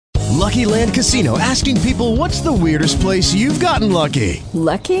Lucky Land Casino, asking people, what's the weirdest place you've gotten lucky?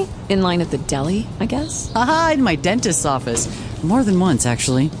 Lucky? In line at the deli, I guess? Aha, in my dentist's office. More than once,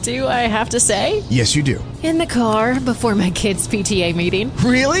 actually. Do I have to say? Yes, you do. In the car before my kids' PTA meeting.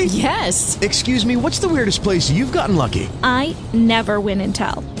 Really? Yes. Excuse me, what's the weirdest place you've gotten lucky? I never win and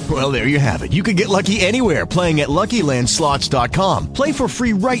tell. Well, there you have it. You can get lucky anywhere, playing at LuckyLandSlots.com. Play for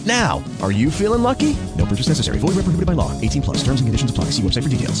free right now. Are you feeling lucky? No purchase necessary. Void where prohibited by law. 18 plus. Terms and conditions apply. See website for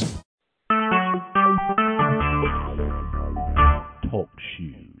details. Talk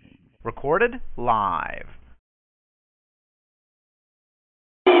shoes. Recorded live.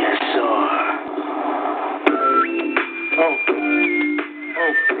 DSR.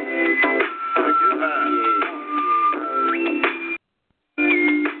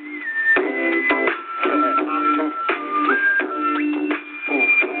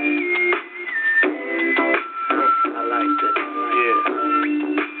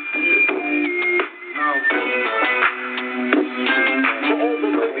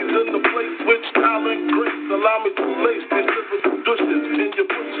 Allow me to lace these different traditions in your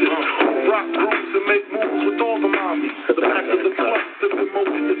bushes. Rock grooves and make moves with all the mommies. The back of the club, sipping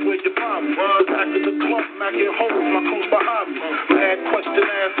motion is where you find me. The back of the club, knocking holes, my crew's behind me. Mad question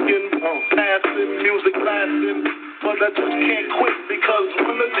asking, passing, music blasting. But I just can't quit because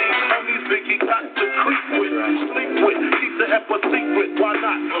one of these homies Biggie got to creep with, sleep with. Keep the F a secret, why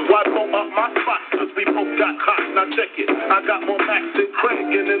not? Why blow up my spot? Cause we both got hot. Now check it, I got more Max than Craig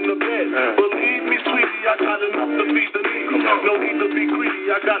and in the bed. Believe me, sweetie, I got enough to feed the needy. No need to be greedy.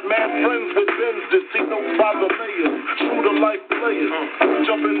 I got mad friends with Benzes. See no father layers. Shooter life players.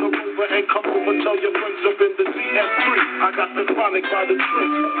 Jump in the Rover and come over. Tell your friends jump in the DS3. I got the chronic by the tree.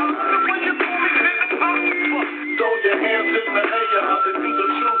 Throw your hands in the air if you the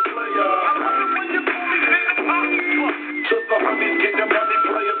true player. To the honeys, get your money,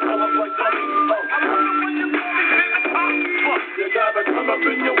 players, call us like dummies. You gotta come up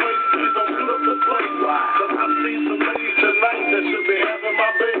in your waist, please don't shoot up the place. Cause I see some ladies tonight that should be having my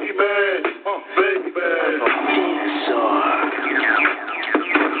baby.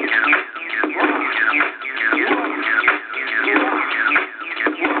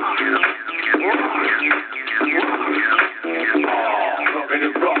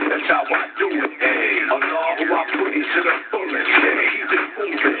 That's how I do it, eh? Allah, who I put it to the fullest, yeah, keep it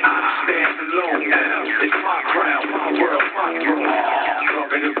moving. I stand alone now. It's my crown, my world, my throne.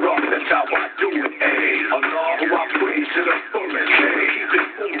 Loving it rough, that's how I do it, eh? Allah, who I put it to the fullest, yeah, keep it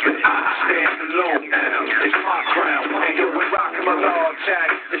moving. I stand alone now. It's my crown. Hey, yo, we're rocking my log tag.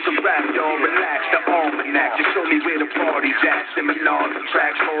 It's a rap, y'all, relax. The almanac, just show me where the party's at. Seminars and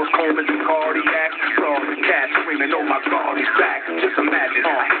tracks, Morris Coleman and cardiac. Frogs and cats screaming, oh my God, he's back. Just imagine,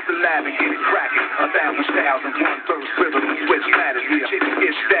 hit the lab and get it cracking. 1,000 styles and one verse rhythm. Switch matters. The chicks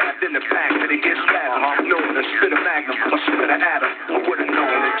get stabbed in the back, but it gets spasmed. I'm known to spit a magnum, a spit a atom. I would've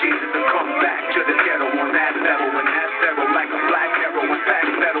known that Jesus would come back to the ghetto on that level. And that feral like a black arrow and back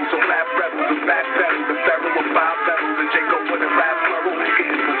pedals. So rap rebels and back pedals. The pharaoh with 5 pedals and Jacob with a rap plural.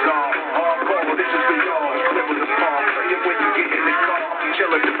 Getting bizarre, hardcore, this is for y'all. Live with the farm, play it when you get in the car.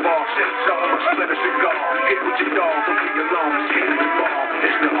 Chill at the bar, shit some, split a cigar. Get with your dog, don't be alone. Skate in the bar,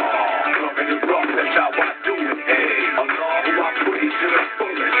 it's the all. Loving it rough, that's how I do it, eh? Allah, who I praise to the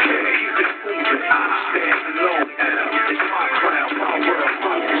fullest, yeah, keep it moving. I stand alone now. It's my crown, my world,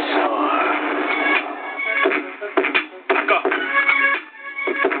 my desire. Go.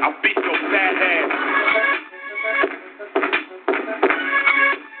 I'll beat your fat ass.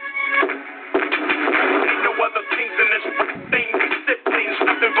 Ain't no other things in this thing. Siblings,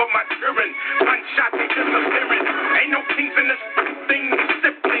 nothing but my children. One shot, they disappearing. Ain't no kings in this thing.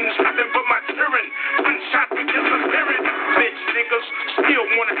 Siblings, nothing but my children. One shot, they disappearing. Bitch niggas still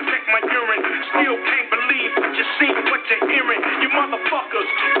wanna check my urine. Still can't believe what you see, what you're hearing. You motherfuckers,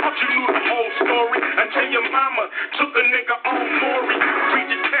 thought you knew the whole story until your mama took a nigga on Maury. Read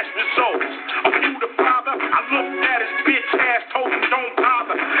the test results. Are you the father? I looked at his bitch ass, told him don't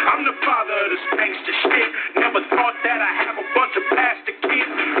bother. I'm the father of this gangster shit. Never thought that I have a bunch of plastic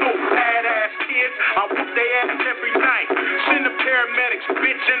kids. No badass kids. I whoop their ass every night. Send the paramedics,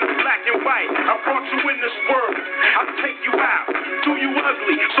 bitch, in the black and white. I brought you in this world. I'll take you out. Do you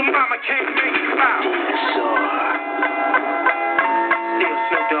ugly so mama can't make you out. Still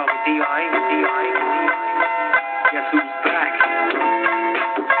Snoop Dogg with D.I. Guess who's back?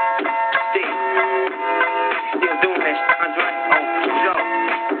 Still doing that shit, Andre? Oh, for sure.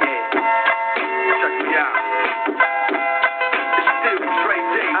 Yeah. Check me out. It's still Dre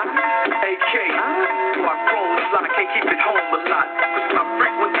Day. AK. So I've grown a lot, can't keep it home a lot. Cause when I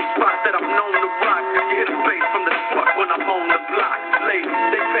frequent these spots that I'm known to rock, you hear the bass from the truck when I'm on the block. Ladies,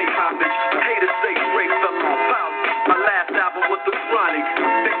 they pay pay homage. Haters say Dre fell off. My last album was The Chronic.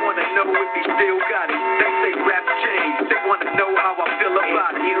 They wanna know if he still got it. They say rap changed. They wanna know how I feel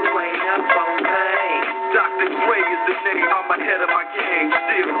about it. You ain't up on pain. Dr. Dre is the name. I'm ahead of my game.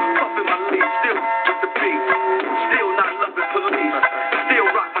 Still puffin' my lead. Still with the beat. Still not loving police. Still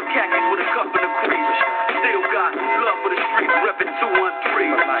rock my khakis with a cup and a crease. Still got love for the streets. Reppin'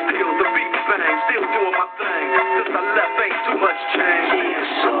 213. Still the beat bang. Still doing my thing. Since I left, ain't too much change.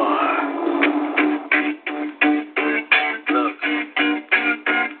 DSR. Look,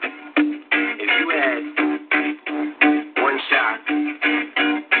 if you had one shot,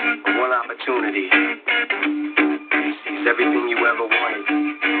 one opportunity to seize everything you ever wanted,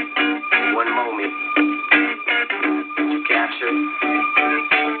 one moment you capture,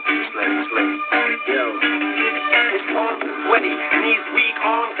 just let it slip. Yo, his palms are sweaty, and these weak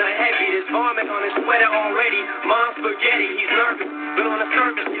arms are heavy. There's vomit on his sweater already. Mom's spaghetti, he's nervous, but on the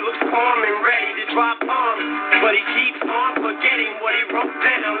surface he looks calm and ready to drop bombs. But he keeps on forgetting what he wrote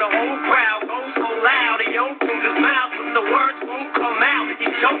down. The whole crowd goes so loud, he opens his mouth, but the words won't come out.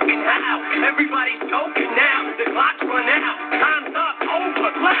 He's joking how? Everybody's joking now. The clock's run out. Time's up,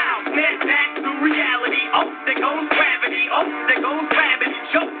 over, loud. Snap back to reality. Oh, there goes gravity. Oh, there goes gravity.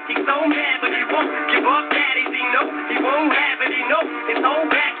 Choke. He's so mad, but he won't give up. Daddies, he knows he won't have it. He knows his whole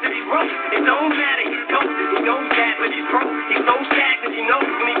back that he's broke. It don't matter. He's dope. He knows that, but he's broke. He's so stagnant. He knows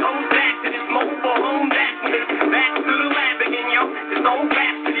when he goes back to this mobile home. That's when it's back to the lab again, yo. This old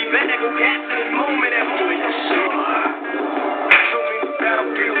bastard, he better go capture this moment at home. Show me the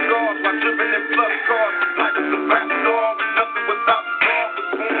battlefield scars by dripping in blood cars. Like it's a rap song, nothing without song. The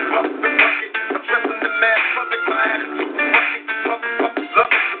boom, rough and rugged. I'm dressing the mad public, my attitude rugged. Motherfuckers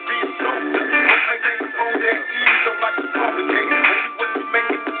love it to be a soldier. One thing they hold their ease, so like it's complicated. What you make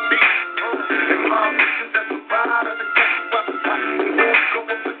it to be. And my ambitions as a rider, the catch you up the top. And don't go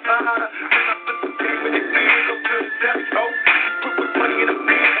up beside her. When I flip the game with it, go to the deli, ho. Put with money in the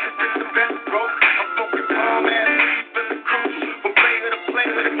bed, it's the best, bro. I'm smoking palm ass, deep in the cruise. From player to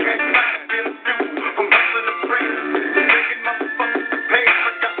player, the can't find it, feel the view. From hustling to praise, from making motherfuckers to pay. I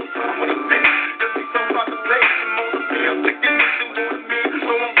got some fun with a bitch, cause we so about to play. Some more than me, I'm taking this and more than me.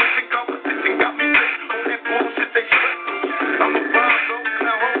 So I'm pushing competition, got me lit on that bullshit they spit. I'm a bomb, though, and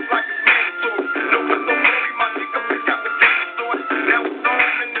I hold like it's mandatory. No one don't worry, my nigga, bitch, got the game sorted. Now it's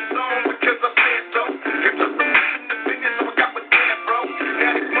on in the zone because I said so. Give us a mission to finish, so I got my damn, bro.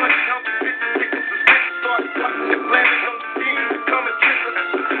 Now this money, I'm the bitches, taking suspicion. Started touching and blaming on the team to come and kiss us.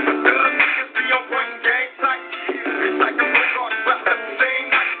 The niggas be on point and game tight. It's like a road guard, but at the same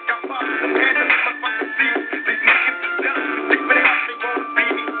night. Got popped in the hand of my fucking seat. These niggas is jealous, think for the house they wanna be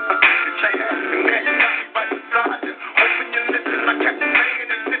me. They can't ask me that, you got me right beside you. Hoping you listen, I kept saying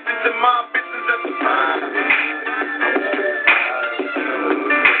and listen to my business as a mind.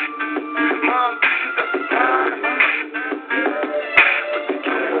 My business as a mind.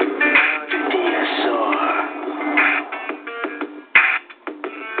 DSR.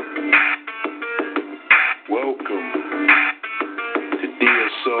 Welcome to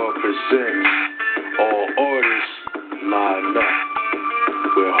DSR Presents All Artists Line Up,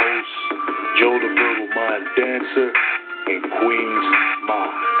 where hosts Joe the Verbal Mind Dancer and Queen's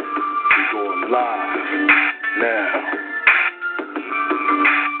Mind. We're going live now.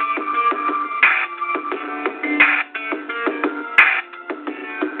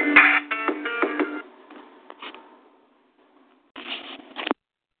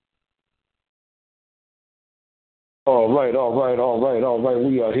 All right.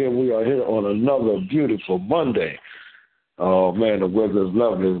 We are here on another beautiful Monday. Oh, man, the weather's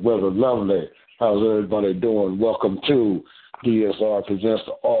lovely. How's everybody doing? Welcome to DSR Presents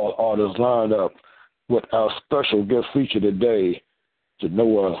the All Artists Lineup with our special guest feature today,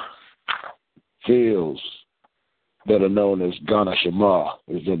 Janoah Fields, better known as Ghana Shamar,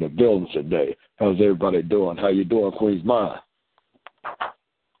 is in the building today. How's everybody doing? How you doing, Queen's Mind?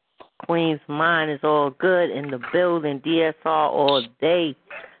 Queen's Mind is all good in the building. DSR all day.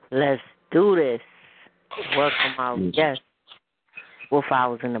 Let's do this. Welcome our guest. Wolf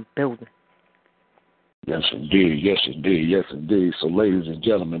Hours in the building. Yes, indeed. So, ladies and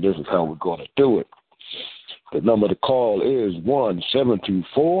gentlemen, this is how we're going to do it. The number to call is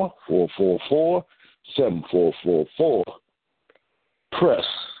 1-724-444-7444. Press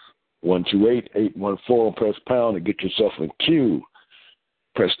 128-814, press pound to get yourself in queue.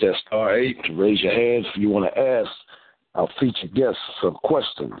 Press that star 8 to raise your hands if you want to ask our featured guests some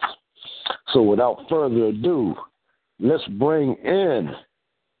questions. So without further ado, let's bring in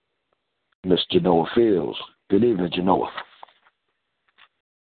Miss Janoah Fields. Good evening, Janoah.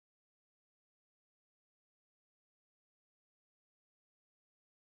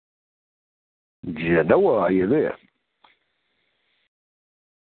 Genoa, are you there?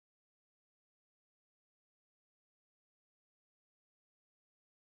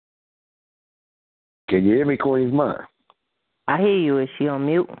 Can you hear me, Queen's Mind? I hear you. Is she on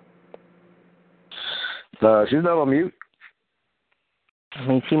mute? She's not on mute. I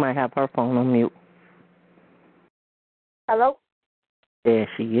mean, she might have her phone on mute. Hello? There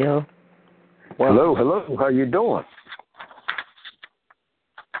she is. Hello. How you doing?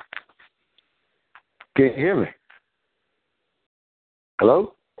 Can you hear me?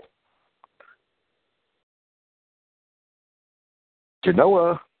 Hello?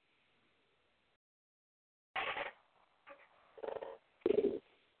 Genoa?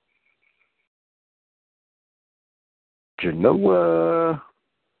 Genoa?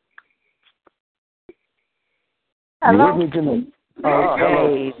 Hello? You with me, Genoa?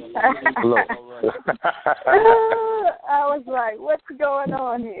 Okay. Hello. I was like, what's going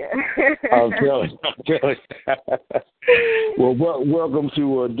on here? I'm telling you. Well, welcome to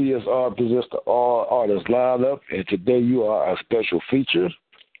DSR Presents the All Artists Lineup, and today you are our special feature.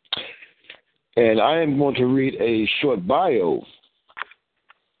 And I am going to read a short bio.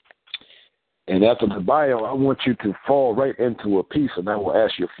 And after the bio, I want you to fall right into a piece, and I will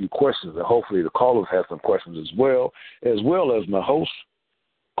ask you a few questions, and hopefully the callers have some questions as well as my host,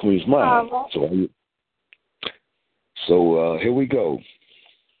 Queen's Mind. So here we go.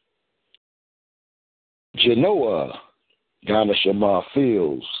 Genoa Ghana Shamar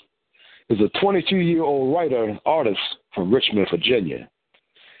Fields is a 22-year-old writer and artist from Richmond, Virginia.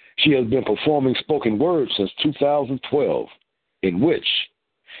 She has been performing spoken word since 2012, in which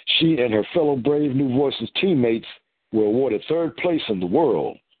she and her fellow Brave New Voices teammates were awarded third place in the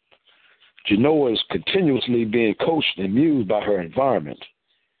world. Genoa is continuously being coached and mused by her environment.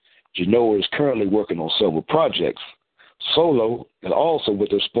 Genoa is currently working on several projects, solo and also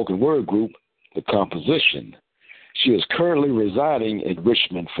with her spoken word group, The Composition. She is currently residing in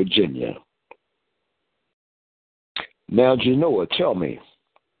Richmond, Virginia. Now, Genoa, tell me,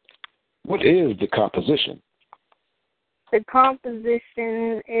 what is The Composition? The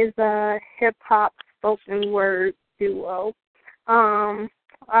Composition is a hip-hop spoken word duo.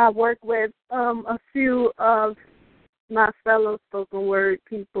 I work with a few of my fellow spoken word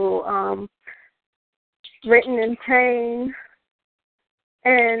people, Written in Chain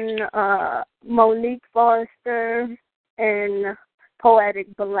and Monique Forrester and Poetic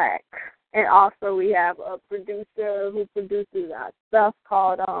Black. And also we have a producer who produces our stuff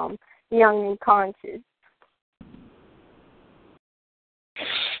called Young and Conscious.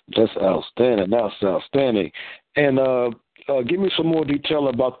 That's outstanding. And give me some more detail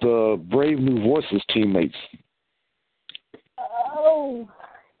about the Brave New Voices teammates. Oh,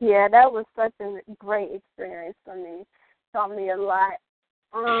 yeah, that was such a great experience for me. Taught me a lot.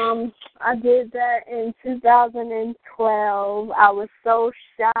 I did that in 2012. I was so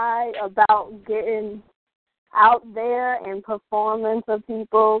shy about getting out there and performing for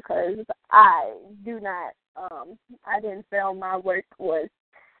people because I didn't feel my work was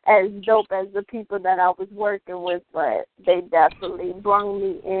as dope as the people that I was working with, but they definitely brought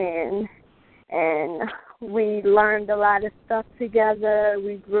me in, and we learned a lot of stuff together.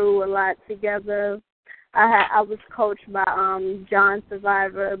 We grew a lot together. I was coached by John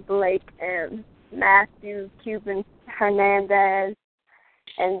Survivor, Blake, and Matthew Cuban Hernandez,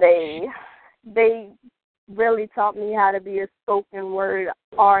 and they really taught me how to be a spoken word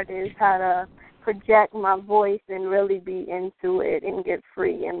artist, how to project my voice and really be into it and get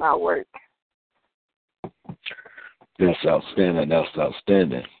free in my work. That's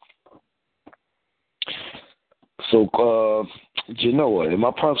outstanding. So, Genoa, am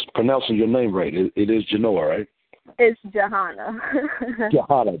I pronouncing your name right? It is Genoa, right? It's Johanna.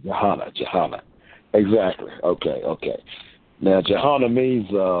 Johanna. Exactly. Okay. Now, Johanna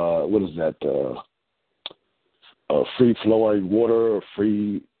means, what is that, free-flowing water or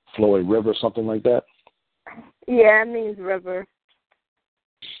free-flowing river, something like that? Yeah, it means river.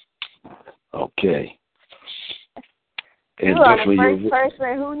 Okay. And you are the first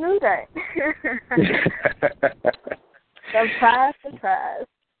person who knew that. Surprise.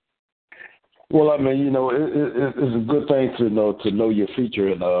 Well, I mean, it's a good thing to know your feature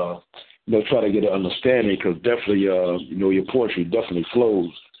and try to get an understanding, because definitely, your poetry definitely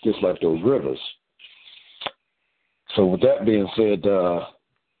flows just like those rivers. So with that being said,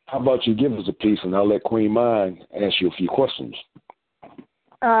 how about you give us a piece, and I'll let Queen Mind ask you a few questions.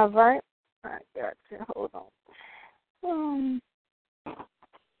 All right. I got you. Hold on.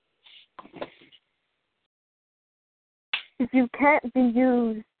 If you can't be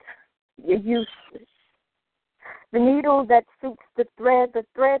used, you're useless. The needle that suits the thread that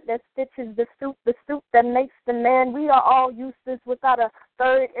stitches the suit that makes the man. We are all useless without a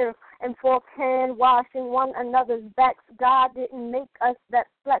third and fourth hand washing one another's backs. God didn't make us that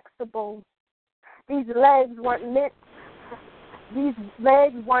flexible. These legs weren't made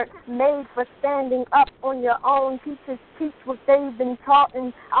for standing up on your own. Teachers teach what they've been taught,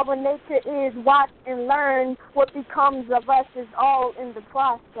 and our nature is watch and learn. What becomes of us is all in the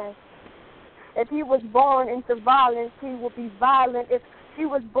process. If he was born into violence, he will be violent. If she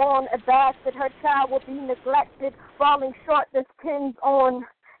was born a bastard, her child will be neglected. Falling short depends on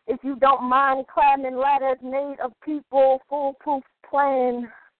if you don't mind climbing ladders made of people. Foolproof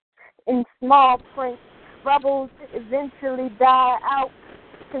plan in small print. Rebels eventually die out.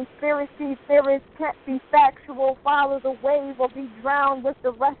 Conspiracy theories can't be factual. Follow the wave or be drowned with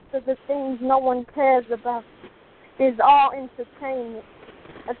the rest of the things no one cares about. It's all entertainment.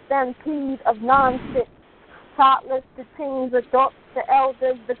 A stampede of nonsense. Toddlers to teens, adults to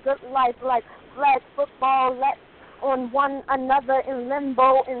elders. The good life like flag football. Let's on one another in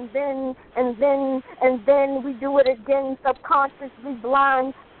limbo, and then we do it again, subconsciously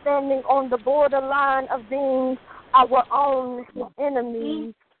blind, standing on the borderline of being our own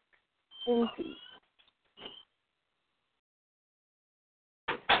enemies. In peace.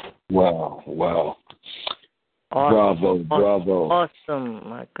 Wow. Awesome. Bravo. Awesome.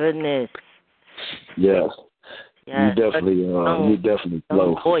 My goodness. Yes. You definitely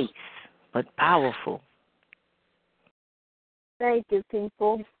flow. Voice, but powerful. Thank you,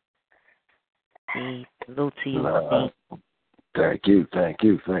 people. Salute to you. Thank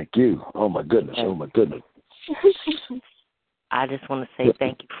you. Oh my goodness. I just want to say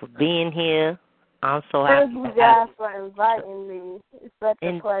thank you for being here. I'm so happy. Thank you guys for inviting me. It's such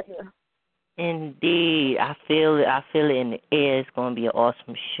a pleasure. Indeed. I feel it in the air. It's going to be an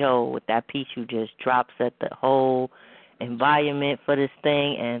awesome show with that piece you just dropped, set the whole environment for this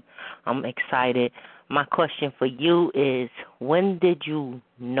thing, and I'm excited. My question for you is, when did you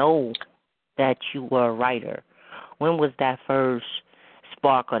know that you were a writer? When was that first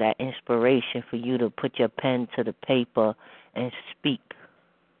spark or that inspiration for you to put your pen to the paper and speak?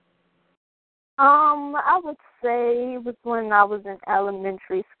 I would say it was when I was in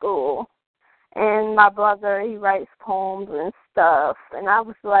elementary school. And my brother, he writes poems and stuff. And I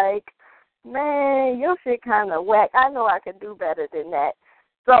was like, man, your shit kind of whack. I know I could do better than that.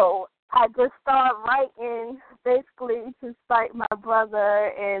 So I just started writing basically to spite my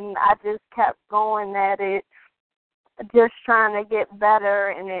brother. And I just kept going at it, just trying to get better.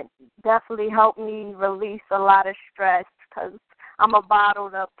 And it definitely helped me release a lot of stress because I'm a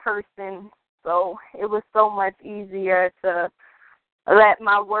bottled up person. So it was so much easier to let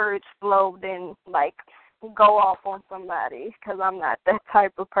my words flow than, like, go off on somebody because I'm not that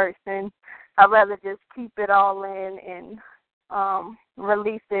type of person. I'd rather just keep it all in and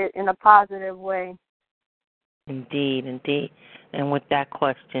release it in a positive way. Indeed. And with that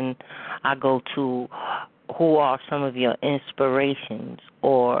question, I go to, who are some of your inspirations,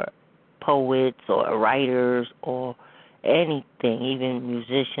 or poets or writers or anything, even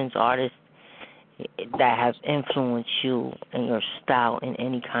musicians, artists, that have influenced you in your style in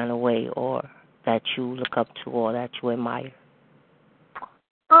any kind of way, or that you look up to or that you admire?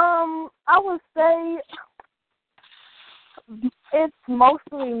 I would say it's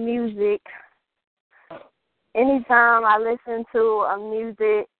mostly music. Anytime I listen to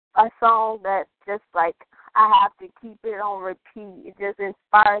a song that just like I have to keep it on repeat, it just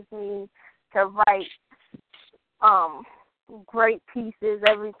inspires me to write great pieces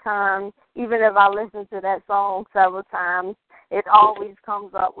every time. Even if I listen to that song several times, it always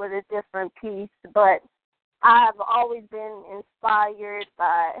comes up with a different piece. But I've always been inspired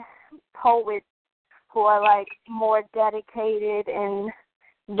by poets who are like more dedicated and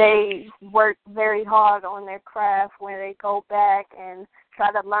they work very hard on their craft when they go back and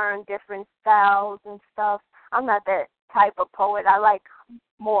try to learn different styles and stuff. I'm not that type of poet. I like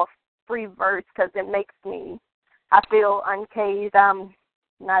more free verse because it makes me, I feel uncaged. I'm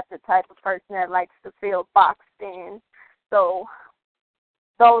not the type of person that likes to feel boxed in. So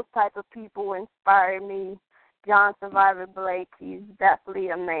those type of people inspire me. John Survivor Blake, he's definitely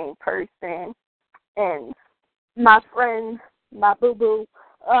a main person. And my friend, my boo-boo,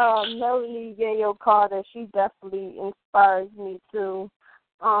 Melanie Yayo Carter, she definitely inspires me too.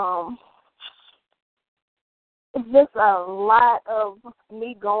 It's just a lot of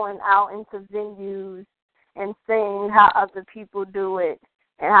me going out into venues and seeing how other people do it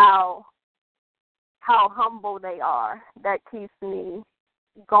and how humble they are. That keeps me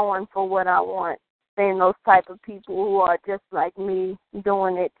going for what I want. Seeing those type of people who are just like me,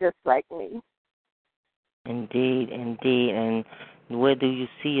 doing it just like me. Indeed, indeed. And where do you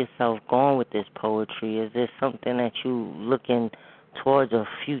see yourself going with this poetry? Is this something that you looking towards a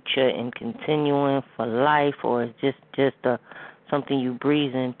future and continuing for life, or is just something you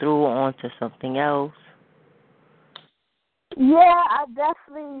breezing through onto something else? Yeah,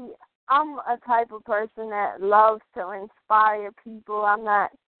 I'm a type of person that loves to inspire people. I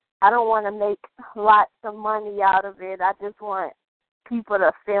don't want to make lots of money out of it. I just want people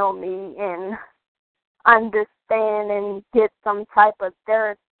to feel me and understand and get some type of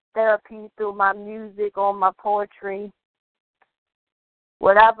therapy through my music or my poetry.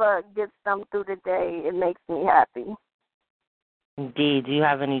 Whatever gets them through the day, it makes me happy. Indeed. Do you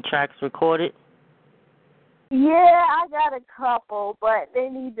have any tracks recorded? Yeah, I got a couple, but they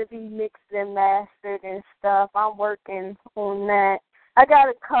need to be mixed and mastered and stuff. I'm working on that. I got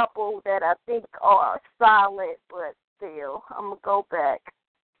a couple that I think are solid, but still, I'm going to go back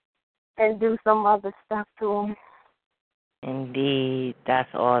and do some other stuff to them. Indeed.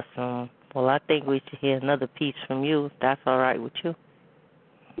 That's awesome. Well, I think we should hear another piece from you, if that's all right with you.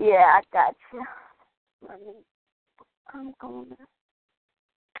 Yeah, I got you. I'm going to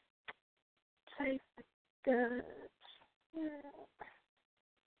take the...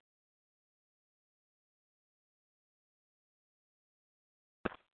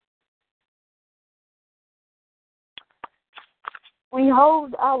 We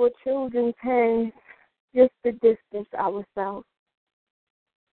hold our children's hands just to distance ourselves.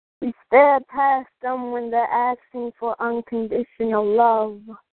 We stare past them when they're asking for unconditional love.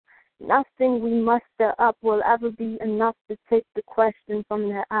 Nothing we muster up will ever be enough to take the question from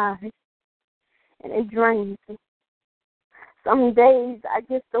their eyes. And it drains me. Some days I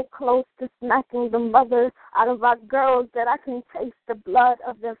get so close to smacking the mothers out of our girls that I can taste the blood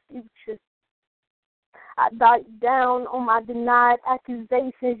of their futures. I bite down on my denied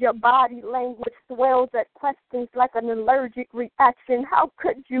accusations. Your body language swells at questions like an allergic reaction. How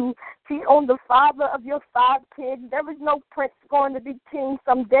could you cheat on the father of your 5 kids? There is no prince going to be king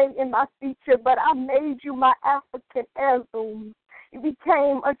someday in my future, but I made you my African heirloom. You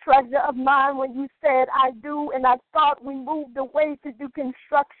became a treasure of mine when you said I do, and I thought we moved away to do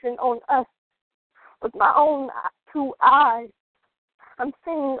construction on us with my own 2 eyes. I'm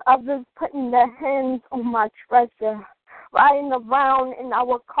seeing others putting their hands on my treasure, riding around in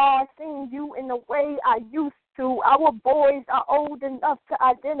our car, seeing you in the way I used to. Our boys are old enough to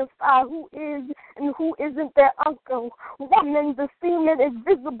identify who is and who isn't their uncle. Woman, the semen is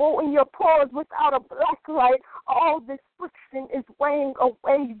visible in your pores without a black light. All this friction is weighing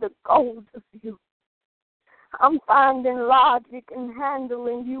away the gold of you. I'm finding logic in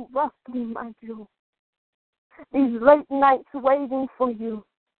handling you roughly, my jewel. These late nights waiting for you,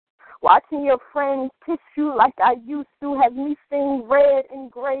 watching your friends kiss you like I used to, has me seeing red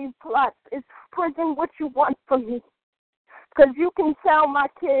engraved plots. Is prison what you want from me? Because you can tell my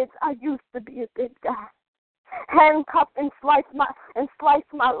kids I used to be a good guy. Handcuff and slice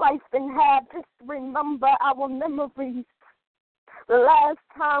my life in half. Just remember our memories. The last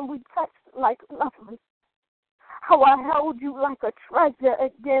time we touched like lovers. How I held you like a treasure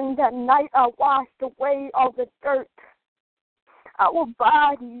again. That night I washed away all the dirt. Our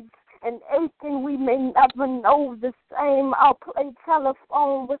bodies and aching, we may never know the same. I'll play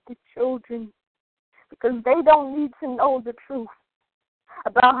telephone with the children because they don't need to know the truth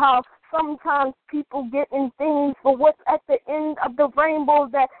about how sometimes people get in things for what's at the end of the rainbow,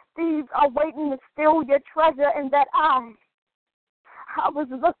 that thieves are waiting to steal your treasure, and that I was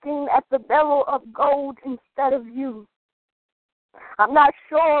looking at the barrel of gold instead of you. I'm not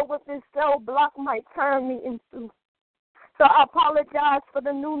sure what this cell block might turn me into. So I apologize for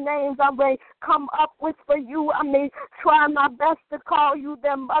the new names I may come up with for you. I may try my best to call you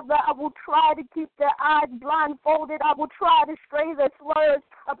their mother. I will try to keep their eyes blindfolded. I will try to stray their slurs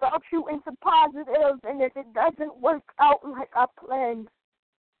about you into positives. And if it doesn't work out like I planned,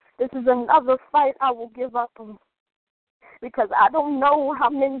 this is another fight I will give up on. Because I don't know how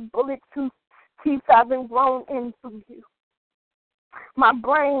many bullet teeth I've been grown in from you. My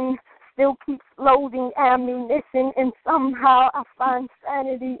brain still keeps loading ammunition, and somehow I find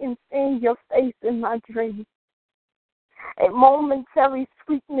sanity in seeing your face in my dreams. A momentary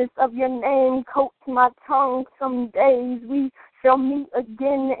sweetness of your name coats my tongue. Some days we shall meet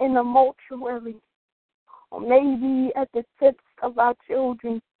again in a mortuary, or maybe at the tips of our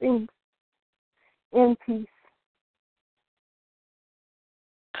children's fingers. In peace.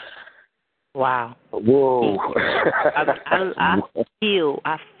 Wow. Whoa. I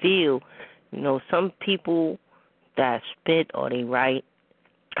feel, some people that spit or they write,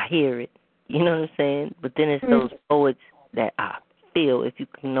 I hear it. You know what I'm saying? But then it's those poets that I feel, if you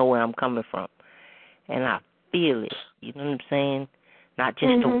can know where I'm coming from. and I feel it. You know what I'm saying? Not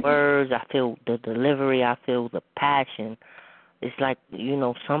just the words. I feel the delivery. I feel the passion. It's like, you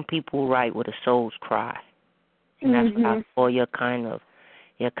know, some people write with a soul's cry, and that's what I call your kind of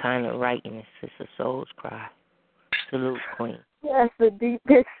writing. It's a soul's cry. Salute, Queen. That's the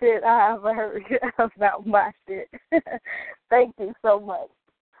deepest shit I ever heard about my shit. Thank you so much.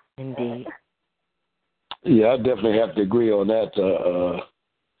 Indeed. Yeah, I definitely have to agree on that.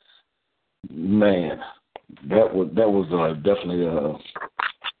 Man, that was definitely a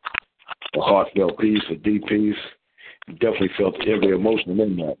heartfelt piece, a deep piece. You definitely felt every emotion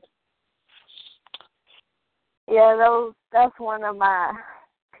in that. Yeah, that's one of my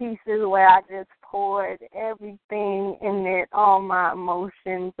pieces where I just poured everything in it, all my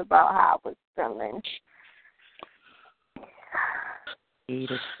emotions about how I was feeling.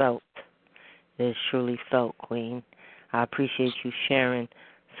 It is felt. It is truly felt, Queen. I appreciate you sharing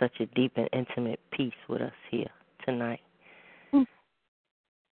such a deep and intimate piece with us here tonight.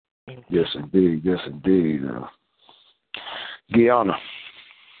 Yes, indeed. Yes, indeed. Guyana.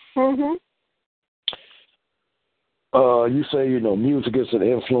 You say, you know, music is an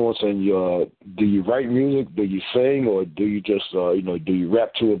influence, and do you write music? Do you sing, or do you just, do you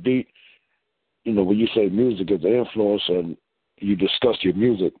rap to a beat? You know, when you say music is an influence and you discuss your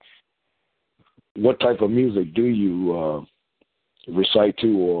music, what type of music do you recite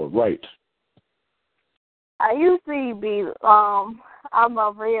to or write? I usually I'm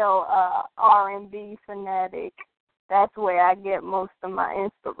a real R&B fanatic. That's where I get most of my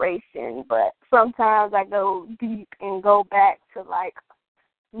inspiration. But sometimes I go deep and go back to like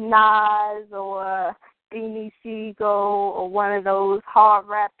Nas or Beanie Siegel or one of those hard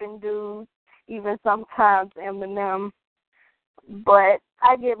rapping dudes, even sometimes Eminem. But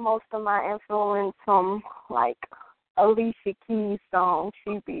I get most of my influence from like Alicia Keys' songs.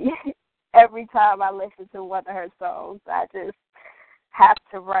 She be every time I listen to one of her songs, I just have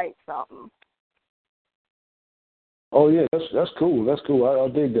to write something. Oh yeah, that's cool. That's cool. I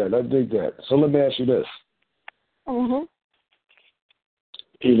dig that. So let me ask you this. You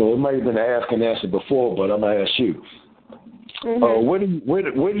know, it might have been an ask and answer before, but I'm gonna ask you. Where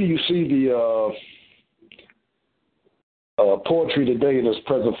do you see the poetry today in its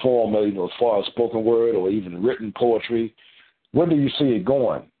present form? You know, as far as spoken word or even written poetry, where do you see it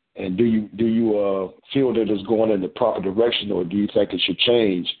going? And do you feel that it's going in the proper direction, or do you think it should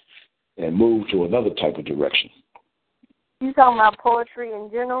change and move to another type of direction? You talking about poetry in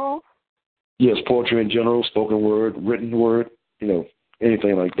general? Yes, poetry in general, spoken word, written word, you know,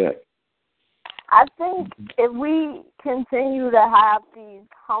 anything like that. I think if we continue to have these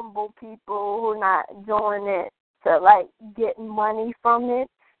humble people who are not doing it to like get money from it,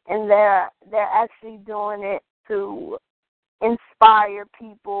 and they're actually doing it to inspire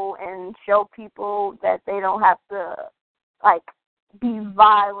people and show people that they don't have to like be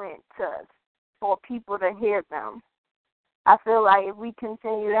violent for people to hear them. I feel like if we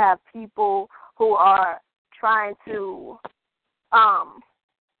continue to have people who are trying to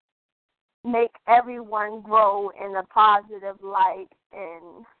make everyone grow in a positive light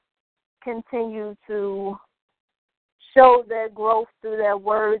and continue to show their growth through their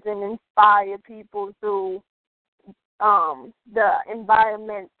words and inspire people through the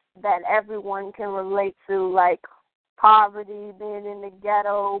environment that everyone can relate to, like poverty, being in the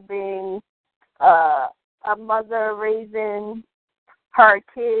ghetto, being a mother raising her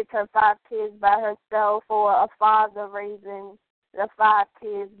 5 kids by herself, or a father raising the 5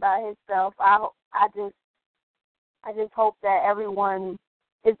 kids by himself. I just hope that everyone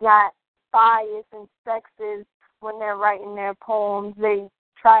is not biased and sexist when they're writing their poems. They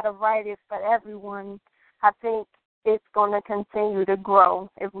try to write it for everyone. I think it's going to continue to grow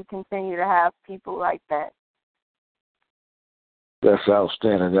if we continue to have people like that. That's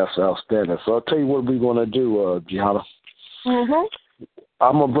outstanding. So I'll tell you what we're going to do, Gianna.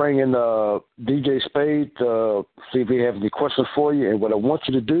 I'm going to bring in DJ Spade to see if he has any questions for you. And what I want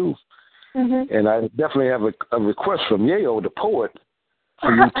you to do, and I definitely have a request from Yayo, the poet,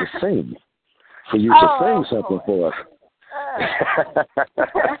 for you to sing. For you to sing something for us.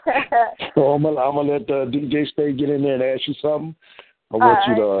 So I'm gonna let DJ Spade get in there and ask you something. I want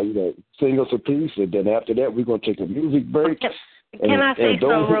you to sing us a piece, and then after that we're gonna take a music break. Can I say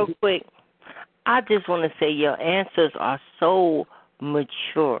something real quick? I just want to say your answers are so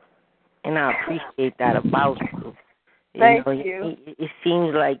mature, and I appreciate that about you. Thank you. It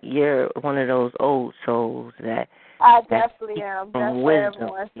seems like you're one of those old souls that. I definitely am. That's what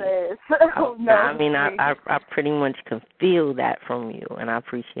everyone says. I mean, I pretty much can feel that from you, and I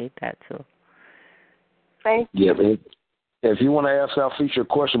appreciate that too. Thank you. Yeah, If you want to ask our feature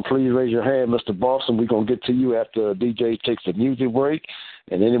question, please raise your hand, Mr. Boston. We're going to get to you after DJ takes the music break.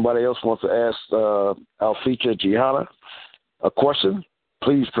 And anybody else wants to ask our feature, Gianna, a question,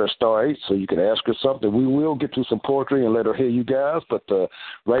 please press star 8 so you can ask her something. We will get to some poetry and let her hear you guys. But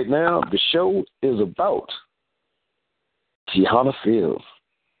right now, the show is about Gianna Fields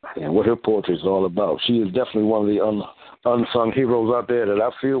and what her poetry is all about. She is definitely one of the unsung heroes out there that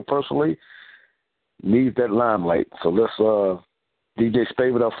I feel personally needs that limelight. So let's, DJ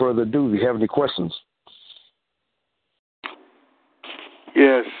Spade, without further ado, do you have any questions?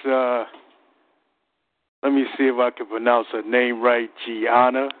 Yes, let me see if I can pronounce her name right.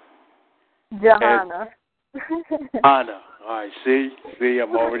 Gianna. Johanna. Anna. All right, see,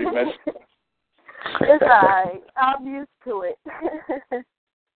 I'm already messing. It's all right. I'm used to it.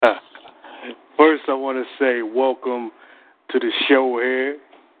 First, I want to say welcome to the show here.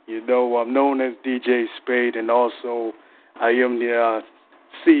 You know, I'm known as DJ Spade, and also I am the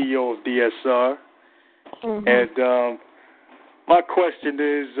CEO of DSR. Mm-hmm. And my question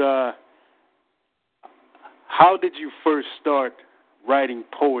is, how did you first start writing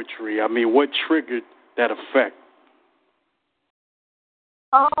poetry? I mean, what triggered that effect?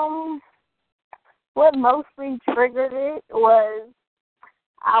 What mostly triggered it was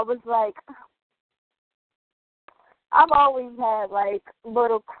I was like, I've always had like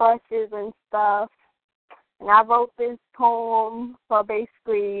little crushes and stuff, and I wrote this poem for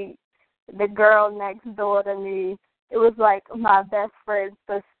basically the girl next door to me. It was like my best friend's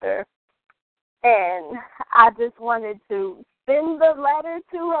sister, and I just wanted to send the letter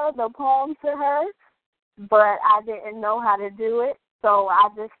to her, the poem to her, but I didn't know how to do it, so I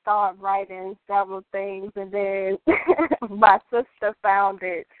just started writing several things, and then my sister found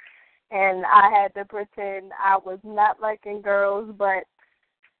it. And I had to pretend I was not liking girls, but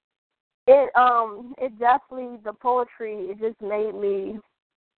it definitely, the poetry, it just made me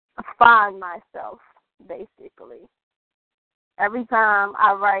find myself, basically. Every time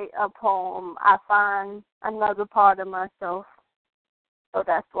I write a poem, I find another part of myself. So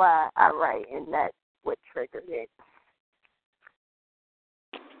that's why I write, and that's what triggered it.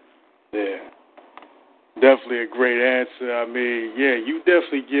 Yeah. Definitely a great answer. I mean, yeah, you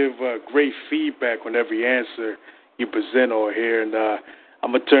definitely give great feedback on every answer you present on here, and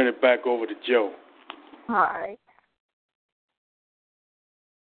I'm going to turn it back over to Joe. All right.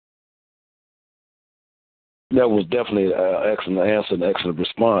 That was definitely an excellent answer, an excellent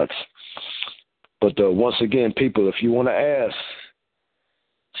response. But once again, people, if you want to ask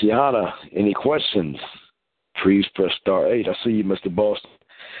Gianna any questions, please press star 8. I see you, Mr. Boston.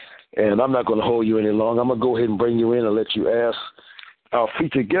 And I'm not going to hold you any longer. I'm going to go ahead and bring you in and let you ask our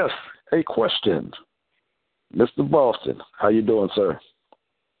featured guest a question. Mr. Boston, how you doing, sir?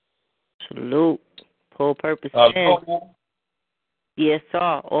 Salute. Full purpose.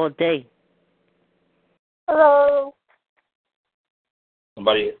 DSR all day. Hello.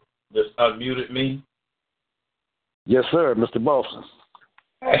 Somebody just unmuted me. Yes, sir, Mr. Boston.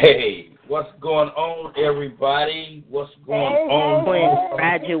 Hey, what's going on, everybody? What's going on?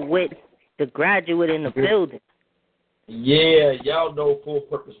 The graduate in the building. Yeah, y'all know Full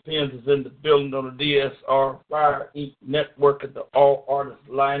Purpose Pens is in the building on the DSR Fire Ink Network at the All Artists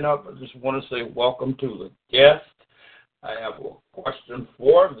lineup. I just want to say welcome to the guest. I have a question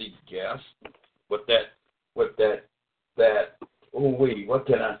for the guest. What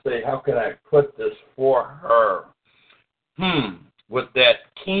can I say? How can I put this for her? With that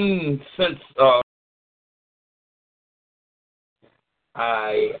keen sense of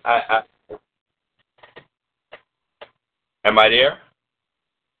am I there?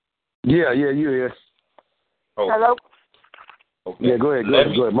 Yeah, you're here. Oh. Hello? Okay. Yeah, go ahead.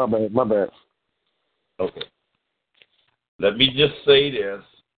 My bad. Okay. Let me just say this.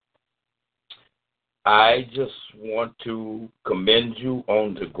 I just want to commend you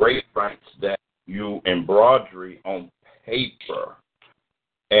on the great rights that you embroidery on paper.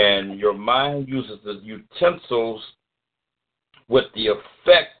 And your mind uses the utensils with the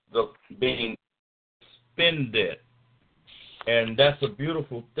effect of being suspended. And that's a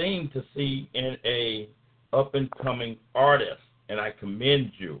beautiful thing to see in a up-and-coming artist. And I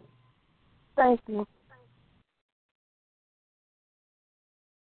commend you. Thank you.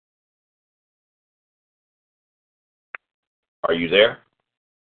 Are you there?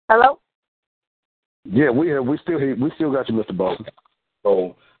 Hello? Yeah, we still got you, Mr. Boston.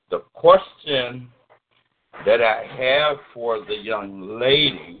 So the question that I have for the young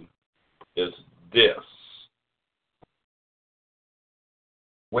lady is this.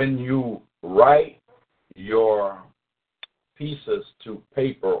 When you write your pieces to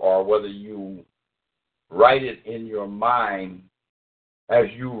paper, or whether you write it in your mind, as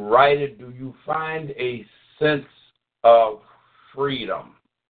you write it, do you find a sense of freedom?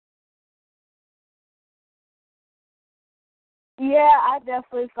 Yeah, I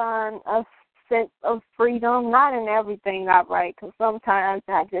definitely find a sense of freedom, not in everything I write, because sometimes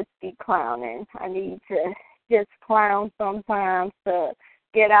I just be clowning. I need to just clown sometimes to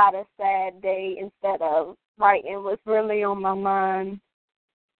get out a sad day instead of writing what's really on my mind.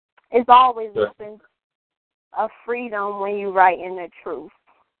 It's always a sense of freedom when you write in the truth.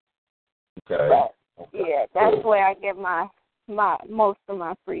 Okay. But, yeah, that's where I get my most of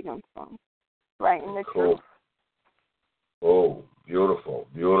my freedom from, writing the truth. Oh, beautiful,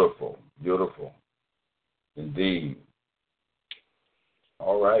 beautiful, beautiful. Indeed.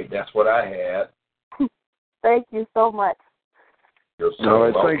 All right, that's what I had. Thank you so much. You're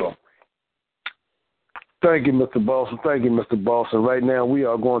so welcome. Thank you, Mr. Boston. Thank you, Mr. Boston. Right now, we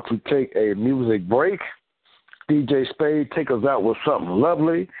are going to take a music break. DJ Spade, take us out with something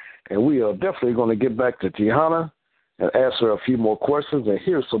lovely, and we are definitely going to get back to Tiana and ask her a few more questions and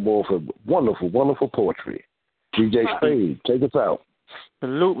hear some more of her wonderful, wonderful poetry. DJ Spade, take us out.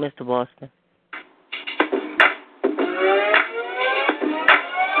 Salute, Mr. Boston.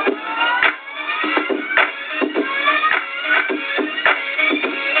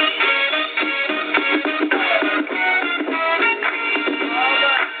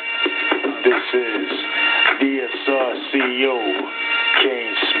 This is DSR CEO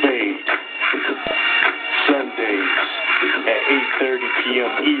Kane Spade. Sundays at 8:30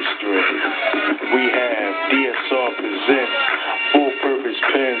 p.m. Eastern, we have DSR Presents Full Purpose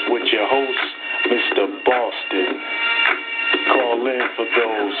Pens with your host, Mr. Boston. Call in for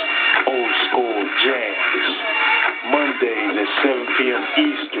those old school jams. Mondays at 7 p.m.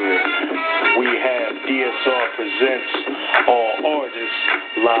 Eastern, we have DSR Presents All Artists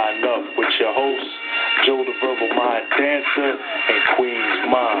Line Up with your hosts, Joe the Verbal Mind Dancer and Queen's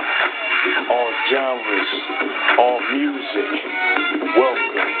Mind. All genres, all music.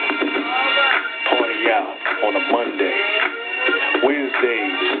 Welcome. Party out on a Monday.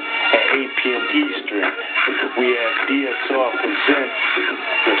 Wednesdays at 8 p.m. Eastern, we have DSR Presents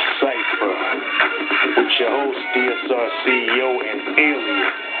The Cypher with your host, DSR CEO and Alien.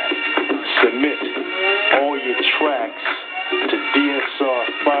 Submit all your tracks to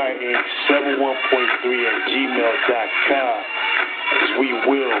DSRFireInc71.3@gmail.com, as we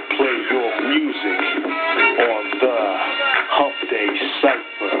will play your music on the Hump Day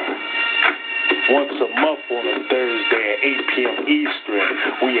Cypher. Once a month on a Thursday at 8 p.m. Eastern,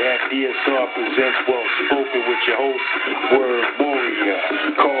 we have DSR Presents Well Spoken with your host, Word Warrior.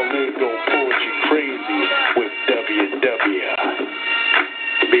 Call in, go poetry crazy with WW.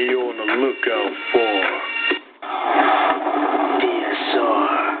 Be on the lookout for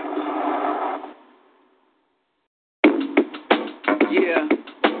DSR. Yeah.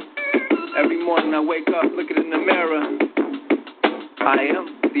 Every morning I wake up looking in the mirror. I am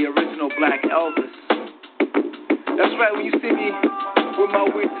the original Black Elvis. That's right, when you see me with my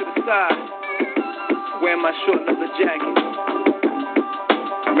wig to the side, wearing my short leather jacket,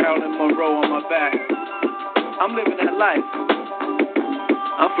 Marilyn Monroe on my back, I'm living that life.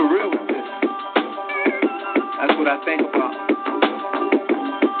 I'm for real with this. That's what I think about.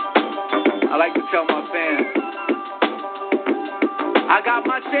 I like to tell my fans, I got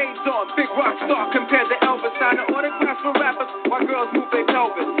my shades on, big rock star compared to Elvis. Signing autographs for rappers while girls move their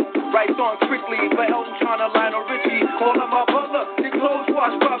pelvis. Write songs quickly for Elton John or Lionel Richie. Call him my butler, your clothes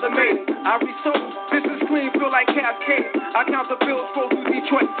wash, brother made. I resoap, this is clean, feel like Cascade. I count the bills, scroll through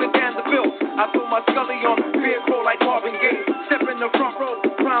Detroit, sedan the bills. I throw my scully on, vehicle like Marvin Gaye. Step in the front row,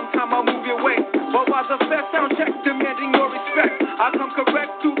 prime time I move your way. But while the best sound check demanding your respect, I come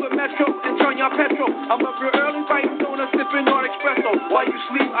correct to the metro and turn your petrol. I'm up real early, writing donuts, sipping on espresso. While you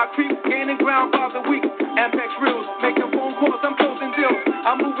sleep, I creep, gaining ground by the week. Ampex reels, making phone calls, I'm closing deals.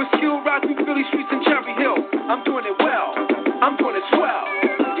 I move with skill, ride through Philly streets and Cherry Hill. I'm doing it well, I'm doing it swell.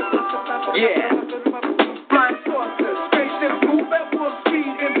 Yeah. Flying saucers, spaceships move at full speed.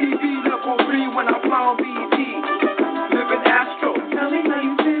 MPV level 3 when I fly on BET. Living Astro, tell me how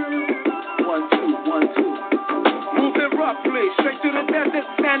you feel. 1, 2, 1, 2. Moving roughly, straight to the desert,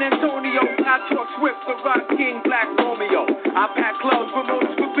 San Antonio. I talk Swift, the Rock King, Black Romeo. I pack clubs,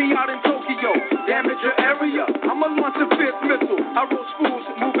 promoters will be out in Tokyo. Damage your area, I'ma launch a fifth missile. I roll spools,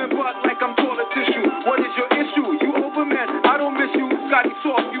 moving butt like I'm toilet tissue. What is your issue? You overman, I don't miss you. Scotty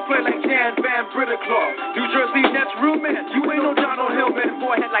Soft, you play like Jan Van Brittaclaw. New Jersey Nets, real man, you ain't no John O'Hillman.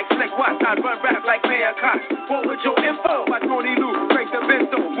 Boyhead like Slick Watts, I'd run rap like Mayor Cox. Forward your info by Tony Lou, break the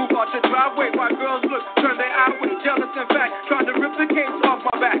bento. Move out your driveway while girls look, turn their eye way. Jealous in fact, trying to rip the case off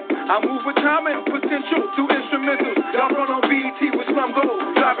my back. I move with time and potential to instrumentals. Y'all run on BET with slum gold,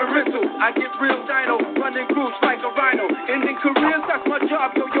 driving rental. I get real dino, running groups like a rhino. Ending careers, that's my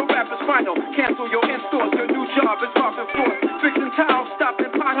job, yo, your rap is final. Cancel your in-stores, your new job is mopping floors. Fixing tiles,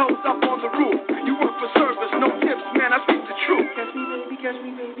 stopping potholes up on the roof. You work for service, no tips, man, I speak the truth. Catch me, baby, catch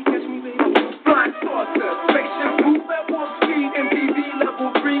me, baby, catch me, baby. Flying saucer, spaceship move at warp speed. MTV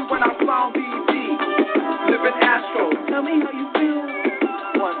level 3 when I found BET. Living Astro, tell me how you feel.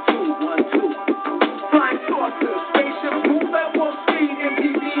 1, 2, 1, 2. Flying saucer, spaceship move at warp speed.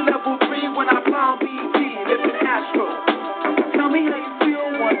 MTV level 3 when I found BET. Living Astro, tell me how you feel.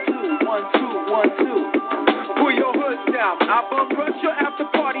 1, 2, 1, 2, 1, 2. Pull your hoods down. I bump rush your after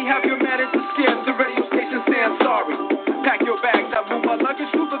party. Have your manager scared. The radio station saying sorry. Pack your bags. I move my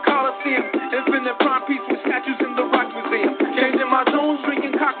luggage through the Coliseum. Infinite prime piece with statues in the Rock Museum. Changing my zones,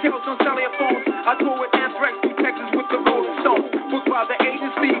 drinking cocktails on cellular phones. I tour with Anthrax through Texas with the Rolling Stones. Booked by the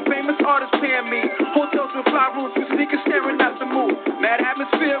agency, famous artists paying me. Hotels with fly rooms with sneakers staring at the moon. Mad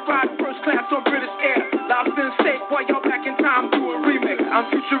atmosphere, ride first class on British Air. Lost in state while y'all back in time doing remix. I'm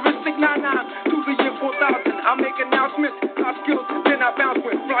futuristic, 99 to the year 4000. I make announcements, top skills, then I bounce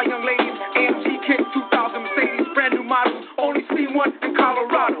with fly young ladies. AMG kit, 2000 Mercedes, brand new models. Only see one in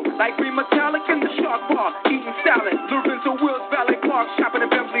Colorado. Like green metallic in the Shark Bar, eating salad. Lorenzo Wills, Ballet Park, shopping in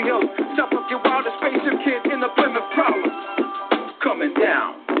Beverly Hills. Stuff up your wildest spaceship kid in the Plymouth Prowler. Coming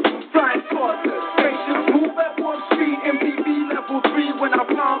down. Flying saucer, spaceships move at warp speed. MTV level 3 when I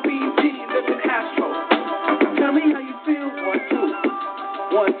found BET. Living Astro. Tell me how you feel. 1, 2,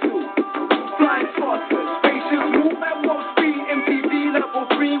 1, 2. Flying saucer, spaceships move at warp speed. MTV level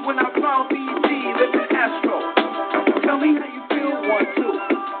 3 when I found BET. Living Astro. Tell me how you feel. 1, 2,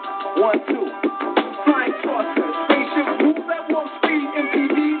 1, 2. Flying saucer, spaceships move at warp speed.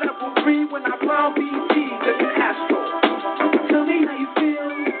 MTV level 3 when I found BET. Living Astro. Tell me how you feel.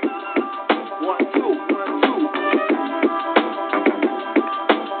 1, 2, 1, 2.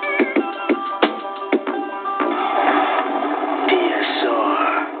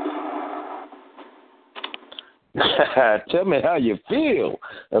 DSR. Tell me how you feel.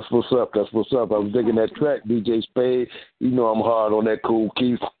 That's what's up. That's what's up. I was digging that track, DJ Spade. You know I'm hard on that Cool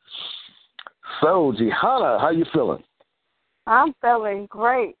Keith. So, Gihanna, how you feeling? I'm feeling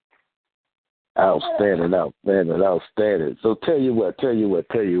great. Outstanding. So tell you what.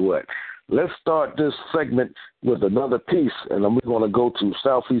 Let's start this segment with another piece, and then we're going to go to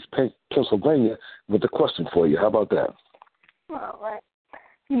Southeast Pennsylvania with a question for you. How about that? All right.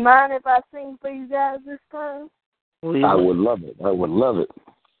 You mind if I sing for you guys this time? I would love it.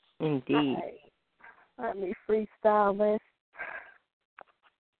 Indeed. Right. Let me freestyle this.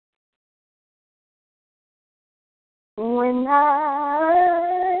 When I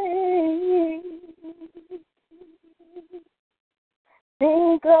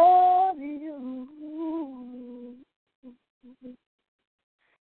think of you,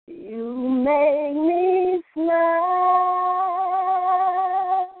 you make me smile.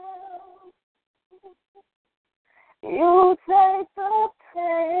 You take the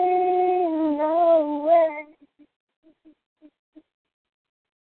pain away.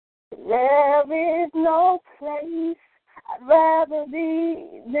 There is no place I'd rather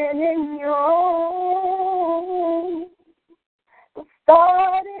be than in your arms.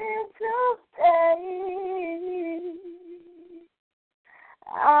 Starting today,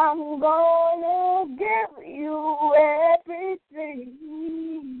 I'm gonna give you everything.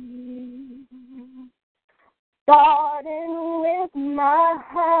 Starting with my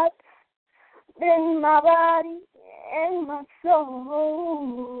heart, then my body and my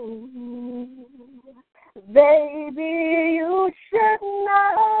soul. Baby, you should know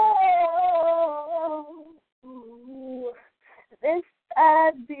this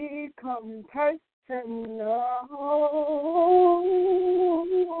has become personal.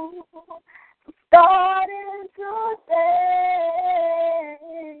 Starting today,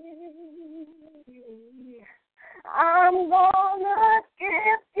 I'm gonna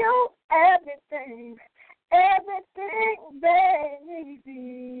give you everything, baby.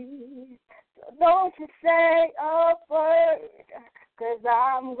 So don't you say a word, 'cause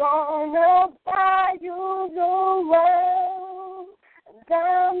I'm gonna buy you the world,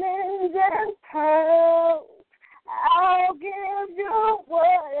 diamonds and pearls. I'll give you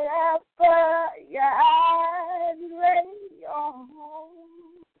whatever your eyes lay on.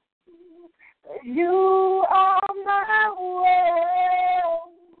 'Cause you are my world.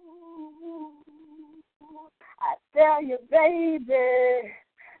 I tell you, baby,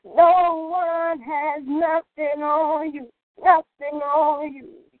 no one has nothing on you,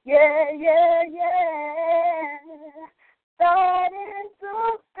 Yeah. Starting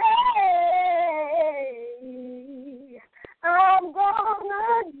to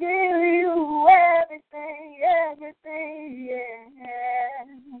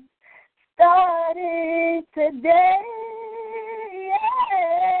today.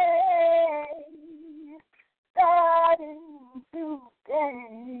 Starting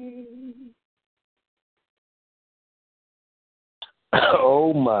today.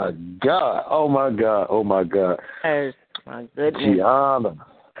 Oh my God! Oh my God! Oh my God! Yes, my goodness. Gianna.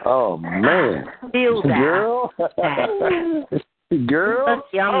 Oh man. Feel that. Girl. Girl.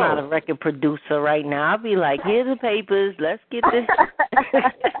 See, I'm not a record producer right now. I'll be like, here's the papers. Let's get this.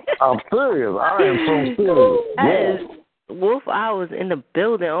 I'm serious. I am so serious. Yes. Wolf, I was in the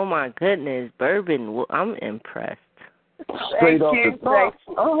building. Oh my goodness. Bourbon. I'm impressed. Straight off the top.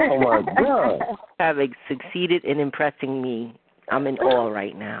 Oh my God. Having succeeded in impressing me. I'm in awe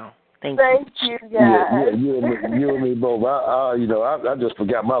right now. Thank you, guys. Yeah, you and me both. I just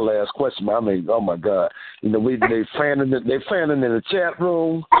forgot my last question. I mean, oh my God, they fanning in the chat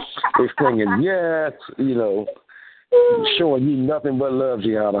room. They singing yes, showing you nothing but love,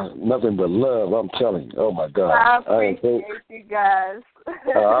 Gianna. Nothing but love. I'm telling you. Oh my God. I appreciate you guys.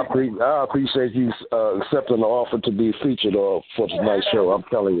 I appreciate you accepting the offer to be featured for tonight's show. I'm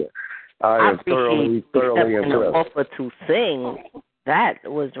telling you, I am thoroughly impressed. The offer to sing. That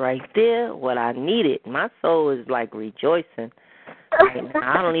was right there what I needed. My soul is like rejoicing. Right now.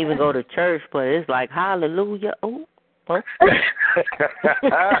 I don't even go to church, but it's like hallelujah. Oh. I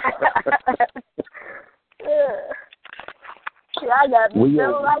got me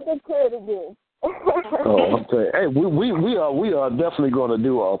feeling like a kid again. I'm telling you, hey, we are definitely going to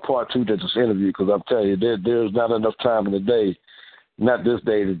do a part 2 to this interview because I'm telling you, there's not enough time in the day. Not this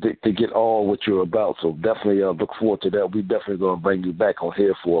day to get all what you're about. So definitely look forward to that. We definitely going to bring you back on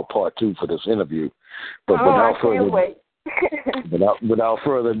here for a part 2 for this interview. But without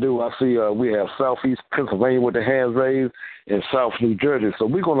further ado, I see we have Southeast Pennsylvania with the hands raised and South New Jersey. So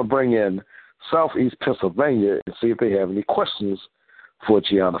we're going to bring in Southeast Pennsylvania and see if they have any questions for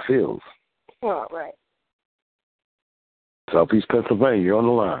Gianna Fields. All right. Southeast Pennsylvania, you're on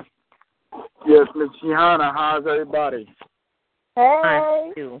the line. Yes, Miss Gianna, how's everybody?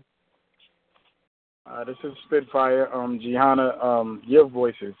 Hey. This is Spitfire. Gianna, your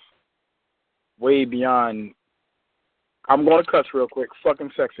voice is way beyond. I'm going to cuss real quick.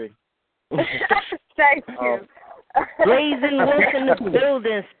 Fucking sexy. Thank you. Blazing Wolf in the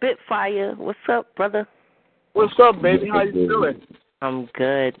building. Spitfire. What's up, brother? What's up, baby? How you feeling? I'm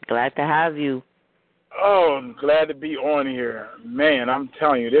good. Glad to have you. Oh, I'm glad to be on here. Man, I'm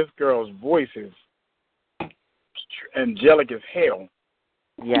telling you, this girl's voice is angelic as hell.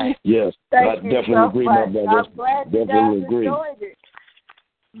 Yes. Yes, I definitely agree, my brother. Definitely agree.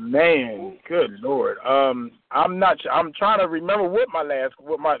 Man, good Lord. I'm trying to remember what my last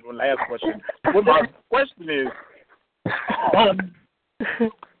question. What my question is.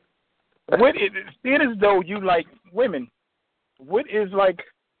 What is it as though you like women? What is like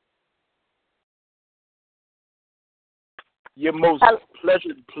your most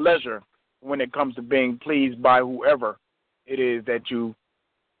pleasure when it comes to being pleased by whoever it is that you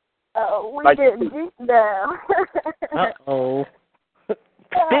we like? get deep down. Uh-oh.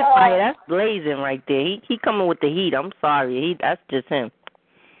 Spitfire, that's blazing right there. He coming with the heat. I'm sorry. That's just him.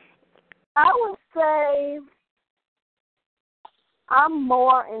 I would say I'm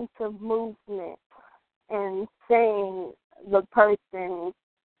more into movement and seeing the person's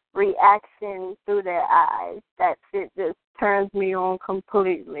reaction through their eyes. That shit just turns me on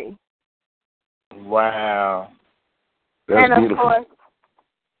completely. Wow. That's and of beautiful. course,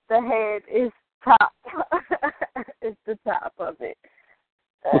 the head is top. It's the top of it.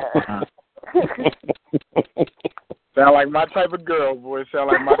 Sound like my type of girl, boy. Sound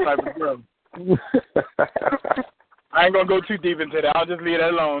like my type of girl. I ain't gonna go too deep into that. I'll just leave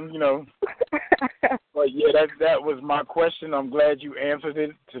that alone, But yeah, that was my question. I'm glad you answered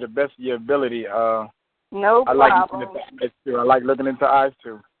it to the best of your ability. No problem. I like looking into eyes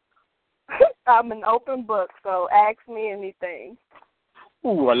too. I'm an open book, so ask me anything.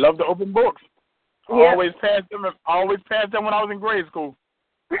 Ooh, I love the open books. Yep. I always passed them when I was in grade school.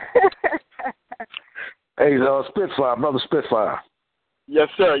 Hey, Spitfire, brother Spitfire. Yes,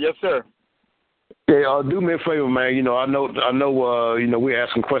 sir. Yes, sir. Hey, do me a favor, man. I know. We're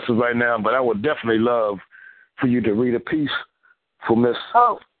asking questions right now, but I would definitely love for you to read a piece for Miss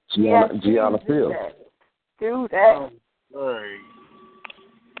Gianna Fields. Do that. All right.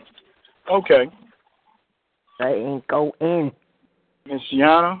 Okay. That ain't go in. Miss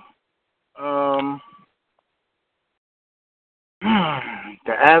Gianna, the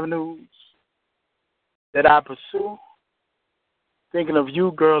avenues that I pursue, thinking of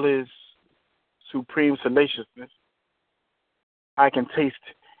you, girl, is supreme salaciousness. I can taste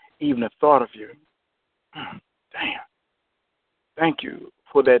even the thought of you. Damn. Thank you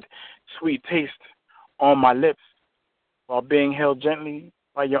for that sweet taste on my lips while being held gently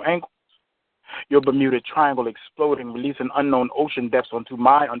by your ankles. Your Bermuda Triangle exploding, releasing unknown ocean depths onto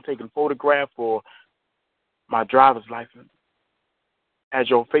my untaken photograph for my driver's license. As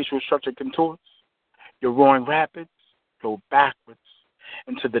your facial structure contours, your roaring rapids flow backwards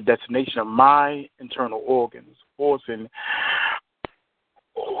into the destination of my internal organs, forcing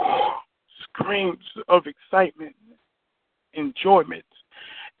screams of excitement, enjoyment,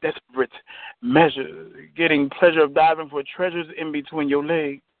 desperate measure, getting pleasure of diving for treasures in between your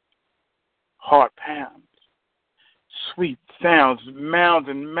legs. Heart pounds, sweet sounds, mounds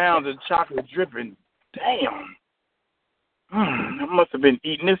and mounds of chocolate dripping. Damn. I must have been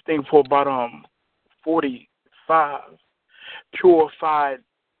eating this thing for about 45. Purified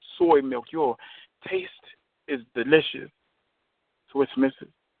soy milk. Your taste is delicious. Swiss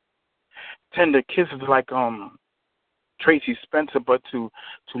misses. Tender kisses like Tracy Spencer, but to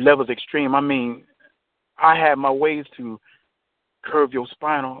levels extreme. I mean, I had my ways to curve your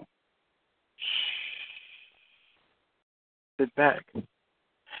spinal. Sit back,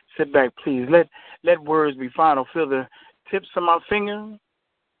 please. Let words be final. Feel the tips of my finger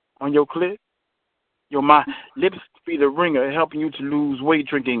on your clit. My lips be the ringer, helping you to lose weight,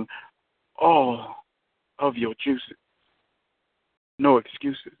 drinking all of your juices. No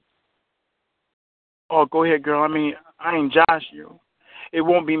excuses. Oh, go ahead, girl. I mean, I ain't josh you. It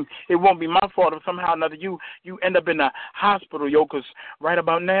won't be my fault if somehow or another you end up in a hospital, yo. 'Cause right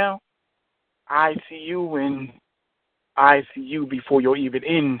about now, ICU and ICU before you're even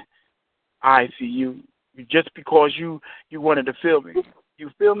in ICU. Just because you wanted to feel me. You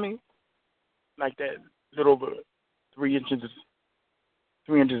feel me? Like that little over 3 inches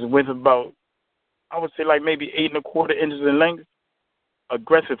in width, about, I would say like maybe 8 1/4 inches in length.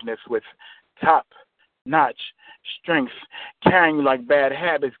 Aggressiveness with top-notch strength, carrying you like bad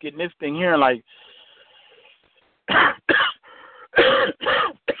habits, getting this thing here and like ass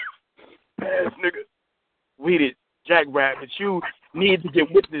nigga, weeded jackrabbit. You need to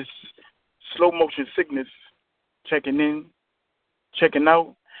get with this slow motion sickness, checking in, checking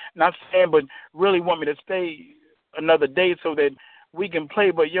out. Not saying, but really want me to stay another day so that we can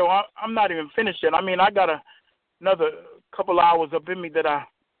play. But yo, I'm not even finished yet. I mean, I got another couple hours up in me that I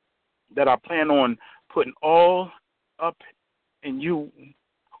plan on putting all up in you,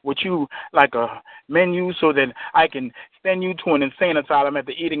 with you like a menu, so that I can send you to an insane asylum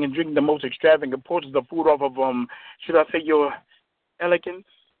after eating and drinking the most extravagant portions of food off of should I say your elegance?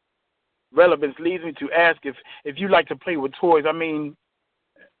 Relevance leads me to ask if you like to play with toys. I mean,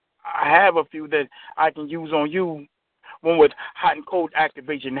 I have a few that I can use on you. One with hot and cold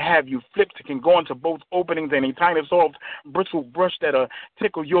activation, have you flipped, can go into both openings, and a tiny soft bristle brush that'll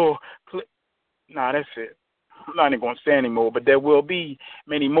tickle your Nah, that's it. I'm not even going to say anymore, but there will be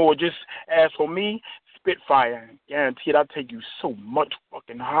many more. Just as for me, Spitfire, guaranteed I'll take you so much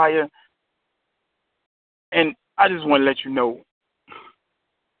fucking higher. And I just want to let you know,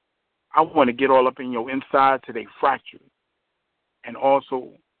 I want to get all up in your inside till they fracture. And also,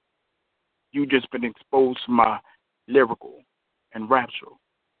 you just been exposed to my lyrical and rapture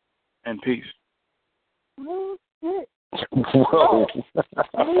and peace. Oh, shit. Whoa.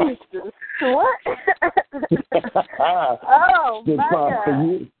 Jesus. What? Oh, my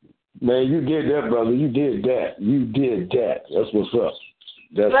God. Man, you did that, brother. You did that. That's what's up.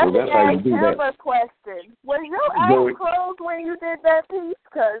 That's how you do that. I have a question. Was your eyes closed when you did that piece?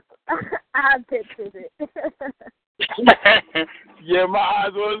 Because I pictured it. Yeah, my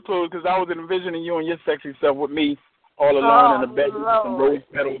eyes was closed because I was envisioning you and your sexy self with me all alone in the bed with some rose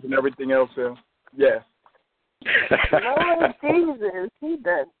petals and everything else. So, yeah. Lord Jesus, he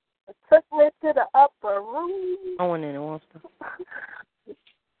done took me to the upper room. I went in and wants to.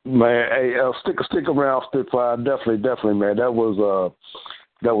 Man, hey, stick around, Spitfire. Definitely, man. That was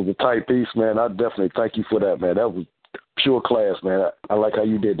a tight piece, man. I definitely thank you for that, man. That was pure class, man. I like how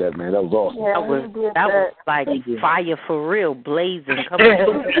you did that, man. That was awesome. Yeah, that was like fire for real, blazing.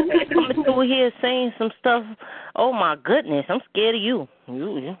 Coming through here saying some stuff. Oh my goodness, I'm scared of you.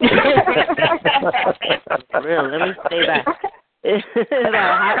 Real, let me stay back. That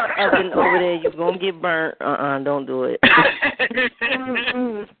hot oven over there, you're gonna get burnt. Don't do it.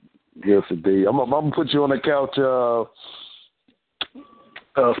 Yes, indeed. I'm gonna put you on the couch,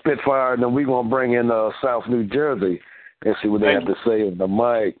 Spitfire, and then we're gonna bring in South New Jersey and see what they have to say on the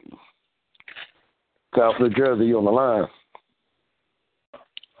mic. South New Jersey, you on the line?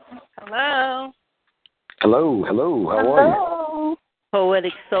 Hello. Hello. How are you?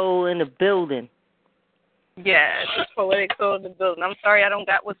 Poetic soul in the building. Yes, poetic soul in the building. I'm sorry I don't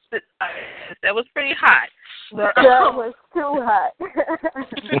got what Spitfire. That was pretty hot. That was too hot.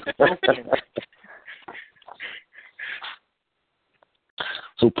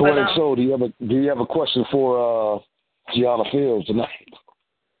 Poetic Soul, do you have a question for Gianna Fields tonight?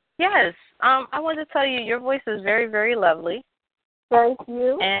 Yes. I wanted to tell you, your voice is very, very lovely. Thank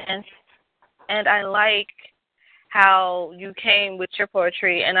you. And I like how you came with your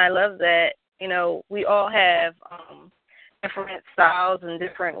poetry, and I love that, you know, we all have different styles and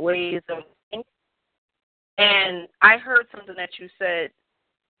different ways of thinking. And I heard something that you said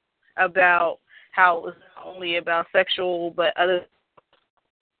about how it was not only about sexual, but other.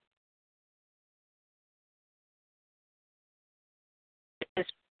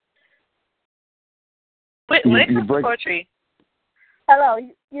 When it comes to poetry. Hello,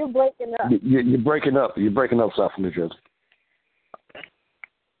 you're breaking up. You're breaking up. You're breaking up, South New Jersey.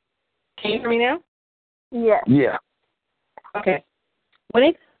 Can you hear me now? Yes. Yeah. Okay. When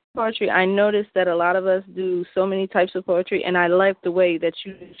it comes to poetry, I noticed that a lot of us do so many types of poetry, and I like the way that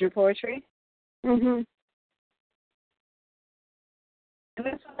you use your poetry. Mhm. And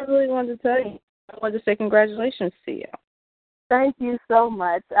that's what I really wanted to tell you. I wanted to say congratulations to you. Thank you so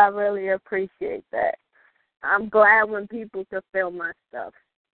much. I really appreciate that. I'm glad when people can feel my stuff.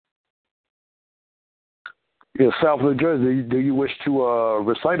 Yeah, South New Jersey, do you wish to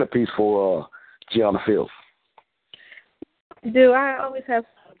recite a piece for Gianna Fields? Do I always have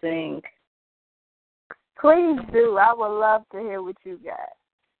something? Please do. I would love to hear what you got.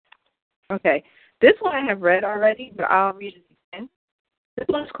 Okay. This one I have read already, but I'll read it again. This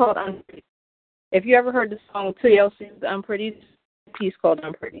one's called Unpretty. If you ever heard the song TLC's Unpretty, this piece called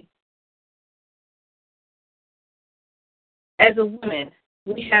Unpretty. As a woman,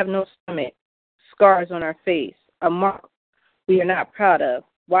 we have no stomach, scars on our face, a mark we are not proud of.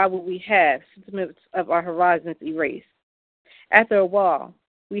 Why would we have sentiments of our horizons erased? After a while,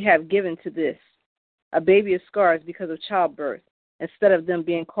 we have given to this, a baby of scars because of childbirth, instead of them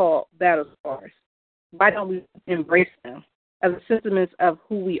being called battle scars. Why don't we embrace them as the sentiments of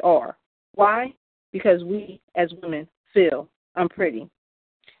who we are? Why? Because we, as women, feel unpretty.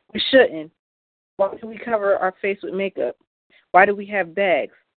 We shouldn't. Why do we cover our face with makeup? Why do we have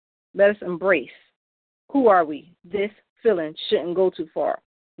bags? Let us embrace. Who are we? This feeling shouldn't go too far.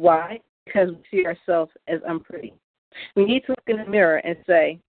 Why? Because we see ourselves as unpretty. We need to look in the mirror and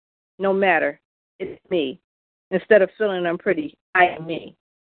say, no matter, it's me. Instead of feeling unpretty, I am me.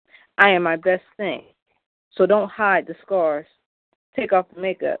 I am my best thing. So don't hide the scars. Take off the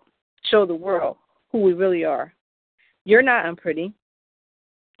makeup. Show the world who we really are. You're not unpretty.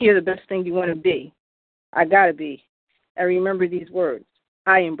 You're the best thing you want to be. I gotta be. And remember these words.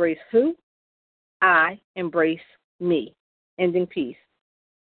 I embrace who? I embrace me. Ending peace.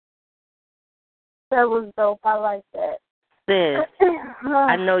 That was dope. I like that. Sis,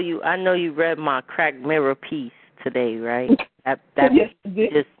 I know you read my cracked mirror piece today, right? That just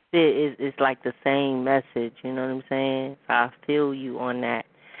is like the same message, you know what I'm saying? So I feel you on that.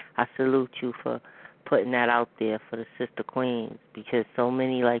 I salute you for putting that out there for the sister queens, because so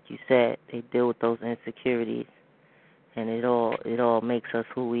many, like you said, they deal with those insecurities, and it all makes us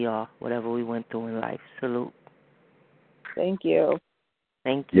who we are, whatever we went through in life. Salute. Thank you.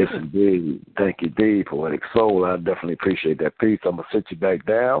 Thank you. Yes, indeed. Thank you, D, Poetic Soul. I definitely appreciate that piece. I'm going to sit you back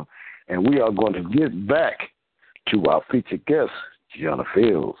down, and we are going to get back to our featured guest, Gianna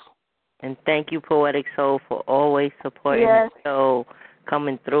Fields. And thank you, Poetic Soul, for always supporting the show,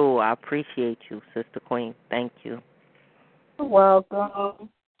 coming through. I appreciate you, Sister Queen. Thank you. You're welcome.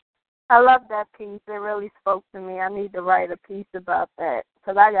 I love that piece. It really spoke to me. I need to write a piece about that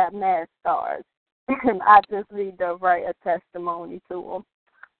because I got mad stars. And I just need to write a testimony to them.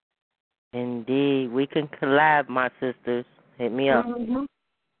 Indeed. We can collab, my sisters. Hit me up. Mm-hmm.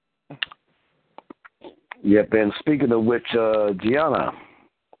 Yep, and speaking of which, Gianna,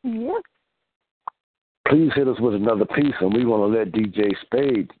 yep, please hit us with another piece, and we're going to let DJ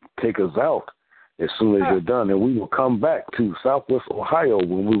Spade take us out as soon as you're done, and we will come back to Southwest Ohio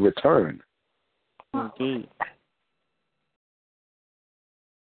when we return. Indeed.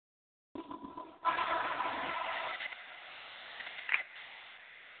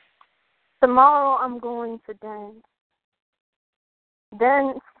 Tomorrow I'm going to dance.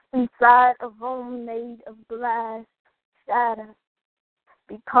 Dance inside a room made of glass. Shatter.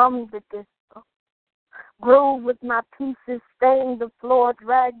 Become the disco. Groove with my pieces. Stain the floor.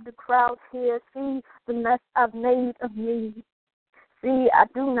 Drag the crowd here. See the mess I've made of me. See, I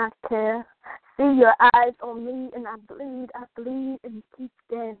do not care. See your eyes on me and I bleed and keep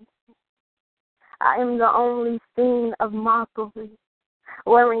dancing. I am the only scene of mockery.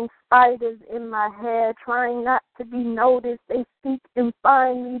 Wearing spiders in my hair, trying not to be noticed. They seek and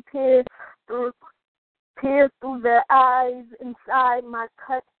find me, peer through their eyes inside my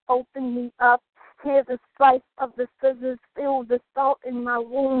cut, open me up, Hear the slice of the scissors, feel the salt in my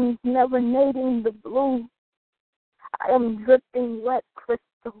wounds, never nading the blue. I am dripping wet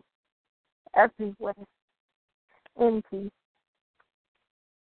crystal everywhere. In peace.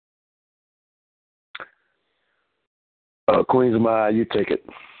 Queen's Mind, you take it.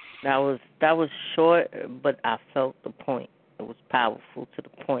 That was short, but I felt the point. It was powerful to the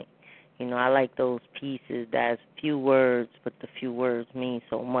point. You know, I like those pieces that's few words, but the few words mean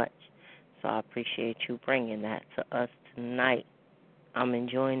so much. So I appreciate you bringing that to us tonight. I'm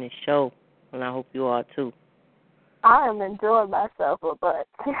enjoying the show, and I hope you are too. I am enjoying myself a bunch.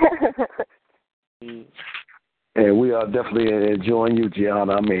 And we are definitely enjoying you,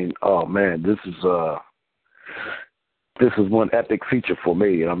 Gianna. I mean, oh man, this is one epic feature for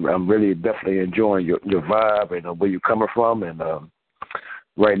me. I'm really definitely enjoying your vibe and where you're coming from. And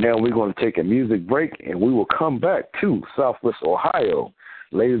right now we're going to take a music break, and we will come back to Southwest Ohio.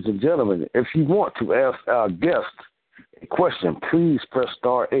 Ladies and gentlemen, if you want to ask our guest a question, please press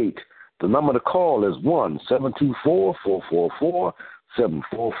 *8. The number to call is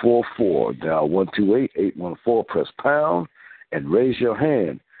 1-724-444-7444. Dial 128-814, press pound, and raise your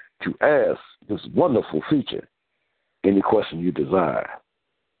hand to ask this wonderful feature any question you desire.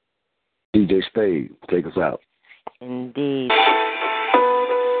 DJ Spade, take us out. Indeed.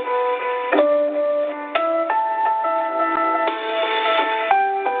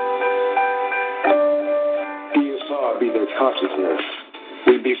 DSR be their consciousness.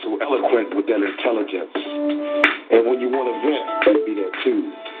 We be so eloquent with that intelligence. And when you want to vent, we be there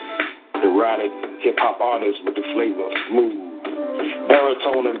too. Erotic hip-hop artists with the flavor of smooth.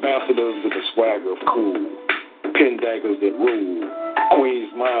 Baritone ambassadors with the swagger of cool. Pen daggers that rule.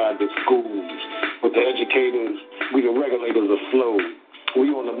 Queen's Mind that schools. With the educators, we the regulators of flow. We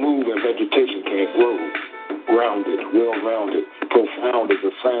on the move and vegetation can't grow. Grounded, well-rounded, profound as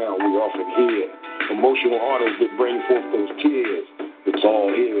the sound we often hear. Emotional artists that bring forth those tears. It's all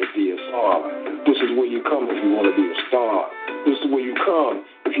here at DSR. This is where you come if you want to be a star. This is where you come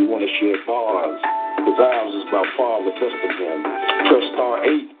if you want to share bars. Because ours is by far the best of them. Press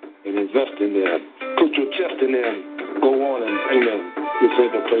 *8 and invest in them. Put your chest in them. Go on and bring them. This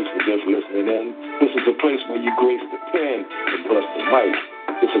ain't a place for just listening in. This is a place where you grace the pen and bless the mic.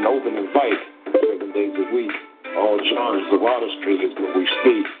 It's an open invite, 7 days a week. All genres of artistry is what we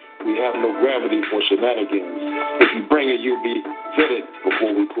speak. We have no gravity for shenanigans. If you bring it, you'll be vetted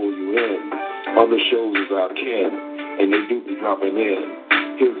before we pull you in. Other shows is our kin, and they do be dropping in.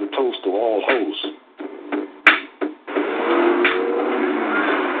 Here's a toast to all hosts.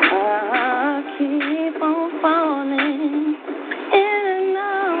 I keep on falling in and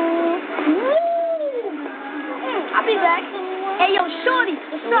out. I'll be back. Hey, yo, Shorty,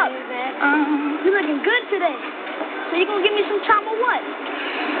 what's up? You looking good today. So you gonna give me some time or what?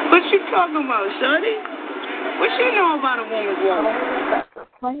 What you talking about, Shorty? What you know about a woman's world?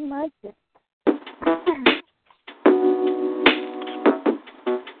 Play my shit.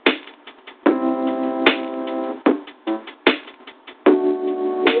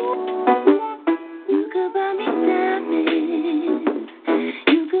 You could buy me diamonds.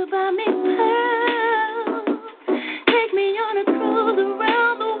 You could buy me pearls. Take me on a cruise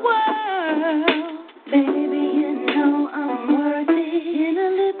around the world. Baby, you know I'm worth it. In a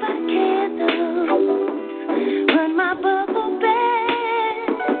lit by candles. Run my bubble bed.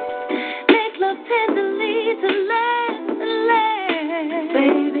 Make love tenderly to last.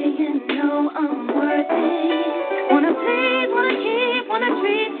 Baby, you know I'm worth it. Wanna please, wanna keep, wanna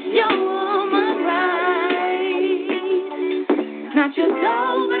treat your woman right. Not your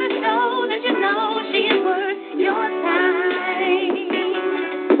soul, but a show that you know she is worth your time.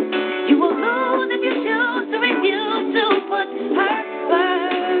 You will lose if you choose to refuse to put her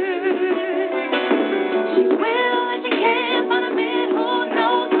first. She will and she can't find a man who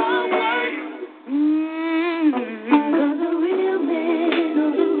knows her worth. 'Cause a real man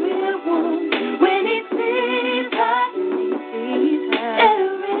knows a real woman when he sees her. And a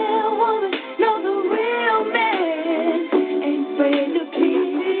real woman knows a real man ain't afraid to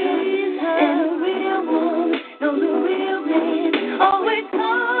please her. And a real woman knows a real man always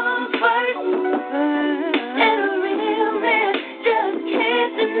comes first. And a real man just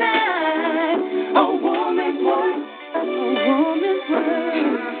can't deny a woman's worth. A woman's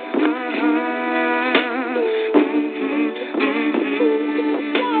worth.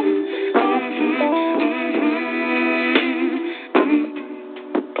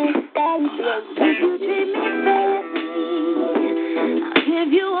 If you treat me fairly, I'll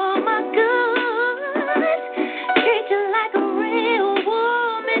give you all my goods. Treat you like a real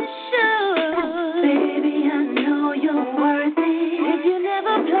woman should. Baby, I know you're worth it. If you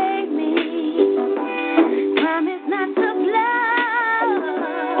never play me,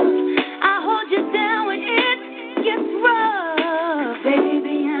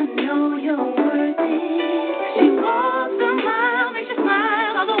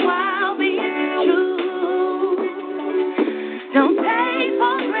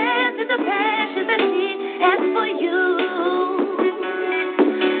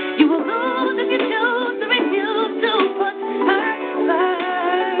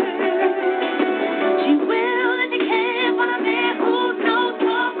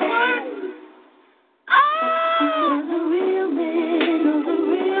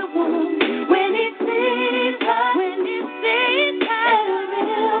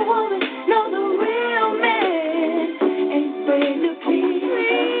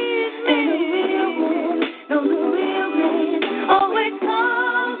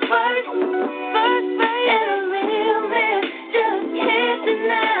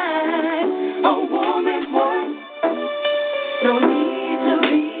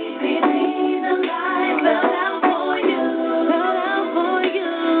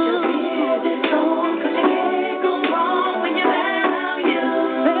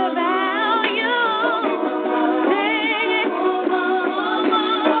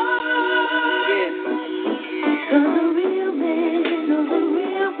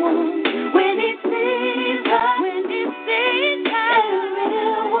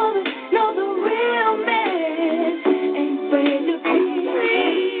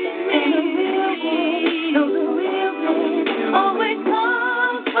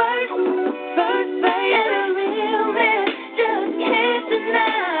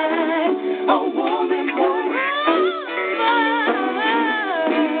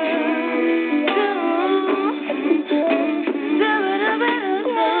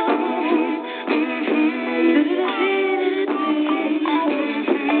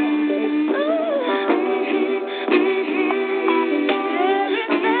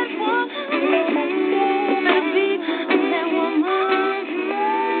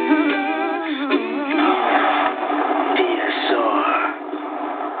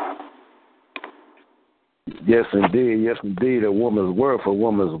 Yes, indeed. Yes, indeed. A woman's worth, a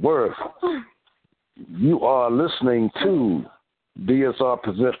woman's worth. You are listening to DSR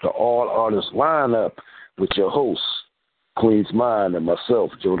presents the All Artists Lineup with your host, Queen's Mind, and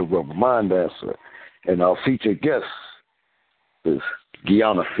myself, Joe the Rubber Mind Dancer. And our featured guest is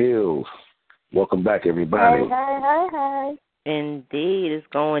Guyana Fields. Welcome back, everybody. Hey. Indeed, it's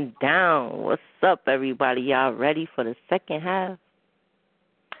going down. What's up, everybody? Y'all ready for the second half?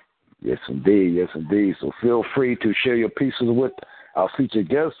 Yes, indeed. Yes, indeed. So feel free to share your pieces with our featured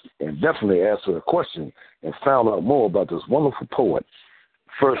guest and definitely answer a question and find out more about this wonderful poet.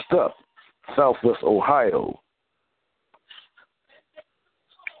 First up, Southwest Ohio.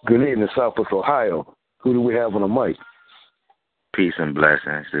 Good evening, Southwest Ohio. Who do we have on the mic? Peace and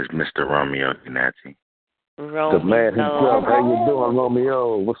blessings. This is Mr. Romeo Donati. The man himself. How you doing,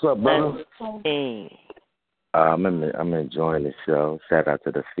 Romeo? What's up, brother? I'm enjoying the show. Shout out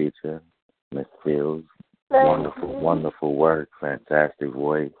to the feature, Miss Fields. Wonderful work, fantastic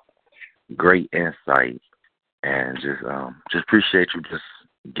voice, great insight, and just appreciate you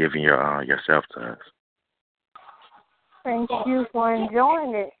just giving yourself to us. Thank you for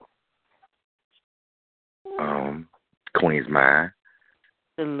enjoying it. Queen's Mind.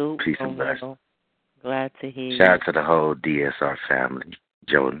 Salute. Peace and blessings. Glad to hear you. Shout out to the whole DSR family.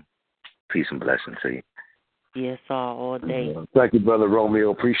 Jordan, peace and blessings to you. DSR all day. Thank you, Brother Romeo.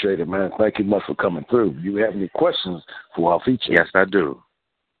 Appreciate it, man. Thank you much for coming through. You have any questions for our feature? Yes, I do.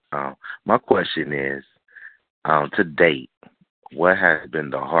 My question is, to date, what has been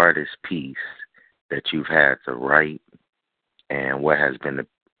the hardest piece that you've had to write, and what has been the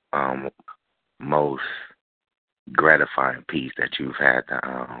most gratifying piece that you've had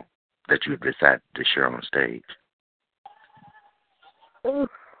to, that you've decided to share on stage? Oof,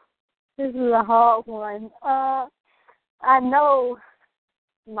 this is a hard one. I know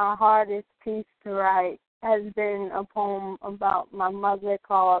my hardest piece to write has been a poem about my mother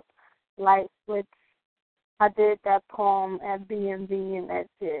called Light Switch. I did that poem at B&B, and that's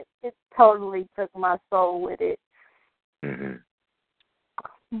it. It totally took my soul with it. Mm-hmm.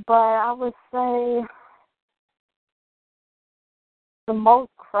 But I would say the most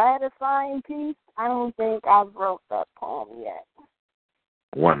gratifying piece, I don't think I wrote that poem yet.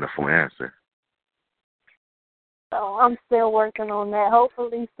 Wonderful answer. So I'm still working on that,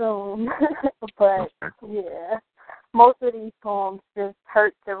 hopefully soon. But, yeah, most of these poems just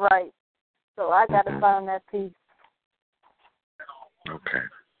hurt to write. So I got to find that piece. Okay.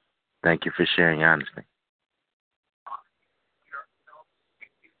 Thank you for sharing your honesty.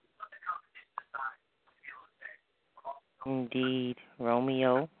 Indeed,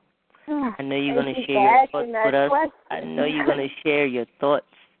 Romeo. I know you're going to share your thoughts with us. I know you're going to share your thoughts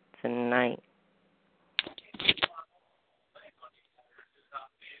tonight.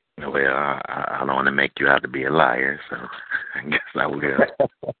 Well, I don't want to make you out to be a liar, so I guess I will.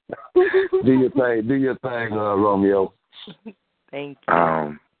 Do your thing, Romeo. Thank you.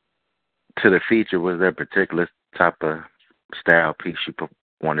 To the feature, was there a particular type of style piece you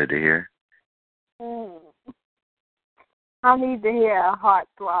wanted to hear? I need to hear a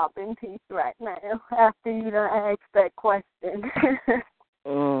heart-throbbing piece right now after you done asked that question.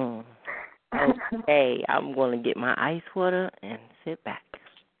 Okay, I'm going to get my ice water and sit back.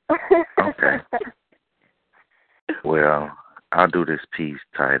 Okay. Well, I'll do this piece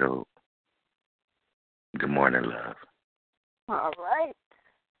titled Good Morning, Love. All right.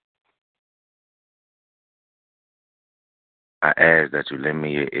 I ask that you lend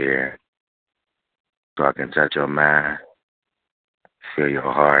me your ear so I can touch your mind, feel your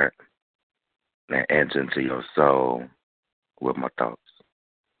heart, and enter into your soul with my thoughts.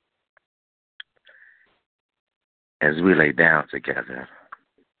 As we lay down together,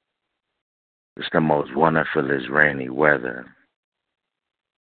 it's the most wonderful rainy weather.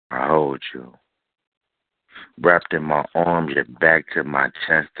 I hold you. Wrapped in my arms, your back to my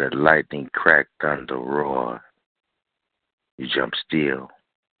chest, the lightning crack, thunder roar. You jump still.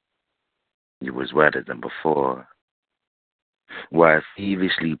 You was wetter than before. While I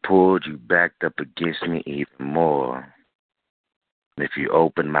feverishly pulled, you backed up against me even more. And if you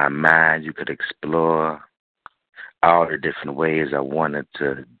opened my mind, you could explore all the different ways I wanted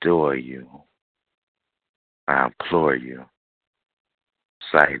to adore you. I implore you,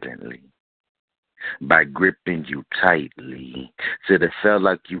 silently, by gripping you tightly, till it felt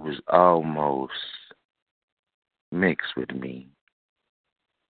like you was almost mixed with me,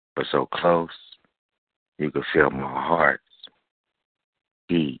 but so close you could feel my heart's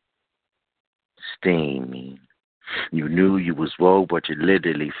heat, steamy. You knew you was woke, but you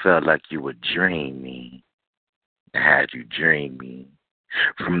literally felt like you were dreaming. I had you dreaming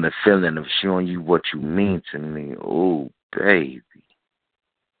From the feeling of showing you what you mean to me, oh, baby,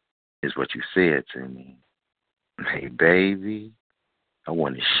 is what you said to me. Hey, baby, I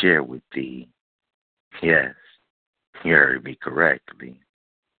want to share with thee. Yes, you heard me correctly.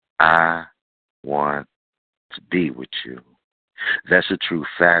 I want to be with you. That's a true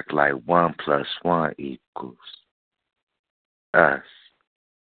fact, like 1 + 1 = us,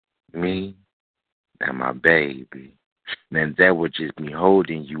 me, and my baby. And that would just be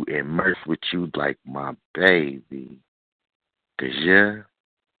holding you, immersed with you like my baby. 'Cause you're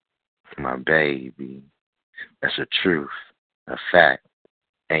my baby. That's a truth, a fact,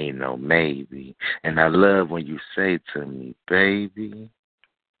 ain't no maybe. And I love when you say to me, baby,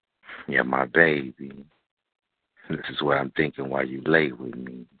 you're my baby. This is what I'm thinking while you lay with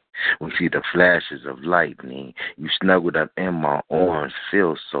me. We see the flashes of lightning. You snuggled up in my arms,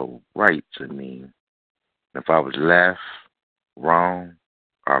 feel so right to me. If I was left, wrong,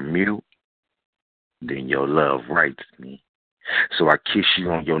 or mute, then your love rights me. So I kiss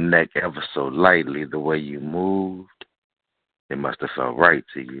you on your neck ever so lightly. The way you moved, it must have felt right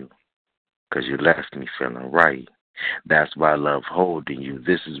to you, 'cause you left me feeling right. That's why I love holding you.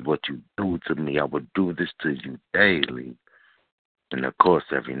 This is what you do to me. I would do this to you daily. And of course,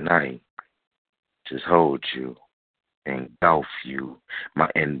 every night, just hold you, engulf you.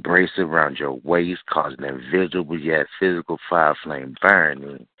 My embrace around your waist caused an invisible yet physical fire flame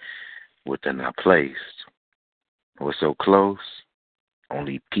burning within our place. We're so close,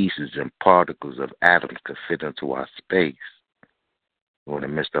 only pieces and particles of atoms could fit into our space. We're in the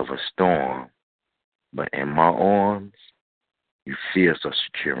midst of a storm, but in my arms, you feel so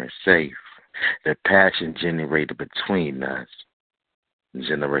secure and safe. The passion generated between us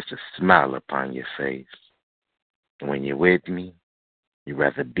generates a smile upon your face. And when you're with me, you'd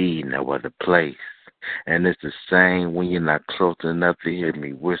rather be no other place. And it's the same when you're not close enough to hear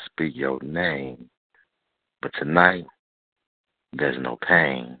me whisper your name. But tonight, there's no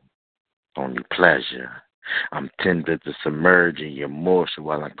pain, only pleasure. I'm tempted to submerge in your moisture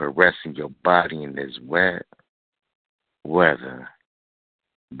while I'm caressing your body in this wet weather,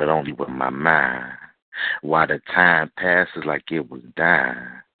 but only with my mind. While the time passes like it was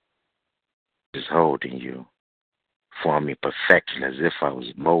dying, just holding you, forming perfection as if I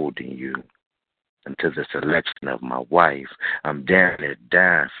was molding you into the selection of my wife. I'm damn near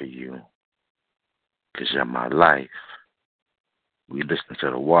dying for you, 'cause you're my life. We listened to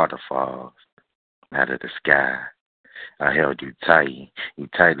the waterfalls out of the sky. I held you tight. You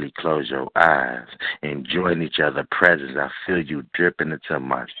tightly closed your eyes. Enjoying each other's presence, I feel you dripping into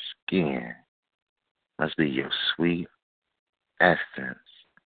my skin. Must be your sweet essence.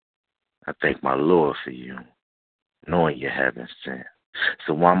 I thank my Lord for you, knowing you're heaven sent.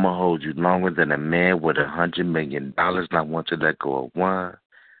 So I'm going to hold you longer than a man with $100 million not want to let go of 1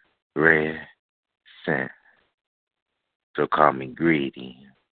 red cent. So call me greedy.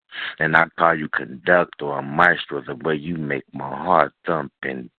 And I call you conductor or maestro, the way you make my heart thump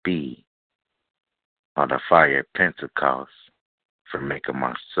and beat. Or the fire at Pentecost for making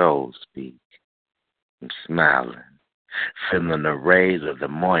my soul speak. I'm smiling, feeling the rays of the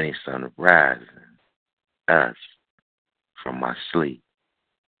morning sun rising. Us from my sleep.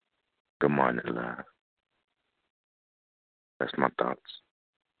 Good morning, love. That's my thoughts.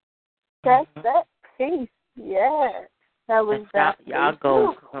 That's that piece. Yeah. That was that. Y'all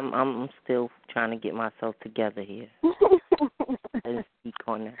go. I'm still trying to get myself together here. Let's speak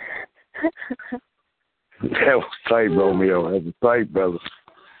on that. That was tight, Romeo. That was tight, brother.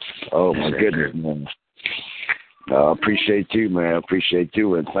 Oh, my goodness, man. I appreciate you, man. I appreciate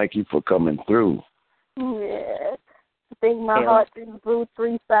you, and thank you for coming through. Yeah. I think my heart didn't grew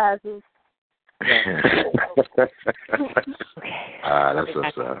 3 sizes. That's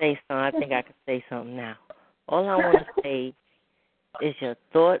what's up. I think I can say something now. All I want to say is your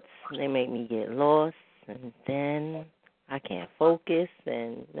thoughts, they make me get lost, and then I can't focus,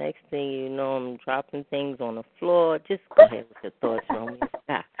 and next thing you know, I'm dropping things on the floor. Just go ahead with your thoughts, Romeo.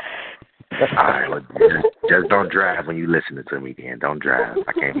 Stop. All right, well, just don't drive when you listening to me, then. Don't drive.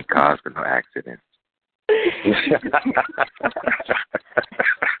 I can't be caused for no accident.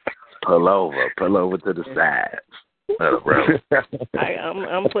 Pull over to the side.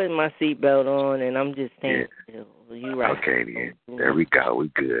 I'm putting my seatbelt on, and I'm just staying still. You right. Okay, then. There we go. We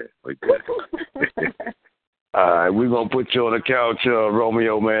good. All right, we're going to put you on the couch,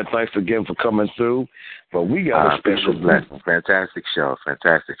 Romeo, man. Thanks again for coming through. But we got a special blessing. Fantastic show.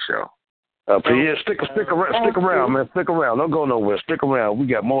 Yeah, stick around, man. Stick around. Don't go nowhere. Stick around. We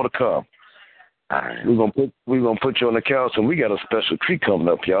got more to come. All right. We're gonna put you on the couch, and we got a special treat coming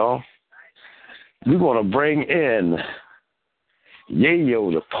up, y'all. We're gonna bring in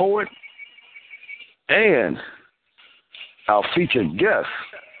Yayo, the poet, and our featured guest,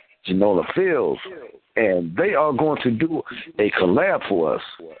 Genola Fields. And they are going to do a collab for us.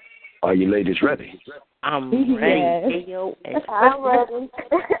 Are you ladies ready? I'm ready. Yayo, I'm ready.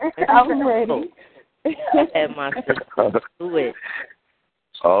 I'm ready. And my sister, do it.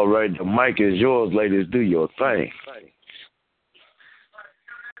 All right, the mic is yours, ladies. Do your thing.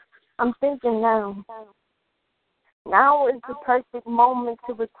 I'm thinking now. Now is the perfect moment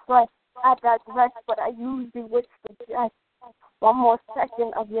to request. I digress, but I usually would suggest one more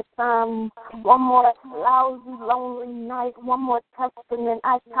second of your time, one more lousy, lonely night, one more testament.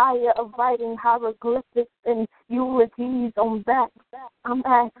 I tire of writing hieroglyphics and eulogies on that. I'm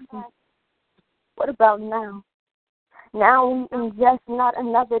asking, what about now? Now we ingest not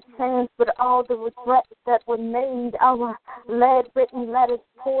another chance, but all the regrets that were made. Our lead-written letters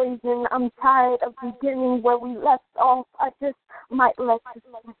poison. I'm tired of beginning where we left off. I just might let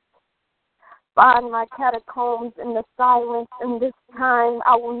you find my catacombs in the silence. And this time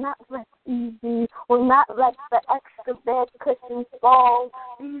I will not rest easy. Will not let the extra bed cushions fall.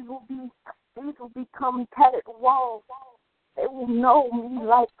 These will become padded walls. They will know me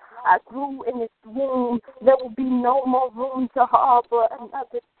like I grew in its womb. There will be no more room to harbor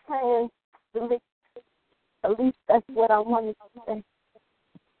another chance. At least that's what I wanted to say.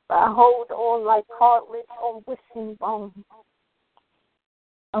 But I hold on like cartilage on wishing bones.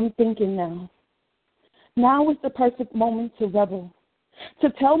 I'm thinking now. Now is the perfect moment to rebel. To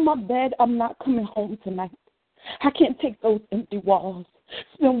tell my bed I'm not coming home tonight. I can't take those empty walls.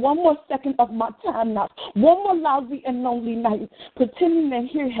 Spend one more second of my time now, one more lousy and lonely night, pretending that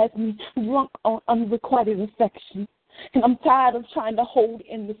here has me drunk on unrequited affection. And I'm tired of trying to hold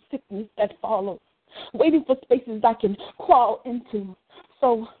in the sickness that follows, waiting for spaces I can crawl into.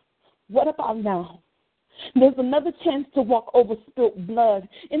 So, what about now? There's another chance to walk over spilt blood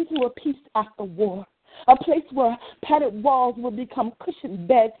into a peace after war, a place where padded walls will become cushioned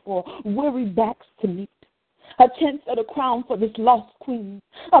beds for weary backs to meet. A chance at a crown for this lost queen.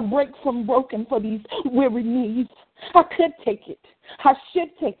 A break from broken for these weary knees. I could take it. I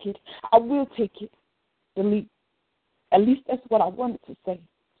should take it. I will take it. Delete. At least that's what I wanted to say.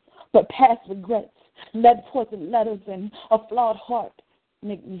 But past regrets, lead-poisoned letters, and a flawed heart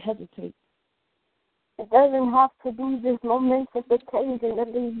make me hesitate. It doesn't have to be this momentous occasion to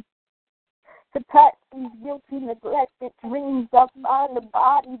leave. To pack these guilty, neglected dreams up on the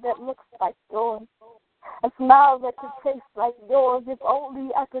body that looks like yours. A smile that could taste like yours. If only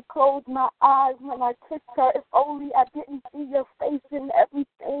I could close my eyes when I kissed her. If only I didn't see your face in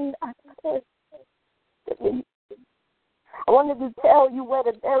everything I could. I wanted to tell you where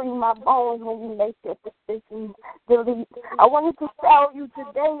to bury my bones when you make your decision. Delete. I wanted to tell you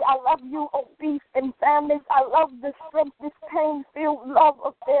today I love you, obese and famished. I love the strength this pain-filled love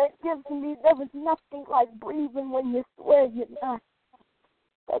affair gives me. There is nothing like breathing when you swear you're not.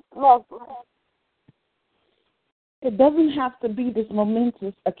 That's lovely. It doesn't have to be this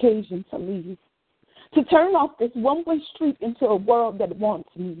momentous occasion to leave. To turn off this one-way street into a world that wants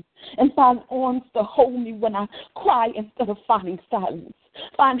me and find arms to hold me when I cry instead of finding silence.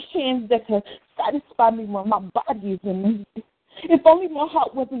 Find hands that can satisfy me when my body is in need. If only my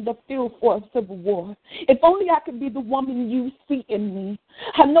heart wasn't the field for a civil war. If only I could be the woman you see in me.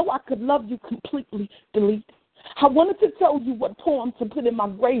 I know I could love you completely. Delete. I wanted to tell you what poem to put in my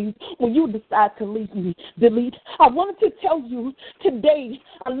grave when you decide to leave me. Delete. I wanted to tell you today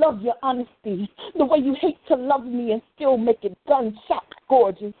I love your honesty, the way you hate to love me and still make it gunshot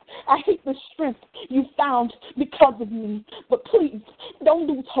gorgeous. I hate the strength you found because of me, but please don't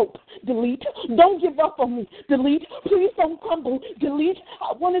lose hope. Delete. Don't give up on me. Delete. Please don't crumble. Delete.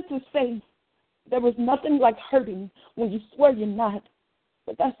 I wanted to say there is nothing like hurting when you swear you're not,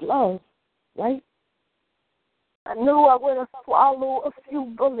 but that's love, right? I knew I would have swallowed a few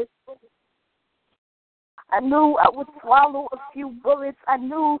bullets. I knew I would swallow a few bullets. I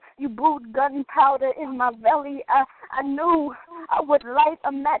knew you brewed gunpowder in my belly. I knew I would light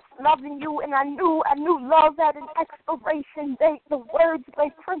a match loving you, and I knew love had an expiration date. The words,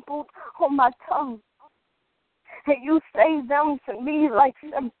 they trembled on my tongue. And you say them to me like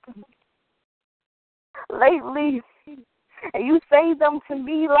symptoms. Lately, and you say them to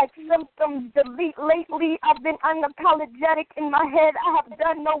me like symptoms. Delete. Lately, I've been unapologetic in my head. I have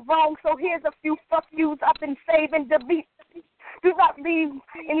done no wrong, so here's a few fuck yous I've been saving. Delete. Do not leave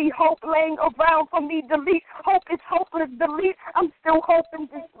any hope laying around for me. Delete. Hope is hopeless. Delete. I'm still hoping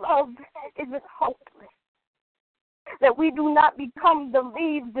this love isn't hopeless. That we do not become the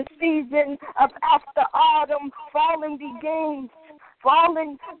leaves, the season of after autumn. Falling begins.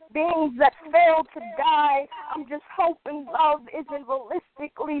 fallen beings that fail to die. I'm just hoping love isn't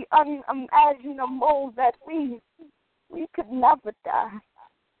realistically unimaginable, that we could never die.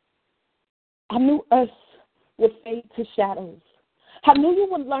 I knew us would fade to shadows. I knew you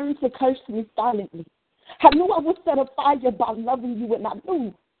would learn to curse me silently. I knew I would set a fire by loving you, and I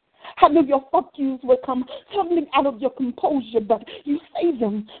knew your fuck yous would come tumbling out of your composure, but you say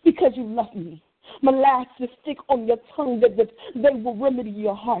them because you love me. Molasses stick on your tongue as if they will remedy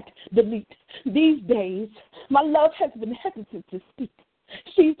your heart. Delete. These days, my love has been hesitant to speak.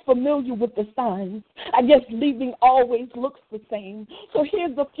 She's familiar with the signs. I guess leaving always looks the same. So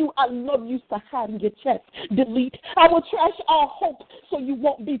here's a few I love you to hide in your chest. Delete. I will trash all hope so you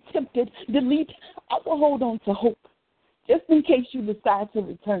won't be tempted. Delete. I will hold on to hope just in case you decide to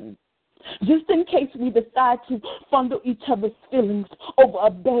return. Just in case we decide to fondle each other's feelings over a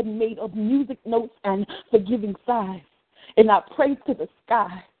bed made of music notes and forgiving sighs. And I pray to the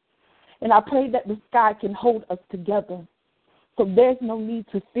sky. And I pray that the sky can hold us together. So there's no need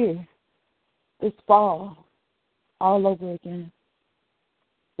to fear this fall all over again.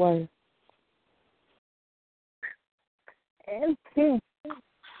 Word. And peace.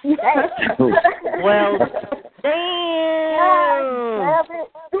 Well, damn.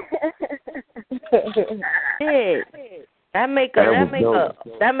 Shit. That make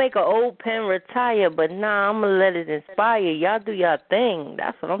a old pen retire, but nah, I'm gonna let it inspire. Y'all do y'all thing.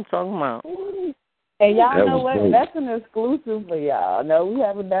 That's what I'm talking about. And y'all know what? Dope. That's an exclusive for y'all. No, we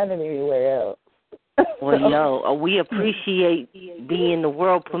haven't done it anywhere else. Well, yo, we appreciate being the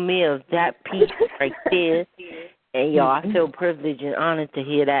world premiere of that piece right there. And, yo, I feel privileged and honored to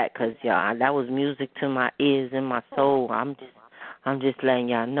hear that because, y'all, that was music to my ears and my soul. I'm just letting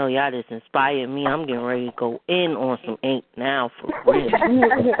y'all know. Y'all just inspired me. I'm getting ready to go in on some ink now for real.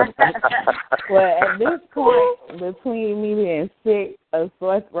 Well, at this point, between me being sick, a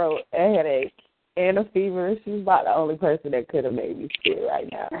sore throat, a headache, and a fever, she's about the only person that could have made me sick right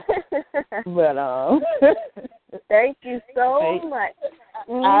now. But thank you so much.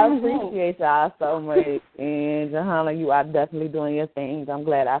 I appreciate y'all so much. And Johanna, you are definitely doing your things. I'm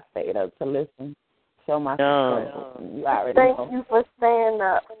glad I stayed up to listen. Show my support. You already Thank know. you for staying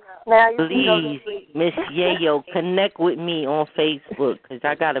up. Now you Please, Miss Yayo, connect with me on Facebook because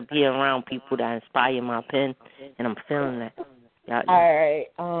I got to be around people that inspire my pen, and I'm feeling that. All right.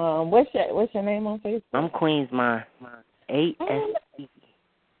 What's your name on Facebook? I'm Queen's Mind. ASC.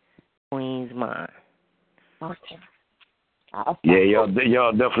 Queen's Mind. Okay. Yeah,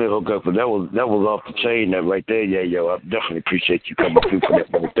 y'all definitely hook up. But that was off the chain, that right there. Yeah, yo, I definitely appreciate you coming through for that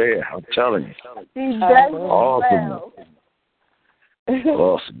right there. I'm telling you.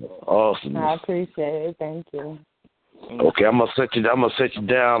 Awesome. I appreciate it. Thank you. Okay, I'm gonna set you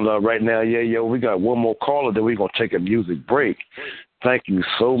down right now. Yeah, yo, we got one more caller, then we're gonna take a music break. Thank you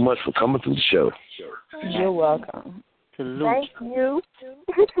so much for coming through the show. You're welcome. Salute. Thank you.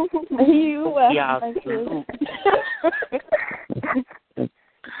 You're welcome. Yeah, salute.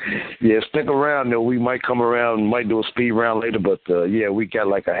 Yeah, stick around though. We might come around, might do a speed round later, but yeah, we got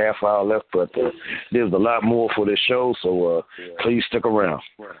like a half hour left, but there's a lot more for this show, so please stick around.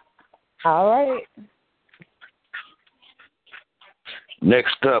 All right.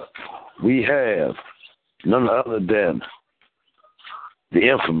 Next up, we have none other than the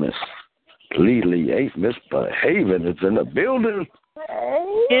infamous Lily Ain't Misbehaving is in the building.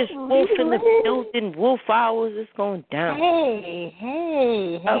 There's Wolf in the building. Wolf hours is going down.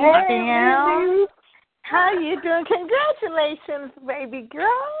 Hey, how you doing? Congratulations, baby girl.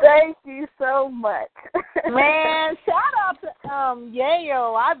 Thank you so much. Man, shout out to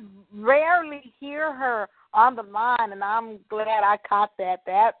Yayo. I rarely hear her on the line, and I'm glad I caught that.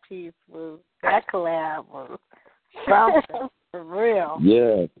 That piece was, that collab was something for real.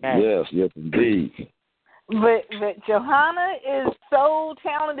 Yeah, yes, indeed. But Johanna is so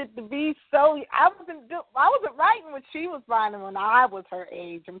talented to be so. I wasn't writing when she was writing when I was her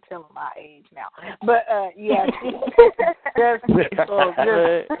age. I'm telling my age now. But yeah, there's so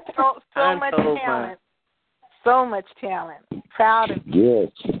much talent. So much talent. Proud of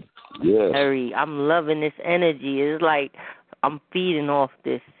you. Yes. Harry, I'm loving this energy. It's like I'm feeding off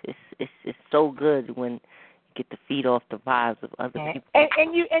this. It's so good when you get to feed off the vibes of other people.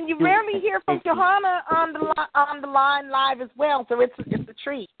 And you rarely hear from Johanna on the line live as well. So it's a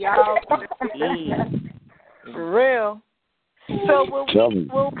treat, y'all. For real. So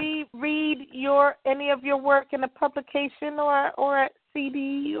will we read any of your work in a publication or a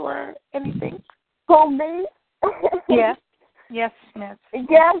CD or anything? For me? Yes. Yes, Miss.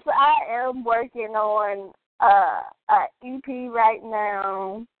 Yes, I am working on an EP right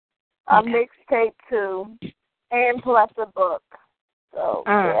now, a mixtape too, and plus a book. So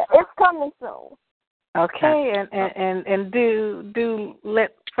yeah, it's coming soon. Okay, and do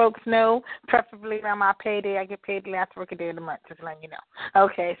let folks know, preferably around my payday. I get paid the last working day of the month, just letting you know.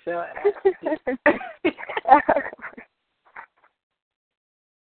 Okay, so.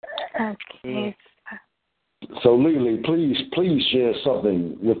 Okay. So, Lily, please share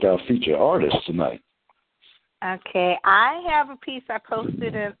something with our featured artists tonight. Okay, I have a piece I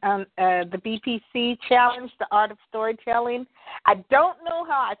posted on the BPC challenge, the art of storytelling. I don't know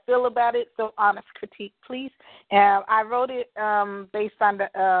how I feel about it, so honest critique, please. I wrote it based on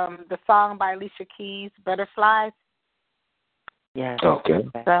the song by Alicia Keys, Butterflies. Yeah. Okay.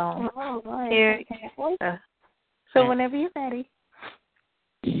 So here, so whenever you're ready.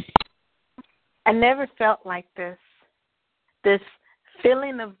 I never felt like this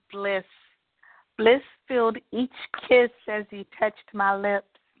feeling of bliss. Bliss filled each kiss as you touched my lips.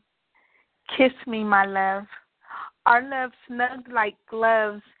 Kiss me, my love. Our love snugged like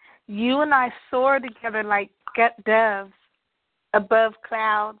gloves. You and I soar together like doves above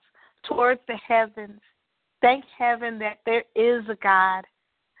clouds towards the heavens. Thank heaven that there is a God.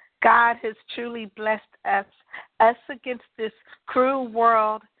 God has truly blessed us against this cruel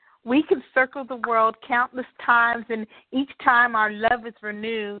world. We can circle the world countless times, and each time our love is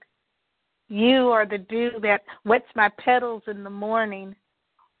renewed. You are the dew that wets my petals in the morning.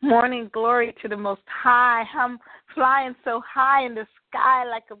 Morning glory to the Most High. I'm flying so high in the sky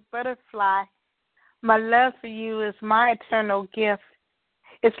like a butterfly. My love for you is my eternal gift.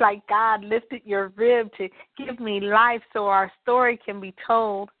 It's like God lifted your rib to give me life so our story can be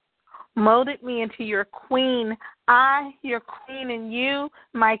told. Molded me into your queen. I, your queen, and you,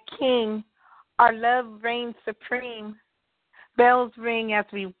 my king. Our love reigns supreme. Bells ring as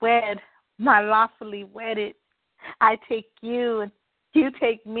we wed. My lawfully wedded. I take you and you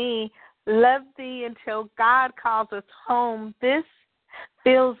take me. Love thee until God calls us home. This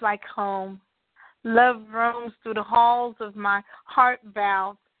feels like home. Love roams through the halls of my heart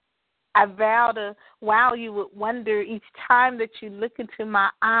valve. I vow to wow you with wonder each time that you look into my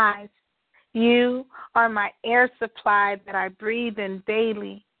eyes. You are my air supply that I breathe in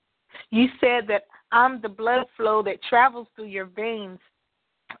daily. You said that I'm the blood flow that travels through your veins.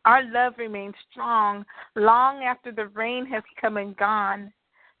 Our love remains strong long after the rain has come and gone.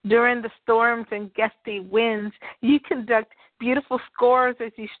 During the storms and gusty winds, you conduct beautiful scores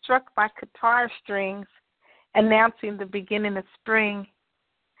as you struck my guitar strings, announcing the beginning of spring.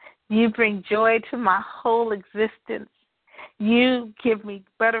 You bring joy to my whole existence. You give me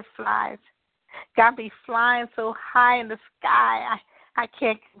butterflies. Got me flying so high in the sky, I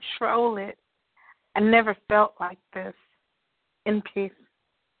can't control it. I never felt like this. In peace.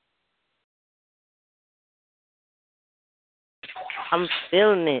 I'm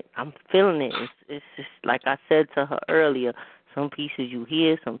feeling it. It's just like I said to her earlier. Some pieces you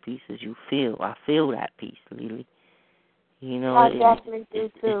hear, some pieces you feel. I feel that piece, Lily. You know, I definitely do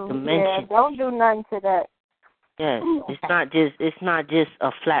too. It's dimension. Yeah, don't do nothing to that. Yeah, it's not just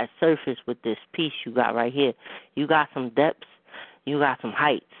a flat surface with this piece you got right here. You got some depths, you got some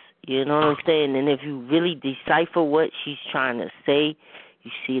heights. You know what I'm saying? And if you really decipher what she's trying to say,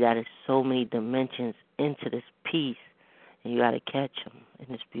 you see that there's so many dimensions into this piece. And you got to catch them, and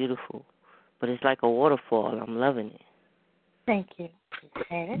it's beautiful. But it's like a waterfall. I'm loving it. Thank you.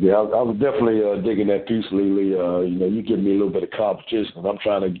 Yeah, I was definitely digging that piece, Lily. You give me a little bit of competition, and I'm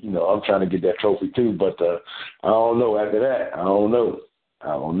trying to get that trophy too. But I don't know. After that, I don't know.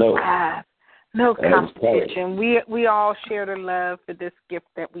 No competition. We all share the love for this gift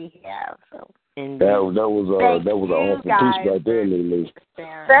that we have. So. That was an awesome piece right there, Lily.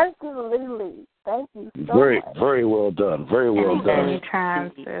 Thank you, Lily. Thank you so much. Very well done. Very well done.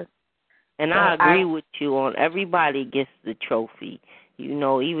 Anytime, sis. And I agree with you on everybody gets the trophy. You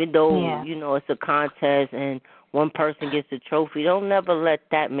know, even though, it's a contest and one person gets the trophy, don't never let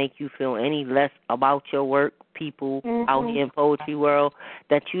that make you feel any less about your work, people out here in poetry world,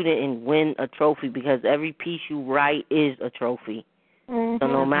 that you didn't win a trophy, because every piece you write is a trophy. So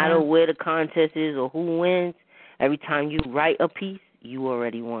no matter where the contest is or who wins, every time you write a piece, you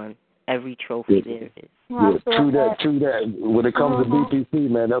already won. Every trophy there is. Yeah, true that. When it comes to BPC,